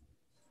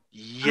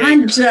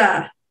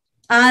 Anja.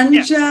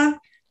 Anja.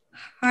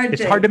 Hard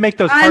It's J. hard to make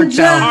those hard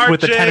sounds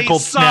with the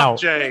tentacled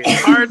snout.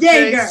 Hard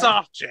J,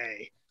 soft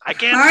J. I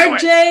can't hard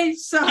do J,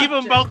 soft Keep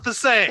them J. both the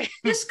same.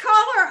 Just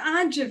call her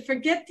Anja.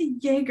 Forget the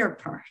Jaeger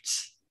part.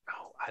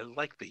 Oh, I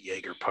like the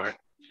Jaeger part.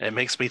 It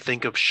makes me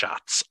think of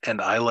shots, and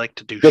I like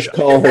to do Just shots.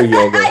 call her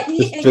Jaeger.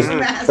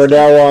 Just for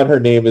now on, her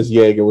name is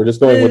Jaeger. We're just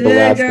going with the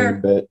last Jaeger.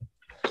 name bit.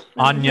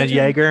 Anya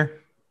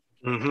Jaeger.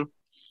 Mm-hmm.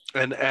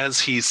 And as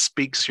he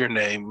speaks your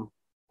name,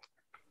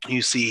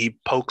 you see he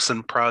pokes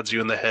and prods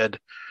you in the head,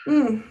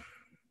 Mm.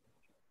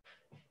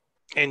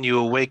 and you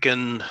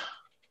awaken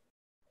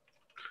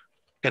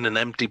in an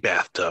empty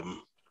bathtub.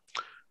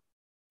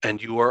 And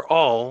you are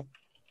all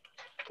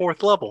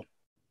 4th level.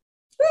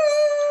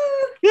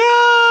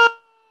 Yeah!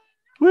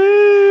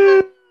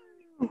 Woo!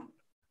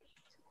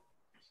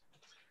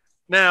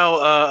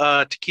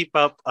 Now, to keep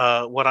up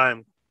what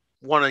I'm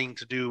wanting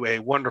to do, a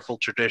wonderful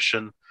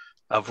tradition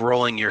of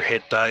rolling your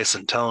hit dice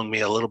and telling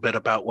me a little bit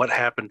about what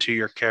happened to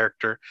your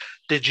character.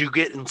 Did you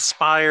get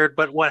inspired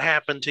by what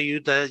happened to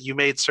you that you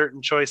made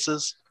certain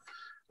choices?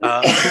 Who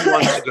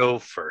wants to go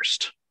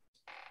first?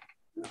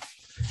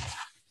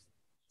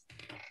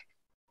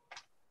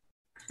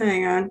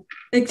 Hang on.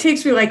 It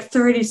takes me like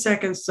 30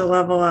 seconds to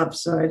level up,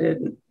 so I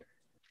didn't.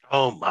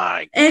 Oh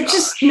my It gosh.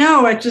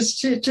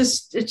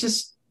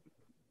 just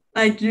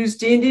I use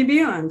D&D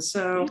Beyond,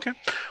 so Okay.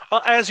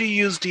 Well, as you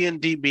use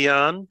D&D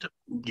Beyond,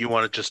 you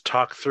want to just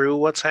talk through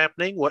what's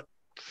happening, what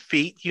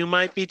feat you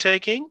might be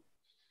taking?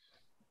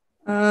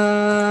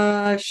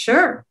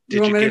 sure. Did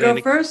You want you me to get go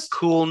any first?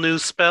 cool new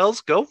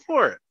spells? Go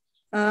for it.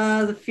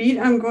 The feat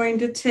I'm going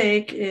to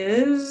take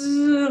is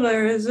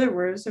where is it?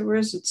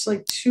 It's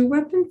like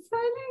 2-weapon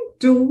fighting?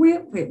 Dual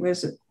wield? Wait, where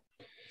is it?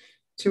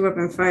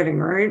 2-weapon fighting,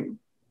 right?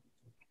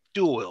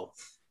 Dual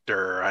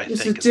wielder, I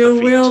It's a think.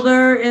 dual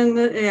wielder in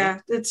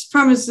the it's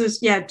promises,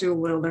 dual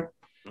wielder.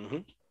 Mm-hmm.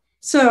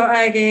 So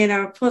I gain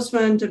a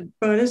 +1 to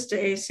bonus to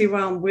AC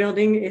while I'm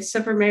wielding a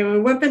separate melee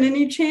weapon in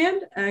each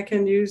hand. I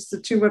can use the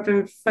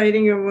 2-weapon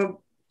fighting of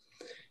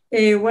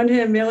a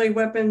one-hand melee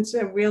weapons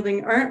and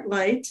wielding aren't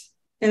light.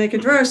 And I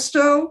can draw or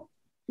stow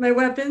my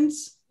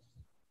weapons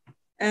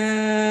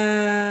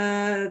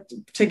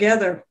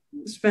together.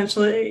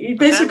 Essentially,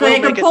 basically, I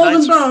can pull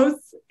them both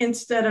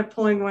instead of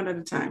pulling one at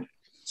a time.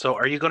 So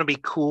are you going to be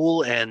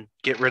cool and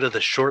get rid of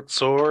the short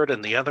sword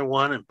and the other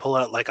one and pull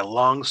out like a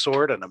long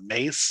sword and a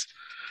mace?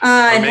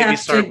 Or maybe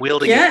start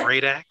wielding a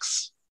great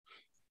axe?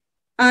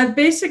 I'd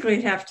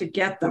basically have to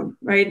get them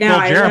right now.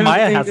 Well,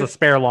 Jeremiah has a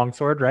spare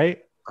longsword,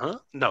 right? Huh?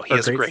 No, he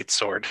has a great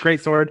sword.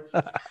 Great sword.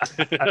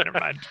 Never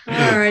mind.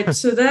 All right,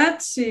 so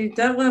that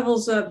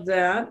levels up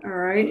that. All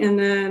right, and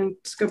then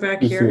let's go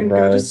back here and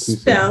go to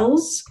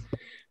spells.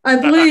 I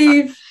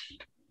believe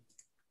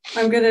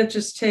I'm gonna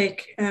just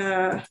take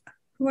who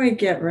do I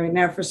get right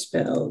now for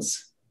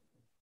spells?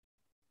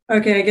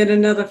 Okay, I get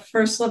another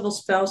 1st level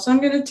spell, so I'm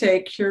gonna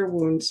take Cure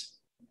Wounds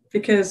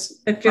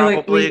because I feel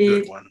like we need a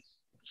good one.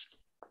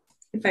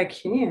 If I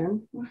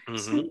can.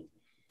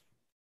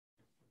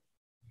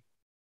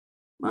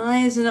 Why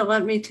isn't it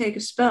letting me take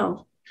a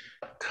spell?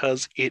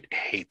 Because it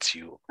hates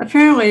you.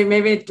 Apparently,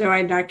 maybe do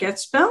I not get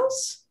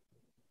spells?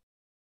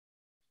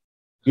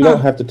 You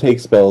don't have to take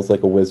spells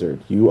like a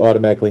wizard. You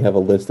automatically have a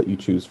list that you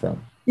choose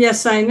from.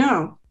 Yes, I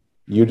know.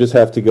 You just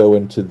have to go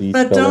into the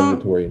spell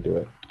inventory and do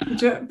it.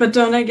 But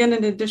don't I get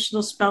an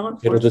additional spell?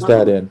 It'll just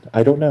add in.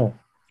 I don't know.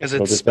 Is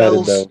it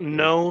spells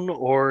known,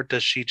 or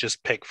does she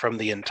just pick from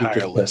the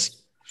entire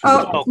list?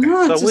 Okay.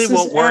 No, so we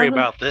won't worry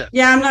about this.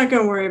 Yeah, I'm not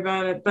going to worry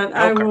about it, but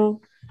I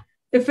will.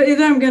 If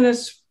either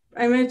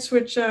I might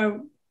switch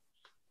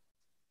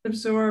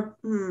absorb.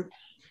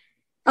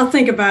 I'll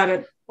think about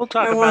it. We'll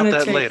talk about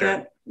that later.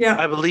 That. Yeah.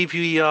 I believe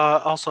you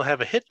also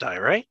have a hit die,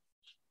 right?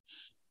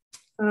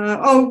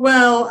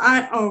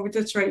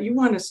 That's right. You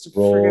want us to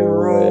friggin'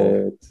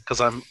 roll.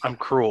 Because I'm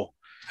cruel.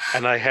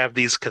 And I have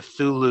these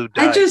Cthulhu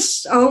dice. I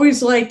just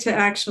always like to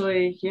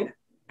actually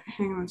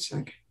hang on a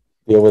sec.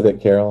 Deal with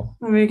it, Carol.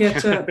 Let me get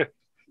to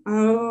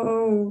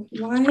why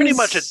it's pretty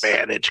much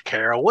advantage,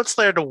 Carol. What's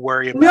there to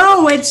worry about?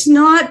 No, it's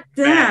not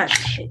that.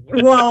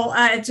 Well,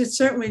 it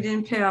certainly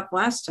didn't pay off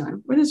last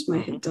time. What is my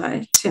hit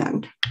die?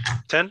 10.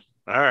 10?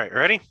 All right,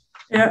 ready?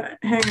 Yeah,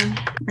 hang on.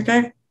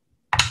 Okay.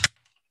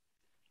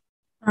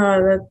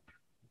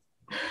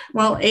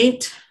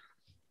 8.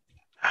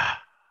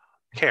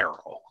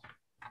 Carol.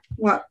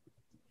 What?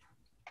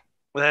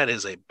 That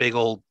is a big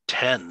old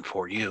 10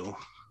 for you.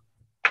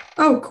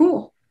 Oh,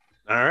 cool.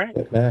 All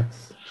right.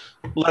 Max.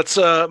 Let's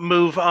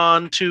move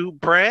on to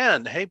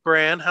Bran. Hey,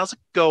 Bran, how's it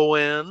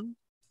going?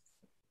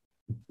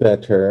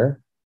 Better.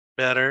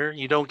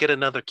 You don't get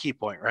another key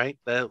point, right?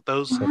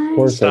 Those of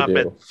course stop I do.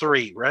 at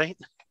 3, right?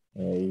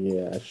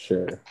 Yeah,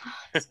 sure.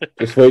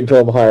 Just wait until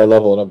I'm higher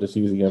level and I'm just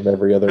using them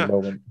every other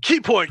moment. Key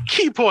point.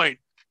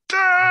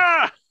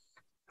 Ah!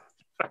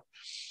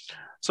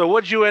 So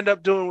what'd you end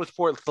up doing with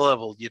 4th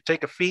level? You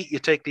take a feat, you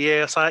take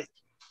the ASI,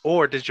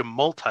 or did you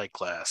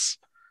multi-class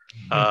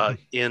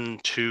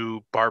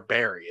into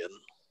Barbarian?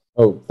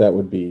 Oh, that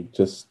would be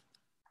just...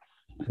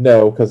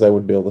 No, because I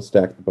wouldn't be able to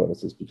stack the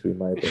bonuses between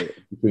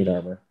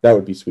armor. That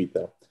would be sweet,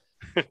 though.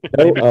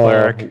 No,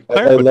 cleric.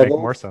 Cleric would make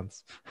more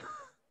sense.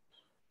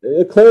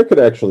 A cleric could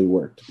actually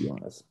work, to be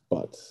honest.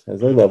 But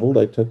as I leveled,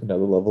 I took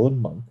another level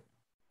in monk.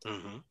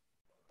 Mm-hmm.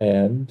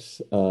 And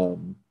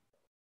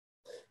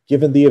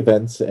given the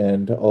events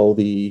and all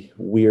the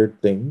weird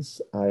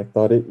things, I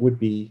thought it would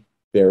be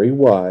very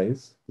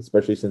wise,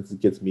 especially since it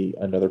gives me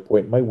another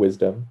point in my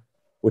wisdom,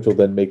 which will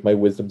then make my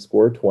wisdom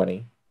score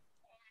 20.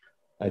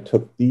 I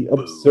took the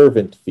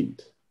observant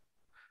feat.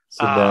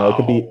 So now I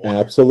can be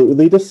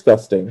absolutely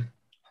disgusting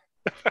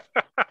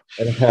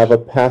and have a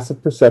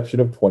passive perception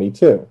of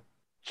 22.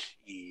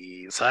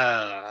 Jeez.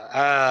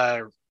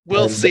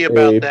 We'll and see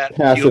about a that.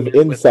 passive human with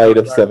insight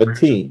no of dark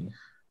 17. version.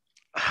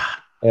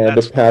 And a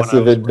That's the one I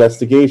passive was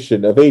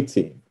investigation of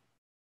 18.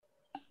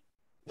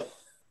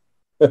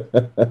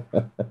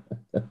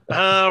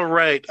 All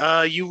right.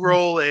 You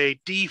roll a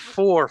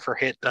D4 for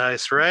hit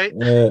dice, right?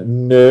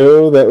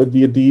 No, that would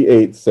be a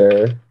D8,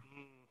 sir.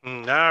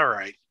 All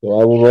right. So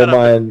I will roll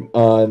mine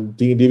on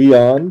D&D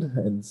Beyond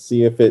and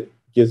see if it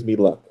gives me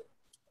luck.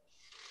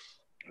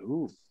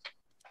 Ooh.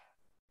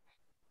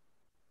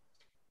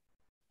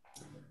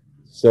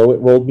 So it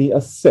rolled me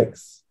a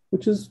 6,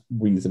 which is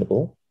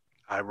reasonable.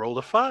 I rolled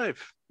a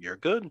 5. You're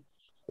good.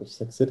 So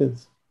 6 it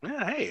is.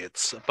 Yeah, hey,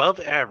 it's above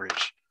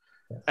average.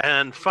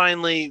 And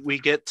finally, we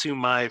get to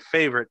my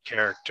favorite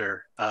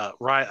character,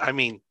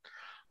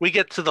 we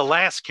get to the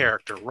last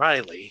character,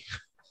 Riley.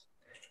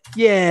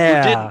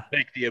 Yeah. Who didn't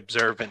take the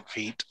observant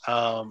feat,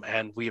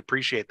 and we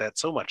appreciate that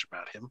so much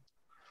about him.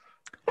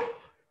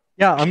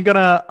 Yeah, I'm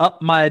gonna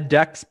up my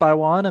dex by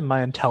 1 and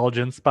my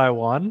intelligence by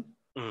 1.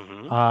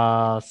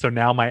 Mm-hmm. So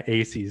now my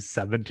AC is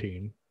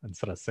 17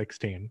 instead of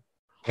 16.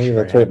 Hey,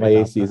 that's right. My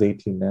AC is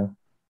 18 now.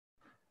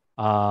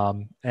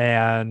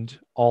 And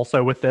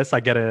also with this, I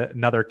get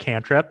another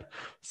cantrip.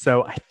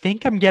 So I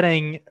think I'm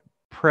getting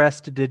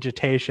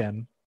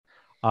prestidigitation.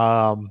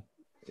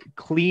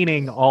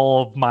 Cleaning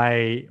all of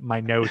my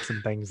notes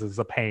and things is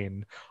a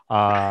pain.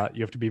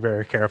 You have to be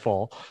very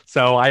careful.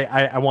 So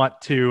I want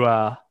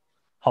to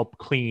help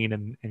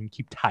clean and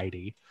keep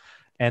tidy.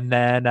 And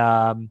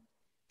then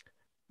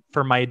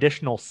for my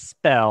additional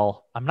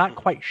spell, I'm not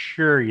quite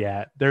sure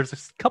yet. There's a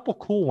couple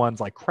cool ones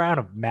like Crown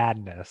of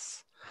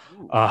Madness.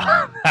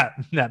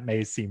 That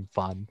may seem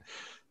fun.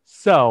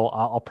 So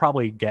I'll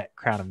probably get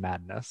Crown of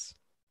Madness.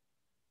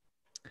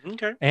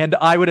 Okay. And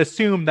I would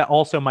assume that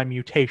also my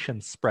mutation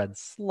spread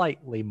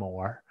slightly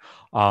more,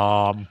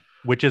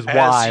 which is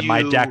why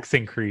my dex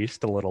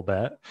increased a little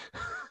bit.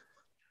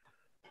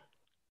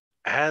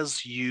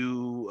 As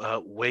you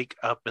wake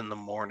up in the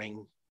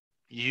morning,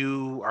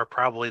 you are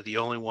probably the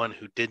only one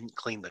who didn't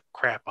clean the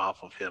crap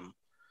off of him.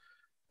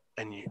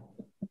 And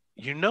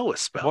you know a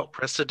spell,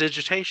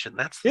 prestidigitation.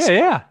 That's the spell.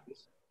 Yeah.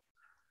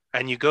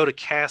 And you go to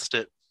cast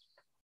it,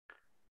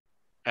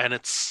 and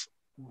it's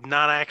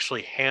not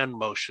actually hand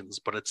motions,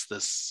 but it's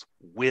this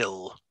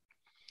will.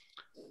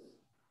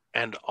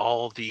 And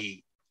all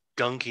the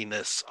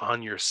gunkiness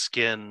on your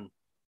skin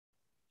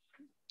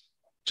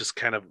just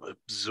kind of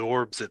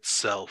absorbs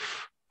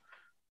itself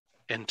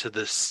into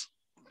this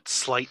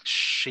slight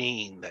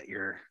sheen that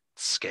your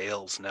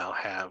scales now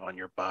have on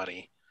your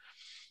body.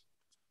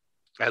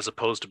 As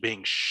opposed to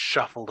being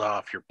shuffled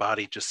off, your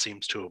body just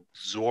seems to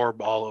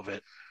absorb all of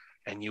it,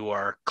 and you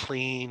are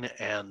clean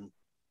and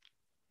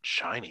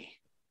shiny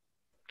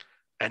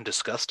and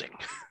disgusting.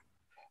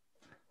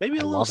 Maybe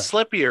a little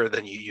slippier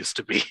than you used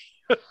to be.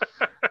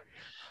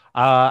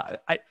 I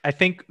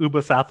think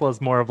Ubasathala is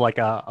more of like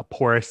a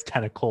porous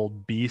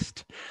tentacled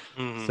beast.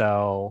 Mm-hmm.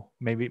 So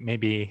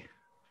maybe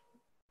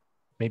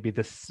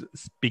this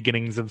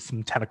beginnings of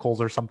some tentacles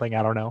or something.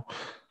 I don't know.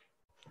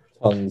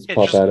 Tongues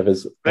pop out of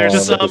his.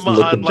 There's some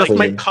on like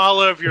the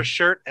collar of your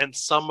shirt, and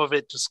some of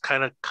it just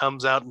kind of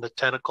comes out in the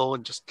tentacle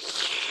and just.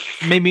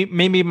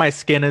 Maybe my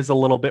skin is a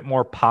little bit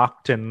more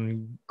pocked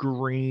and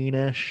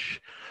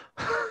greenish.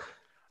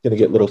 Gonna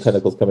get little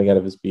tentacles coming out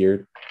of his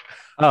beard.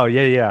 Oh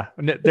yeah.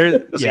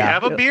 Does he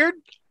have a beard?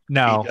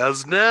 No, he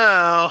does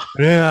now.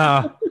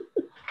 Yeah.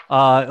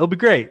 It'll be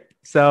great.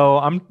 So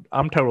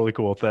I'm totally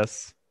cool with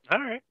this. All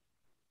right.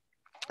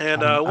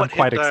 And I'm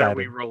quite excited. Are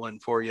we rolling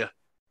for you?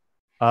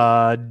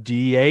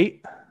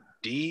 D8.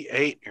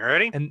 D8. You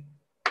ready? And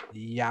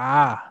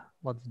yeah,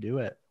 let's do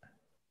it.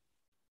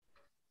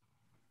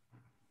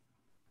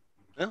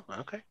 Oh,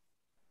 okay.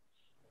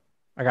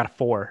 I got a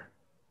 4.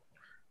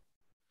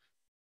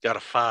 Got a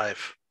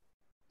 5.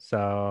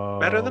 So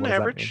better than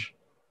average.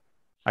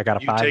 I got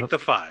a 5. You take the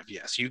 5.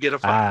 Yes, you get a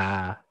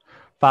 5.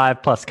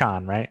 5 plus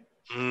con, right?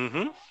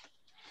 Mm-hmm.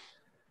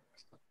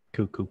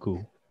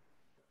 Cool.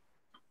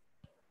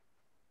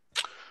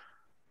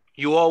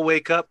 You all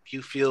wake up.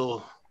 You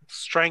feel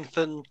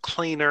strengthened,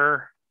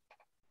 cleaner,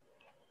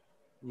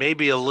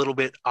 maybe a little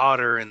bit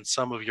odder in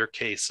some of your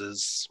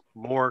cases,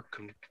 more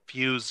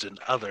confused in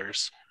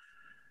others.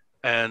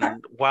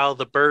 And while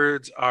the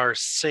birds are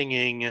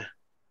singing,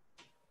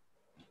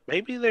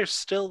 maybe there's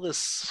still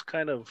this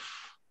kind of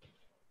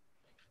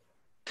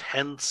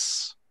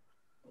tense,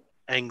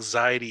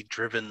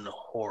 anxiety-driven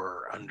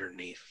horror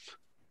underneath.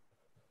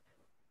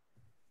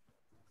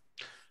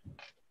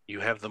 You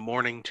have the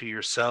morning to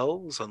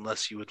yourselves,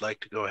 unless you would like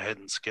to go ahead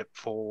and skip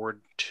forward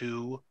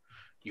to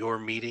your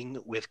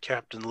meeting with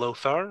Captain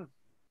Lothar.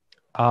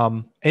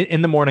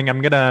 In the morning,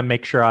 I'm going to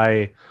make sure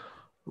I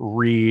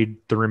read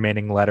the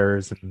remaining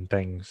letters and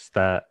things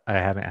that I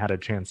haven't had a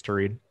chance to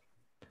read.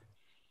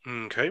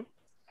 Okay.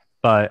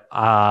 But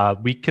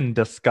we can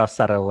discuss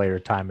that at a later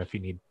time if you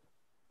need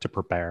to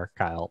prepare,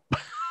 Kyle.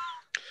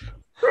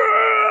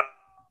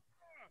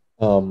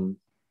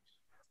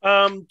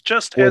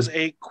 Just Well- as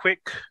a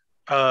quick,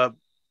 go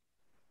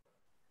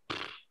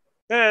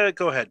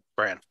ahead,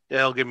 Bran.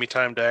 It'll give me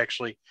time to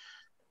actually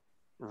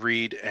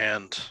read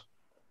and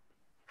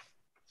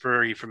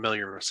very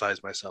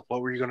familiarize myself.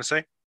 What were you going to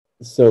say?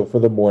 So for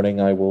the morning,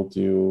 I will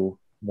do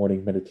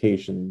morning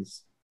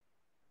meditations,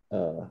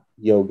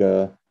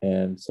 yoga,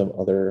 and some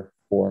other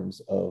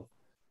forms of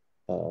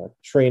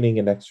training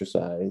and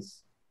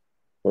exercise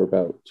for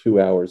about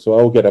 2 hours. So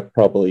I'll get up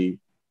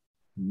probably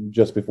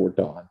just before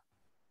dawn.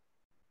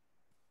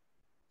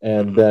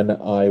 And then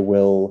I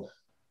will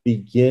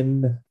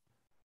begin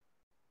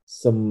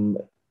some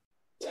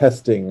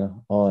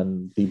testing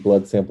on the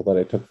blood sample that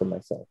I took from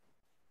myself.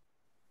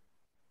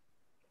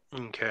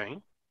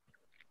 Okay.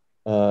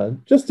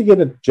 Just to get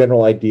a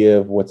general idea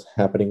of what's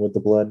happening with the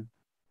blood.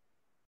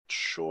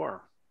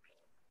 Sure.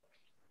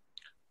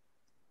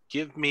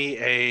 Give me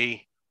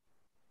a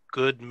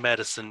good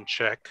medicine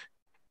check.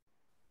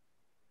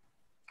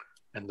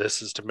 And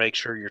this is to make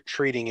sure you're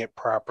treating it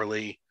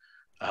properly,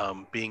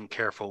 being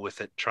careful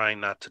with it, trying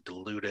not to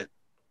dilute it,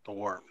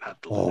 or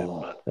not dilute it,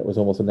 but That was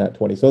almost a nat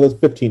 20. So that's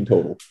 15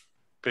 total.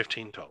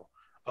 15 total.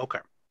 Okay.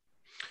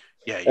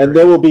 Yeah. And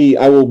there will be,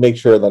 I will make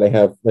sure that I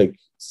have like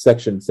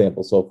section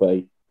samples. So if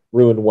I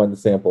ruin one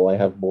sample, I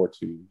have more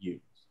to use.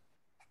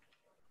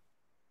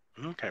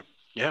 Okay.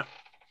 Yeah.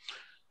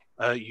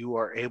 You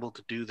are able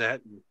to do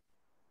that and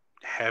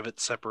have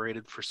it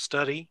separated for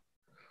study.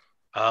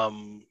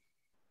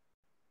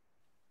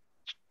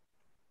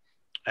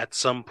 At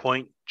some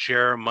point,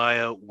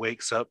 Jeremiah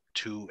wakes up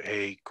to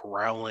a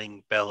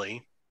growling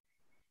belly.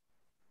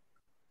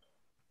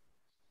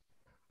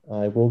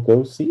 I will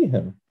go see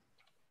him.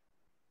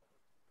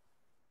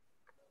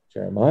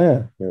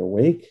 Jeremiah, you're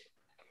awake?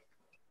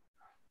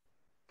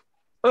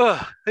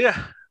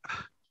 Yeah.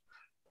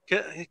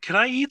 Can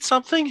I eat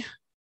something?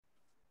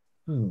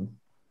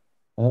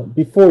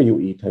 Before you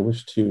eat, I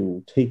wish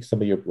to take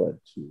some of your blood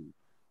to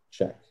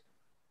check.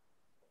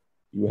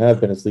 You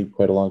have been asleep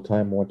quite a long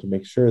time. I want to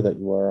make sure that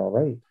you are all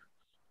right.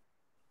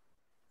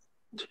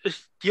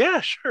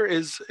 Yeah, sure.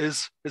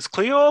 Is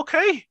Cleo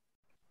okay?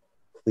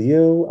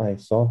 Cleo, I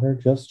saw her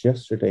just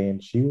yesterday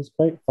and she was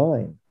quite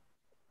fine.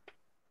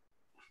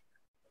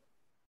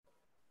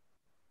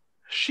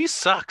 She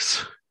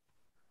sucks.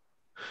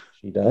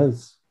 She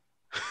does.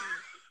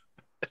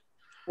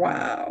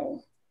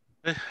 Wow.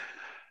 Do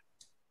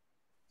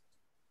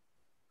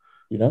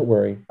not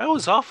worry. I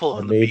was awful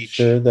on the made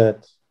beach.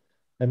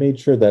 I made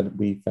sure that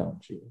we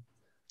found you.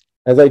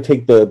 As I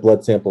take the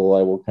blood sample,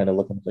 I will kind of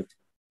look and like,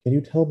 can you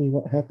tell me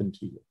what happened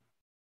to you?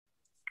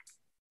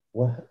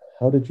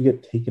 How did you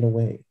get taken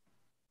away?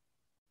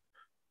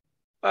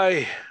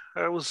 I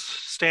was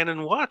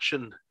standing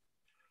watching.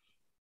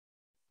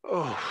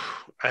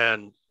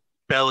 And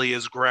Belly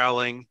is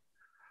growling,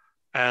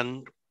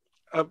 and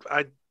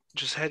I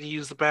just had to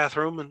use the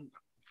bathroom,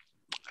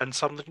 and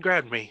something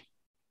grabbed me,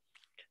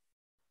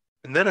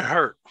 and then it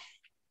hurt.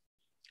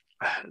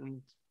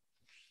 And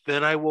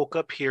then I woke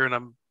up here, and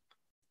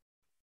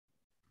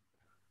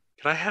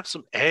Can I have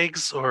some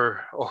eggs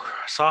or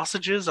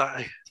sausages?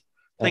 I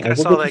think I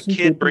saw that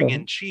kid bring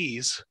in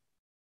cheese.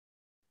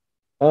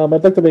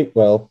 I'd like to make,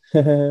 well,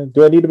 do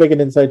I need to make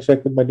an inside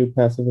check with my new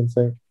passive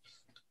insight?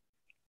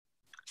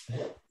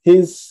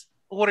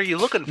 What are you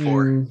looking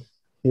for?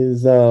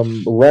 His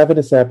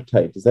ravenous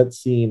appetite, does that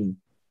seem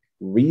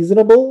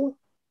reasonable?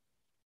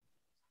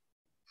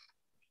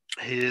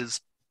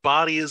 His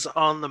body is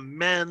on the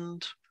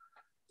mend.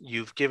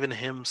 You've given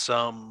him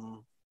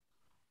some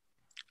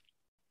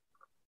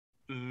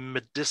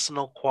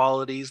medicinal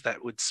qualities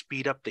that would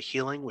speed up the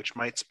healing, which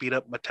might speed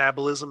up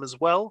metabolism as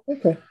well.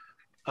 Okay.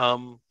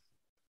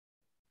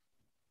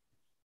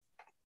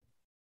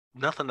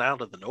 Nothing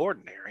out of the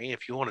ordinary.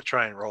 If you want to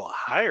try and roll a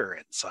higher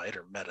insight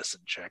or medicine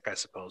check, I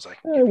suppose I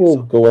can. I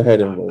will go ahead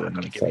and roll. I'm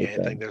not going to give you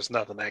anything. Then. There's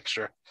nothing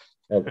extra.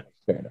 Okay,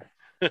 fair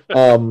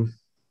enough.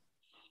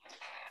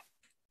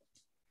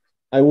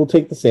 I will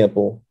take the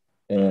sample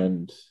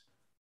and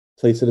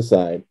place it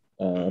aside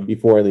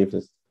before I leave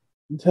this.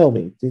 Tell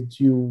me, did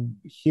you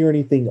hear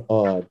anything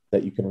odd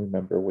that you can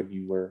remember when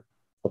you were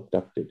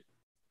abducted?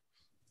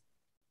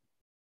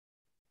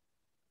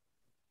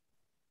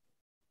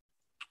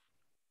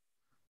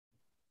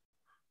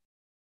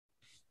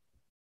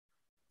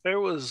 There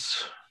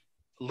was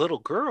a little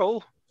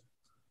girl.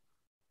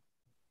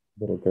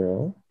 Little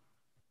girl?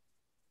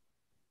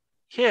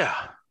 Yeah.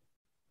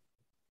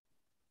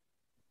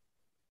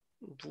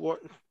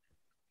 What?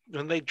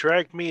 And they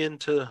dragged me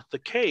into the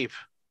cave.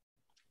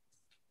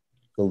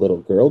 The little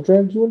girl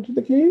dragged you into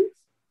the cave?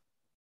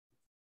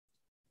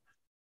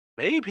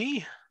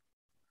 Maybe.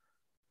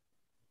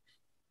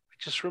 I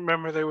just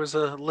remember there was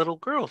a little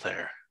girl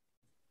there.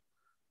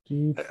 Do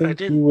you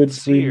think you would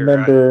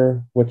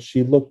remember what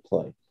she looked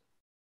like?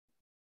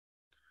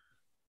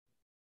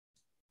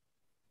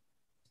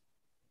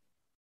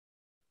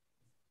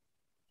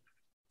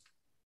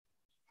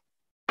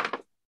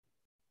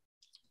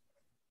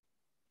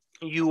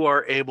 you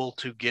are able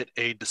to get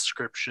a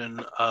description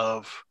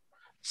of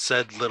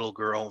said little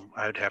girl.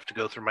 I'd have to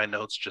go through my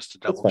notes just to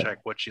double check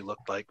what she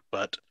looked like,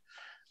 but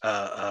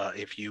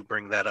if you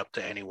bring that up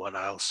to anyone,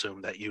 I'll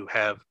assume that you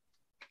have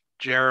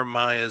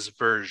Jeremiah's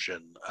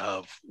version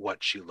of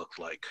what she looked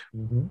like.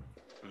 Mm-hmm.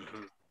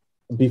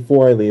 Mm-hmm.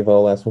 Before I leave,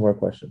 I'll ask one more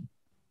question.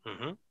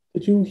 Mm-hmm.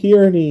 Did you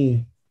hear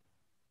any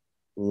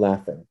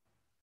laughing?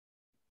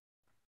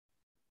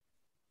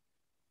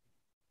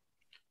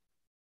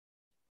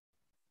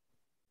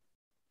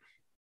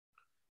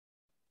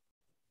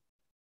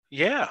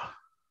 Yeah.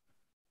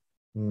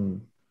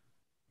 All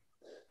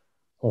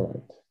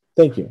right.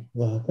 Thank you.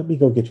 Let me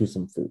go get you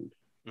some food.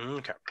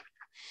 Okay.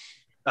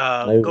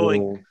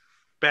 Going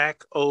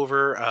back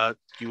over,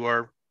 you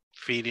are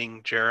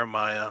feeding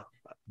Jeremiah.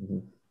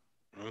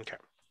 Mm-hmm. Okay.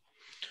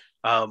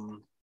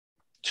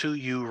 To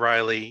you,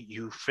 Riley,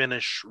 you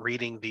finish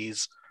reading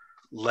these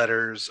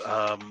letters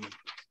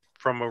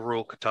from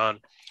Arul Khatan,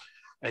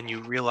 and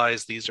you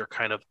realize these are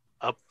kind of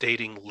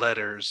updating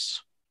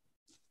letters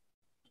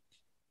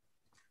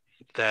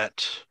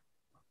that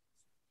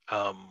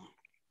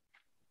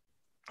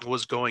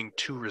was going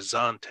to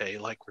Rizante,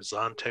 like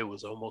Rizante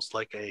was almost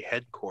like a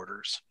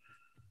headquarters.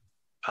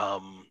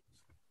 And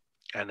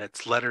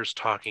it's letters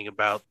talking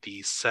about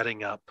the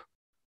setting up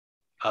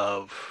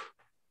of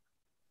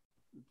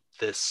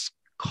this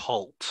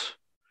cult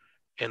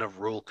in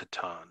Arul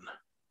Khatan,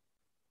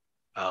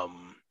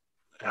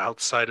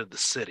 outside of the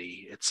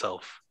city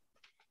itself,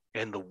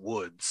 in the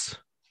woods,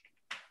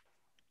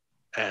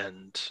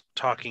 and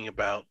talking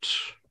about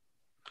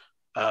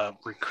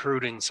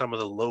recruiting some of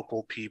the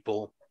local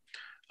people,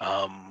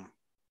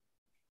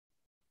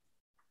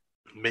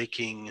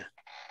 making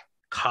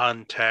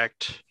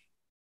contact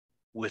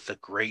with a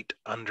great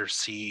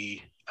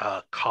undersea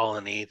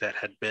colony that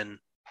had been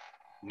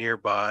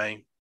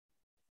nearby,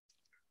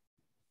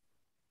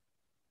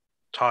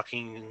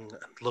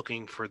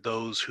 looking for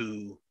those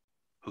who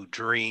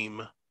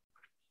dream,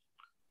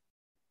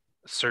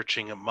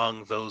 searching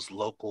among those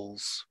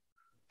locals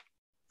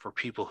for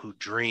people who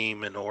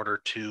dream in order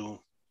to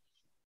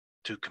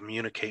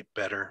communicate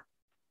better.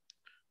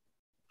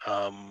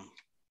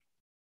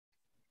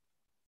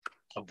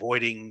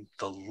 Avoiding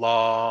the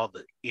law,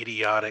 the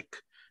idiotic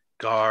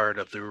guard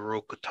of the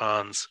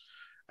Urukatans,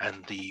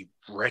 and the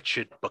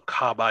wretched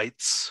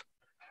Bakabites,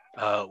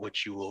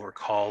 which you will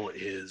recall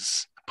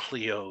is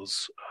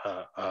Cleo's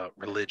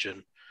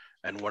religion,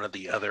 and one of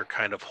the other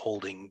kind of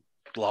holding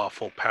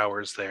lawful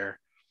powers there,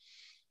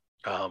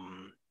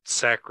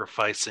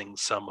 sacrificing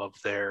some of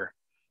their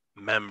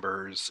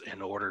members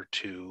in order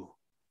to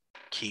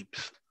keep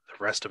the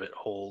rest of it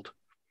hold.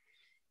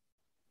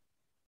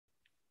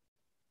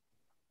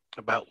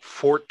 About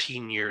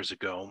 14 years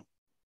ago,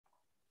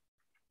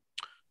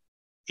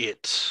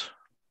 it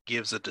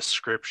gives a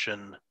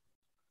description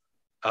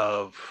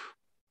of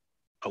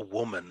a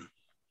woman,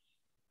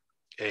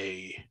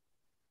 a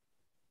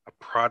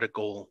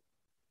prodigal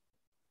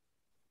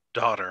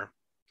daughter,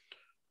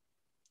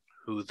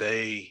 who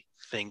they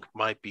think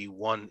might be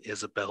one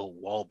Isabel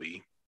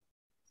Walby.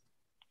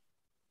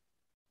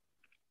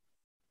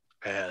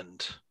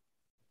 And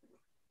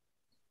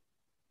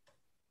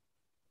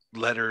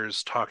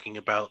letters talking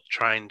about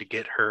trying to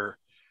get her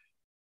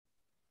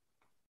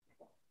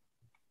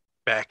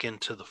back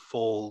into the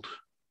fold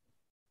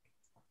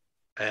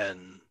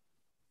and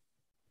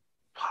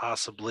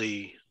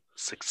possibly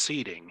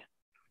succeeding,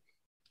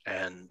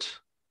 and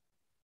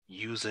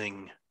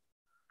using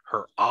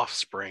her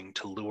offspring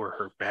to lure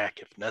her back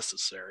if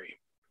necessary.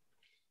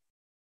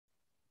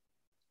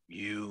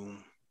 You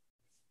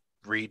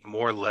read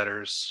more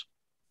letters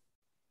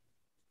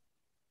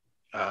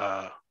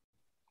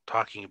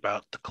talking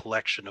about the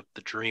collection of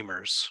the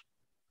dreamers,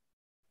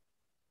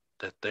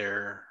 that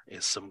there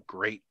is some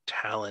great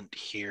talent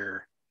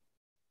here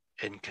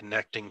in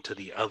connecting to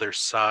the other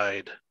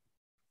side,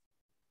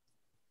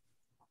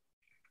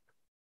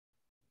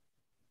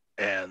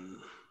 and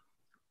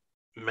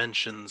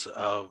mentions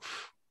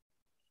of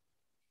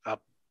a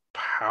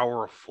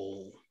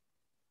powerful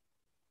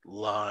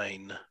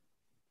line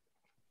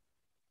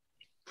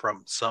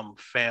from some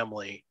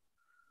family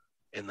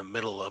in the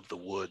middle of the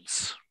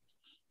woods.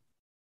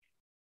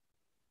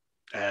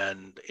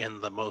 And in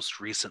the most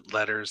recent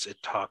letters,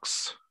 it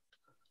talks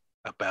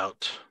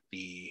about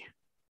the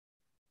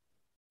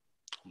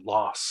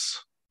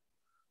loss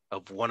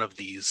of one of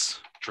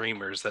these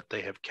dreamers that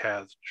they have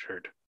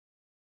captured.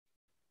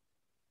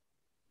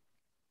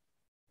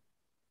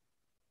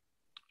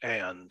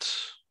 And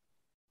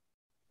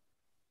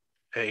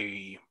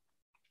a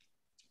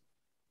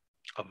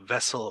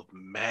vessel of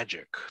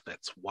magic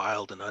that's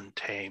wild and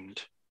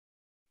untamed,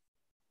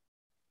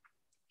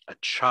 a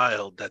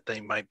child that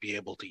they might be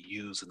able to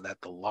use, and that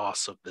the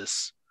loss of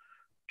this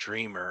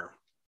dreamer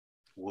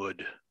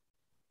would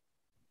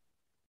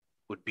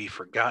be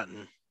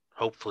forgotten,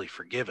 hopefully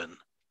forgiven,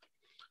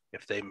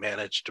 if they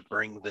manage to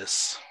bring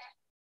this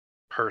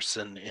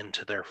person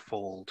into their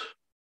fold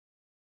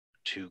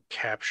to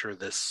capture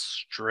this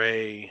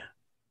stray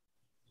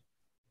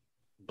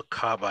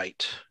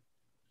Bakabite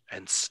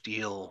and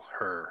steal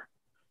her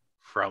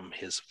from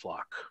his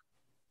flock.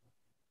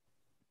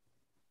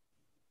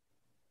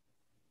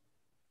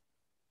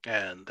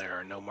 And there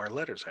are no more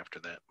letters after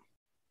that.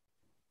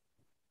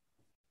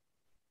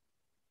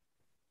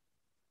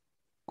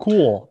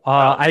 Cool.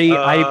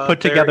 I put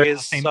together there the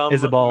is same some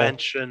Isabel.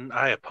 mention.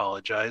 I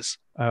apologize.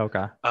 Oh,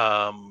 okay.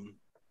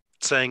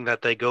 Saying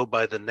that they go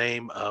by the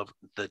name of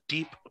the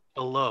Deep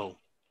Below.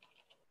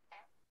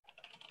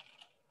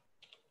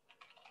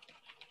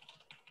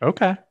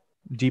 Okay.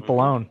 Deep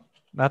Alone.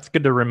 That's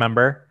good to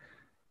remember.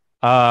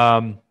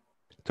 So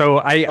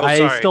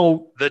I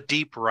still the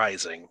Deep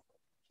Rising.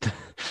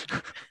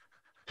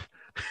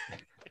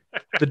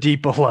 The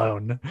Deep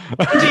Alone.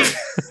 Deep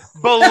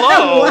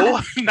Below.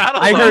 Not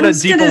alone. I heard a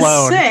Deep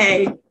Alone.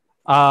 Say.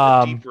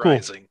 Deep Cool.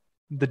 Rising.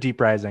 The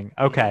Deep Rising.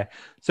 Okay.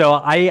 So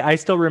I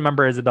still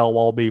remember Isabel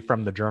Walby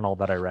from the journal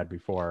that I read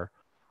before,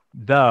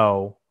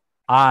 though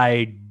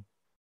I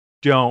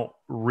don't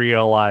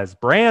realize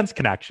Bran's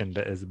connection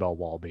to Isabel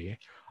Walby.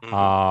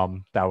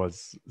 That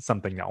was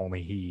something that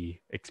only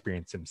he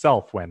experienced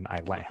himself when I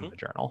lent him the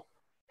journal.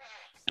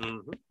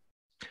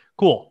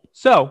 Cool.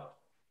 So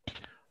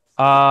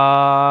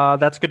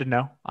that's good to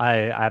know. I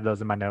have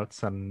those in my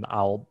notes, and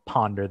I'll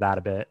ponder that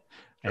a bit.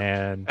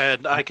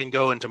 And I can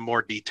go into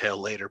more detail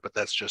later, but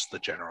that's just the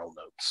general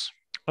notes.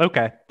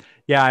 Okay.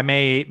 Yeah, I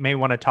may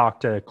want to talk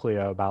to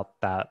Cleo about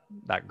that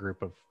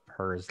group of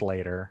hers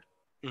later.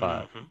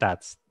 But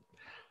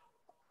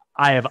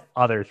I have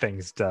other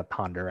things to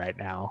ponder right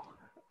now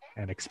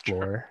and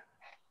explore.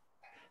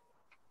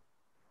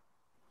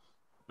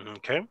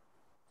 Okay.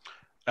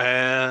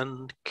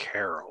 And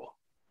Carol.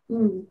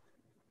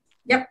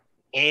 Yep.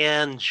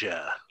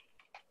 Anja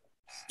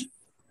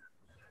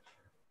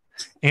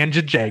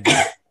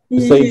Jager.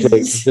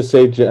 Just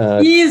say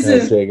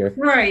Jesus Jager.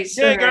 Christ.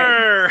 Jager.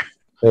 Right.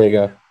 There you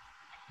go.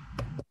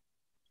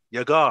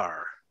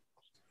 Yagar.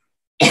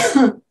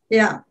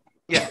 Yeah.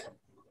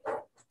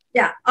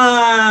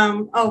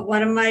 Oh,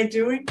 what am I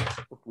doing?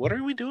 What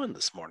are we doing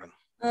this morning?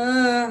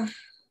 I'm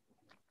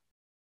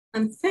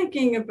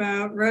thinking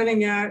about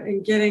running out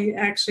and getting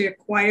actually a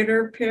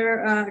quieter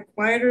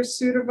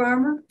suit of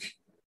armor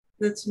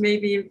that's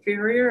maybe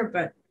inferior,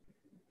 but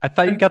I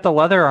thought you got the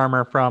leather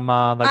armor from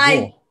the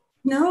ghoul.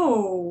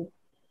 No.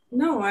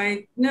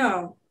 I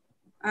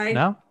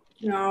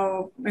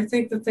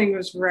think the thing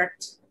was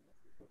wrecked.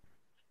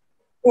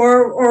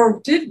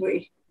 Or did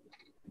we?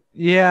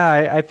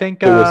 Yeah, I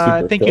think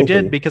you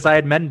did, because I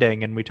had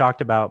mending, and we talked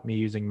about me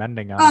using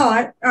mending on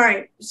it. All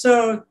right.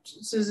 So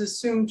it's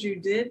assumed you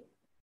did.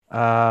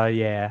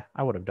 Yeah,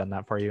 I would have done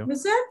that for you.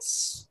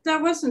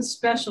 That wasn't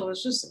special?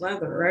 It's just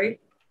leather, right?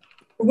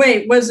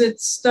 Wait, was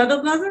it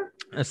studded leather?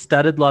 A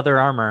studded leather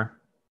armor.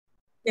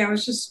 Yeah, it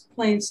was just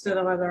plain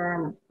studded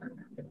leather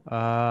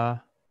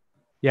armor.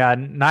 Yeah.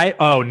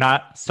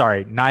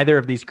 Neither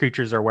of these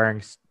creatures are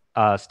wearing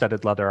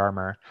studded leather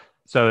armor.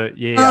 So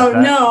yeah.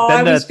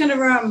 I was gonna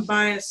go out and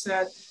buy a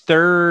set.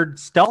 Third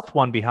stealth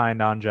one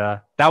behind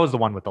Anja. That was the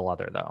one with the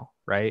leather, though,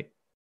 right?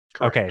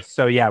 Correct. Okay,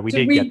 so yeah, we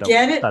did get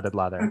the studded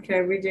leather.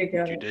 Okay, we did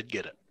get it. You did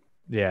get it.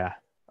 Yeah.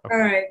 Okay.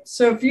 All right.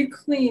 So if you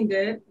cleaned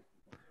it.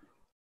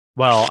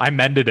 Well, I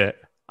mended it.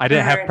 I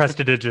didn't have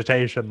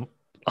prestidigitation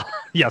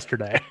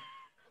yesterday.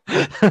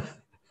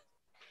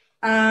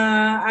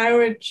 I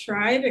would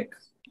try to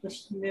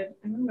clean it.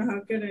 I don't know how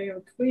good I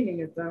am cleaning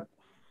it, though.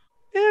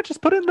 Yeah,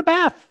 just put it in the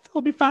bath.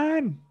 It'll be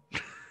fine.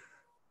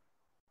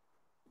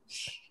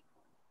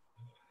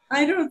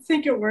 I don't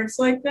think it works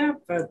like that,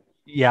 but...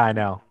 Yeah, I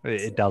know.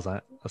 It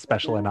doesn't,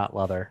 especially not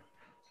leather.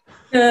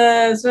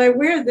 So I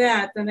wear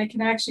that, then I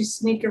can actually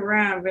sneak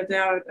around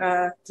without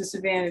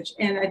disadvantage.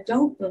 And I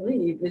don't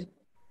believe if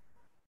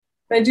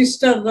I do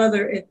stud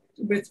leather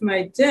with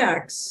my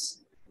dex,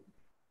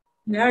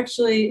 it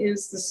actually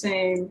is the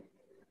same.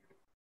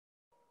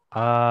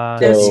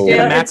 You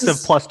get a max of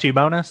 +2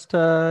 bonus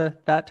to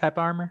that type of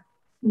armor?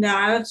 No,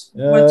 that's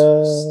what's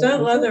stud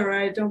leather.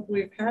 I don't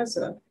believe has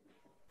a.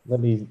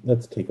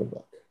 Let's take a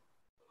look.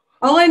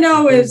 All I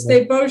know is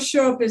they both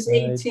show up as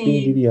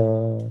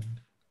 18.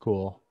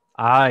 Cool.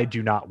 I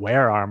do not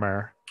wear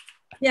armor.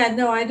 Yeah,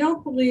 no, I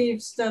don't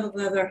believe studded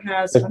leather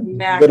has a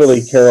max.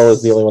 Literally, Carol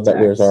is the only one that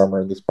wears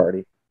armor in this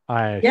party.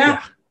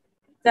 Yeah,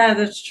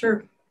 that's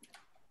true.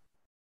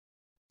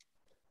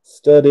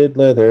 Studded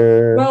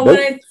leather. Well,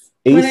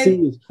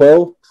 AC is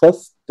 12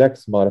 plus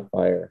dex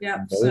modifier.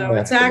 Yeah, so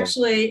it's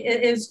actually,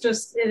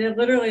 it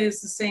literally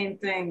is the same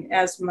thing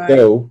as my...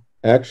 So,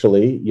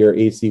 actually, your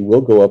AC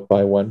will go up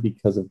by 1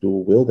 because of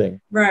dual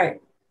wielding. Right.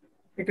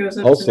 It goes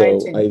up also,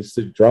 to 19. I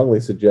strongly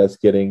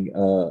suggest getting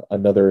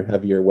another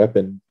heavier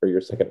weapon for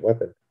your second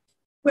weapon.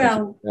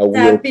 Well,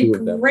 that'd be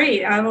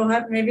great.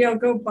 Maybe I'll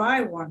go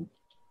buy one.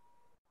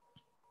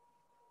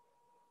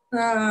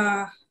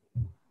 I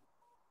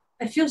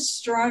feel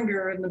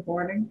stronger in the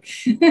morning.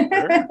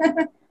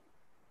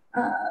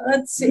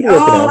 Let's see.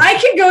 I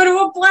can go to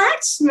a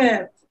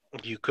blacksmith.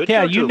 You could.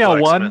 Yeah, you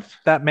know one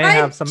that may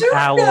have some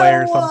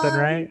alloy or something,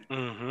 right?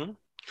 Mm-hmm. Maybe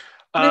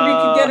you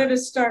can get her to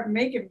start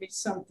making me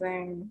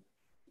something.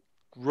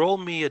 Roll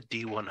me a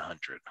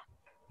D100.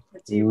 A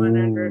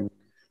D100.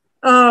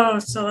 Oh,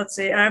 so let's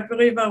see. I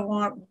believe I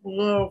want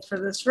low for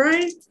this,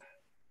 right?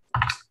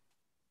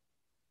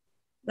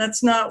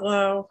 That's not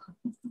low.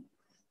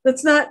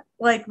 That's not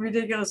like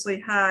ridiculously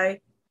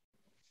high.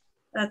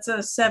 That's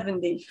a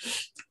 70.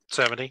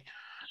 70.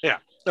 Yeah.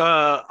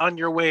 On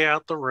your way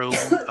out the room,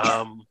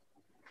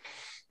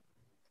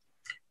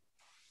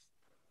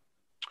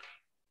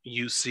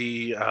 you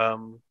see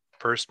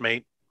first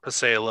mate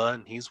Pasela,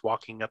 and he's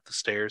walking up the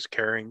stairs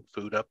carrying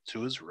food up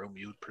to his room,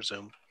 you would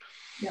presume.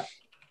 Yeah.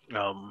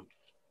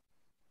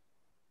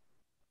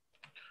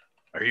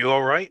 Are you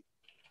all right?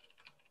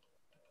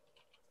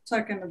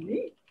 Talking to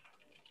me?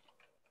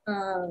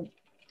 Well,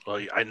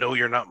 I know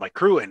you're not my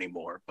crew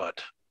anymore,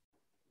 but...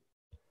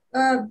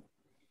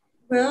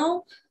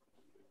 Well,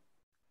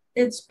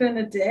 it's been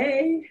a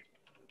day.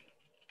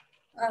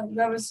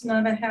 That was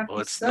not a happy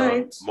well, it's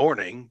sight. the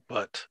morning,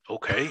 but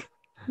okay.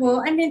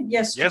 Well, I mean,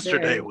 yesterday.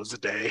 Yesterday was a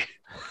day.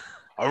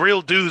 A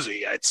real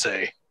doozy, I'd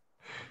say.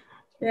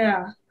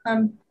 Yeah,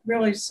 I'm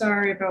really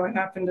sorry about what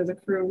happened to the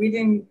crew. We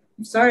didn't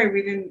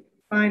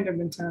find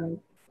them in time.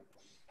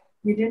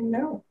 We didn't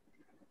know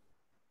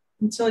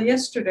until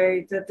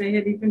yesterday that they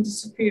had even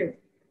disappeared.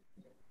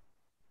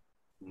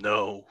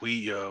 No,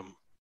 we,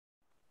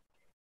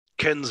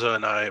 Kenza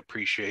and I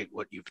appreciate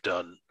what you've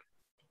done.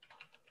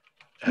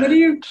 What are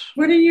you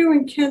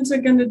and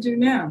Kenza going to do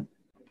now?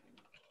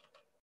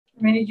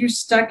 I mean, are you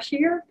stuck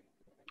here?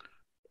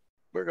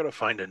 We're going to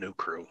find a new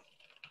crew.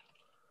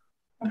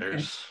 Okay.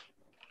 There's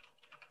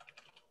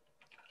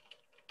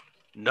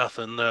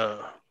nothing.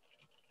 The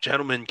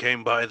gentleman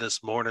came by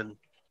this morning,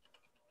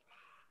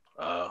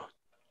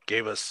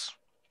 gave us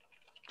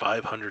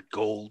 500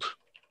 gold,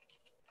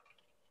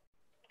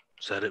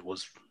 said it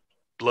was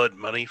blood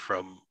money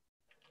for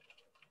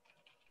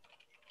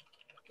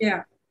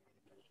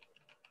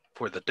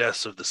the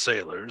deaths of the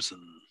sailors,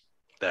 and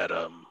that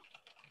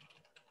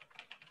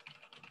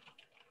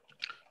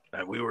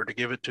we were to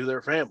give it to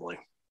their family.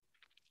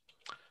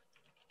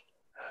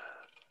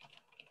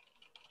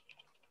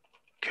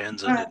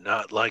 Kenza did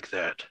not like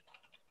that,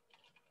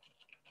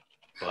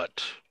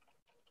 but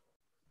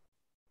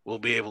we'll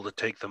be able to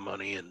take the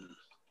money and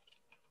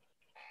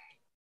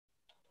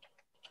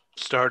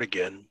start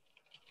again.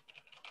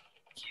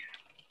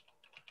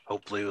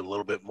 Hopefully with a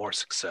little bit more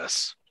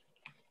success.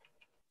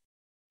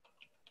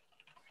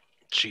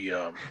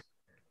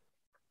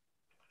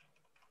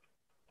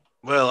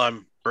 Well,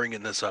 I'm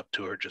bringing this up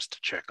to her just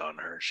to check on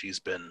her. She's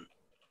been...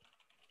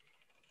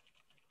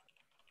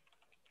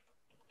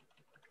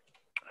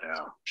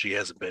 Yeah, she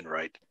hasn't been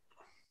right.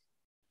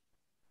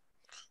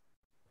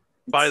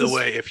 By the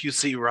way, if you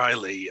see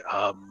Riley,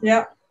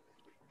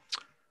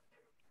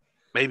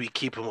 maybe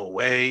keep him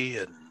away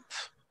and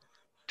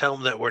tell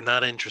him that we're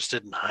not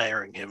interested in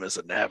hiring him as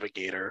a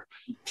navigator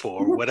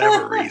for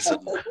whatever reason.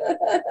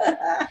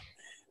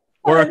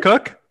 Or a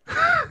cook?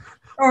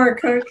 Or a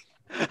cook.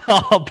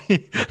 I'll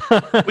be...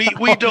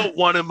 we don't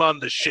want him on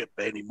the ship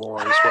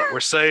anymore, is what we're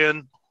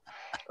saying.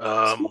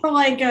 It's more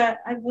like,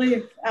 I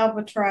believe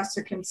Albatross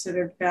are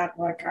considered bad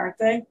luck, aren't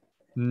they?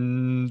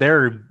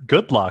 They're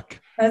good luck.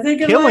 Are they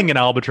good killing luck? an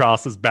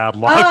albatross is bad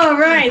luck. Oh,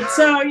 right.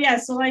 So, yeah.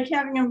 So, like,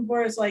 having them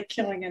aboard is like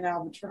killing an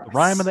albatross. The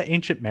Rime of the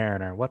Ancient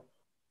Mariner. What?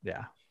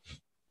 Yeah.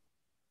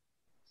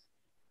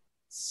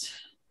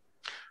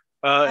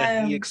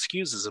 And he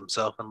excuses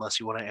himself unless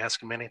you want to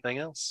ask him anything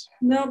else.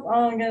 Nope.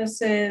 All I'm going to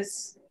say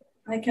is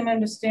I can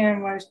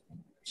understand why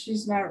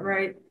she's not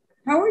right.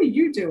 How are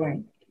you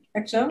doing?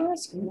 Actually, I'm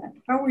asking that.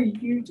 How are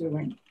you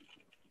doing?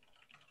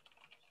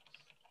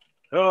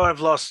 Oh,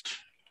 I've lost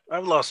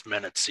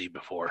men at sea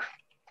before.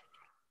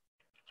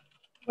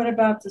 What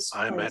about this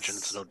place? I imagine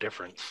it's no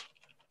different.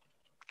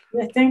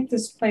 I think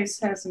this place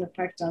has an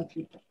effect on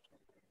people.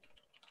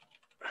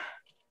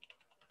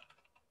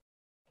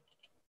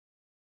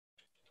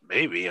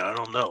 Maybe, I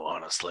don't know,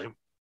 honestly.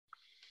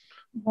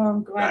 Well,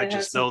 I'm glad I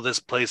just know this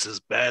place is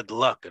bad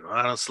luck, and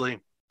honestly,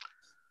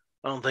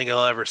 I don't think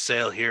I'll ever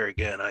sail here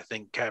again. I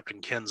think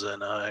Captain Kenza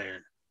and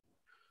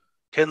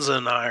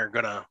I are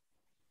gonna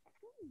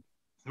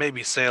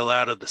maybe sail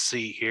out of the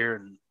sea here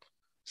and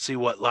see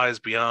what lies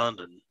beyond,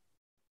 and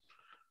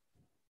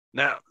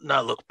not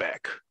look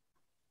back.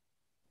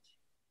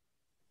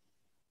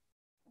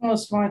 I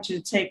almost want you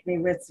to take me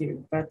with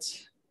you, but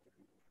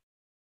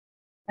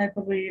I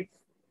believe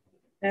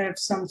I have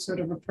some sort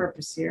of a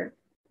purpose here.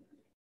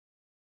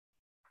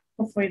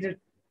 Hopefully to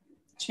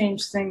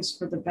change things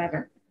for the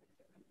better.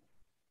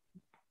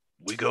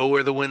 We go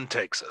where the wind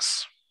takes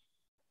us.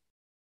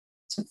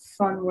 It's a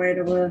fun way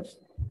to live.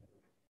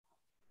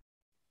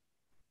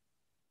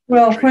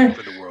 Well, for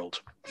the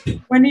world.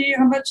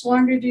 How much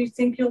longer do you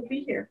think you'll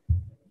be here?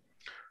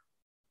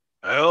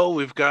 Well,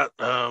 we've got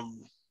the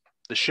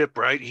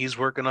shipwright. He's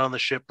working on the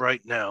ship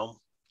right now.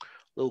 A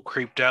little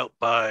creeped out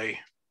by...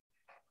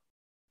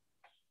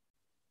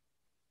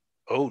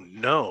 Oh,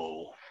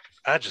 no.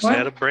 I just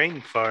had a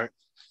brain fart.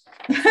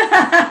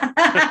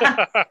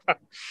 I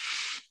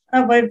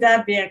believe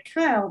that'd be a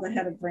Kyle that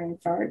had a brain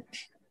fart.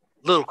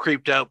 A little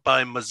creeped out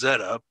by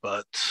Mazetta,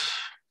 but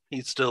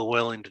he's still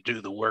willing to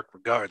do the work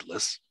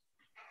regardless.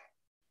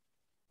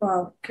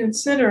 Well,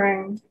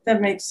 considering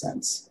that makes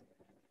sense.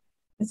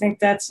 I think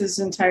that's his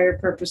entire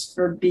purpose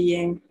for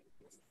being,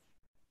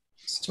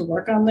 is to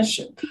work on the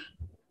ship.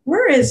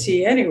 Where is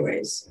he,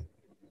 anyways?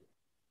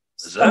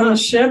 On the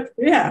ship?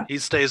 Yeah. He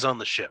stays on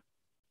the ship.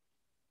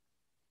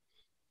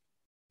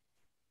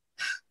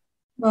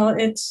 Well,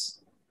 I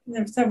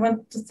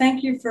want to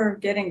thank you for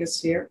getting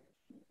us here.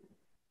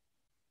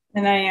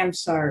 And I am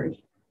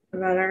sorry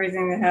about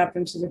everything that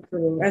happened to the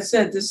crew. I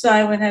said this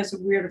island has a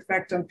weird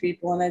effect on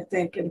people, and I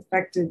think it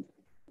affected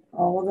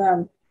all of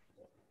them.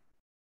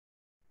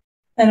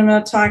 And I'm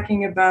not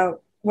talking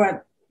about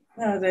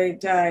how they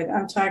died.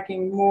 I'm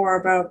talking more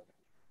about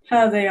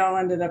how they all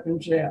ended up in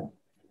jail.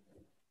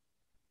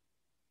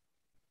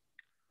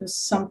 There's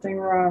something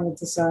wrong with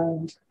this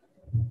island.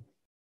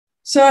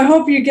 So I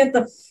hope you get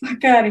the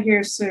fuck out of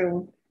here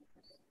soon.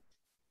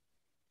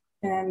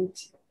 And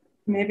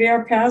maybe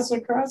our paths will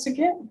cross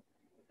again.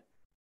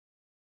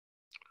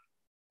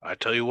 I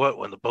tell you what,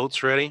 when the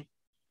boat's ready,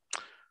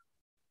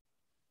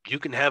 you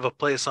can have a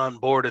place on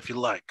board if you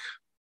like.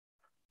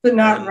 But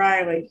not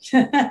Riley.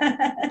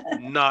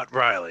 Not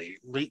Riley.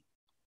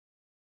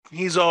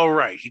 He's all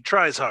right. He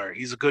tries hard.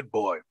 He's a good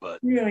boy, but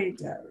really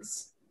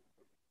does.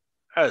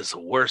 That is the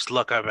worst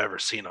luck I've ever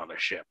seen on a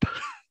ship.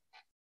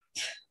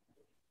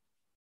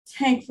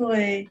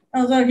 Thankfully,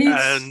 although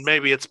and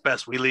maybe it's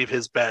best we leave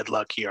his bad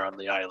luck here on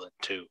the island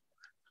too.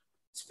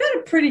 He's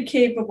been pretty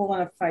capable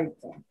in a fight,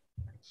 though.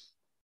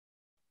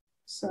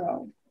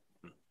 So,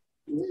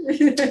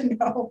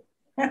 no.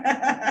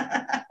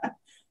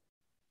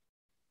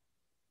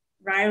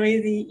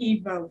 Riley the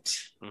E-boat.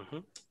 Mm-hmm.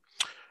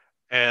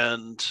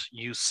 And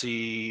you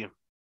see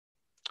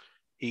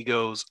he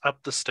goes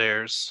up the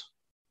stairs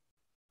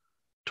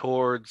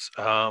towards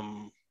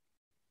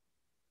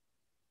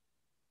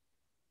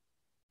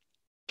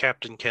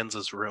Captain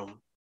Kenz's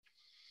room,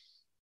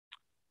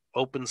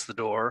 opens the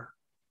door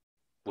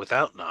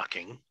without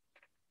knocking.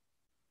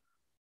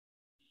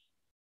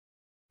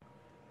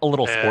 A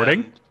little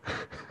sporting.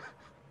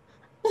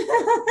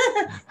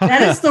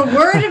 That is the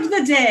word of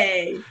the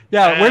day.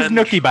 Yeah, where's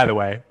Nookie, by the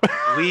way?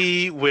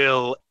 We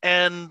will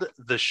end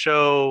the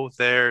show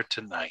there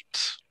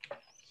tonight.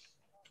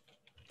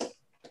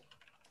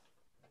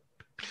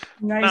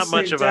 Nicely Not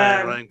much of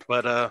anything,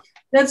 but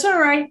that's all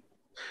right.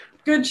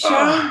 Good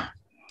show.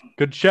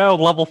 Good show.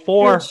 Level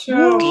 4. Good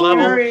show.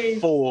 Level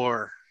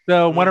 4.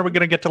 So when are we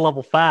going to get to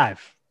level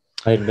 5?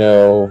 I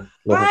know.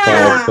 Level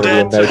 5 is going to be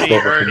a nice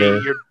level for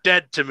me. You're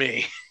dead to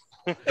me.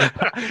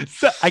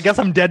 So I guess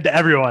I'm dead to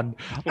everyone.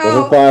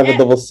 Level 5 and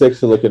level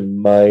 6 are looking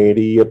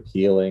mighty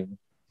appealing.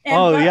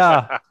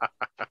 Yeah.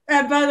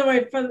 And by the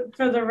way,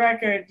 for the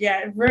record,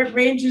 yeah,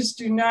 Rangers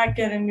do not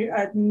get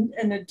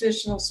an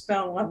additional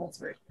spell level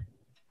 3.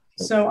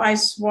 So I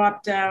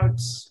swapped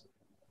out.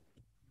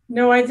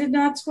 No, I did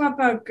not swap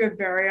out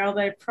Goodberry,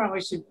 although I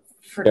probably should.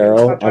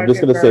 Carol, I'm just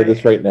going to say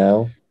this right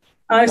now.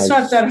 I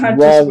swapped out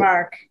Hunter's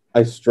Mark.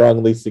 I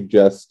strongly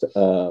suggest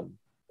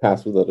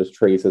Pass Without a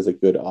Trace as a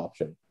good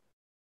option.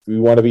 If we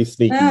want to be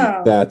sneaky,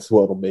 that's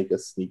what will make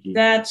us sneaky.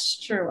 That's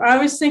true. I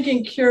was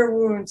thinking Cure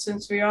Wounds,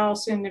 since we all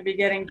seem to be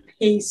getting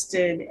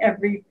pasted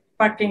every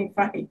fucking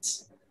fight.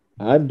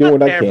 I'm doing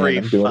what I can.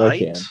 I'm doing what I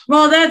can.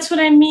 Well, that's what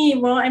I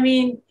mean. Well, I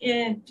mean,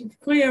 if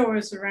Cleo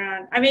was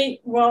around, I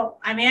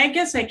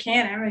guess I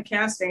can. I haven't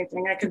cast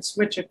anything. I could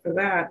switch it for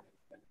that.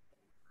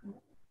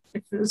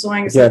 As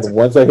long as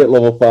once I hit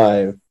level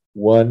 5,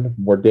 1,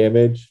 more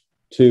damage,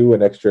 2,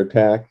 an extra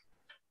attack,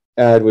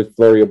 add with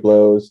Flurry of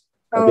Blows.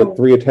 I'll get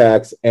 3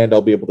 attacks, and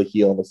I'll be able to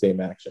heal in the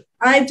same action.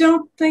 I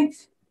don't think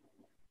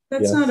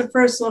that's not a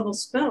first level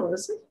spell,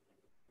 is it?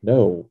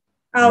 No.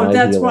 Oh,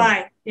 that's healing.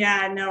 Why.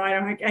 Yeah, no,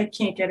 I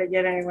can't get it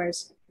yet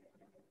anyways.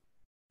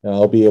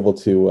 I'll be able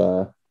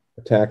to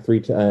attack 3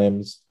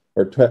 times,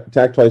 or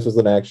attack twice with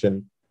an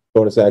action,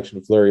 bonus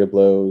action, Flurry of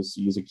Blows,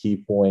 use a key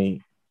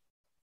point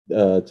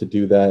to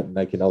do that, and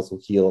I can also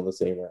heal in the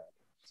same round.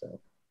 So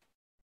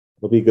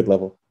it'll be a good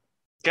level.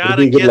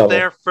 Gotta get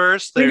there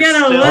first. I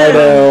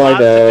know.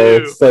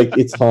 It's like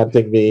it's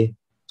haunting me.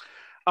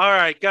 All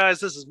right,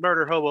 guys, this is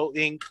Murder Hobo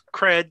Inc.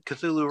 CRED,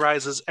 Cthulhu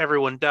Rises,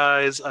 everyone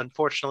dies.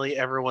 Unfortunately,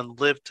 everyone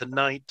lived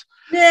tonight.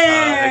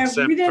 Yeah,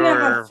 we didn't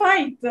have a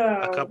fight,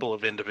 though. A couple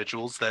of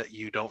individuals that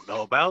you don't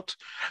know about.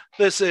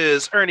 This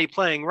is Ernie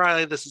playing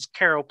Riley. This is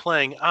Carol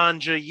playing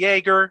Anja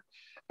Yeager.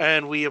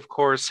 And we, of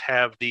course,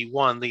 have the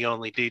one, the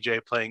only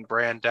DJ playing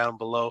Brand down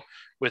below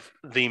with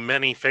the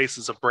Many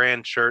Faces of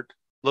Brand shirt.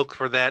 Look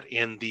for that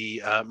in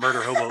the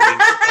Murder Hobo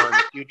Inc. or in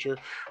the future.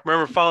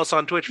 Remember, follow us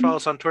on Twitch, follow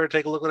us on Twitter,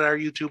 take a look at our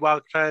YouTube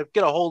archive,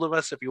 get a hold of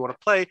us if you want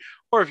to play,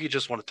 or if you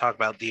just want to talk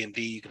about D&D,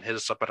 you can hit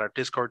us up at our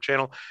Discord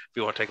channel. If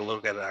you want to take a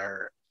look at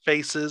our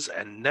faces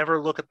and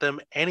never look at them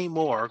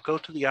anymore, go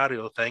to the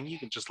audio thing. You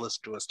can just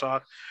listen to us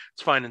talk.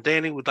 It's fine and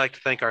dandy. We'd like to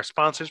thank our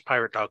sponsors,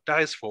 Pirate Dog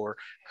Dice, for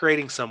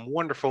creating some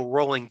wonderful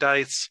rolling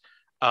dice.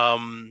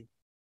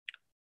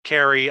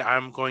 Carrie,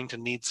 I'm going to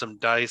need some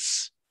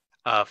dice.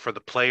 for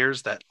the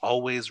players that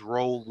always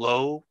roll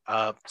low,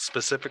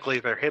 specifically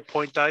their hit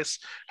point dice.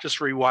 Just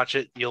rewatch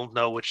it. You'll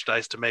know which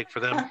dice to make for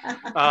them.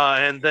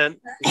 And then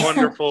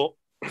wonderful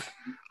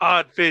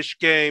Oddfish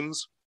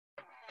Games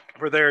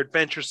for their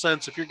adventure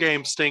sense. If your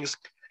game stinks,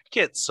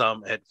 get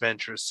some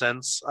adventure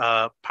sense.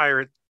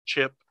 Pirate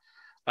Ship.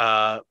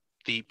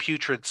 The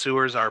putrid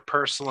sewers are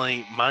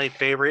personally my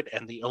favorite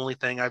and the only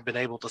thing I've been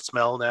able to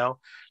smell now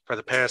for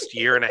the past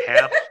year and a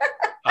half.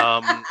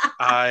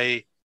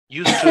 I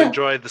used to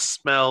enjoy the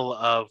smell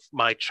of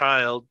my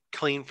child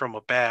clean from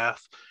a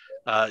bath.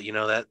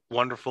 That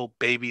wonderful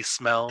baby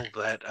smell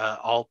that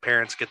all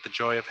parents get the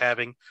joy of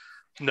having.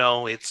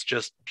 No, it's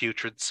just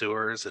putrid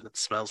sewers, and it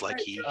smells like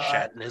he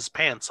shat in his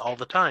pants all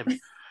the time.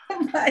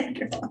 Oh my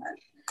God.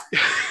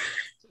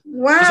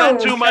 Wow. Was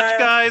that too much,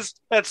 guys?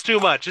 That's too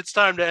much. It's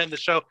time to end the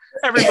show.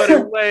 Everybody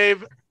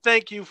wave.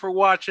 Thank you for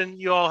watching.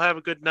 You all have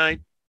a good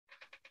night.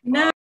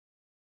 No.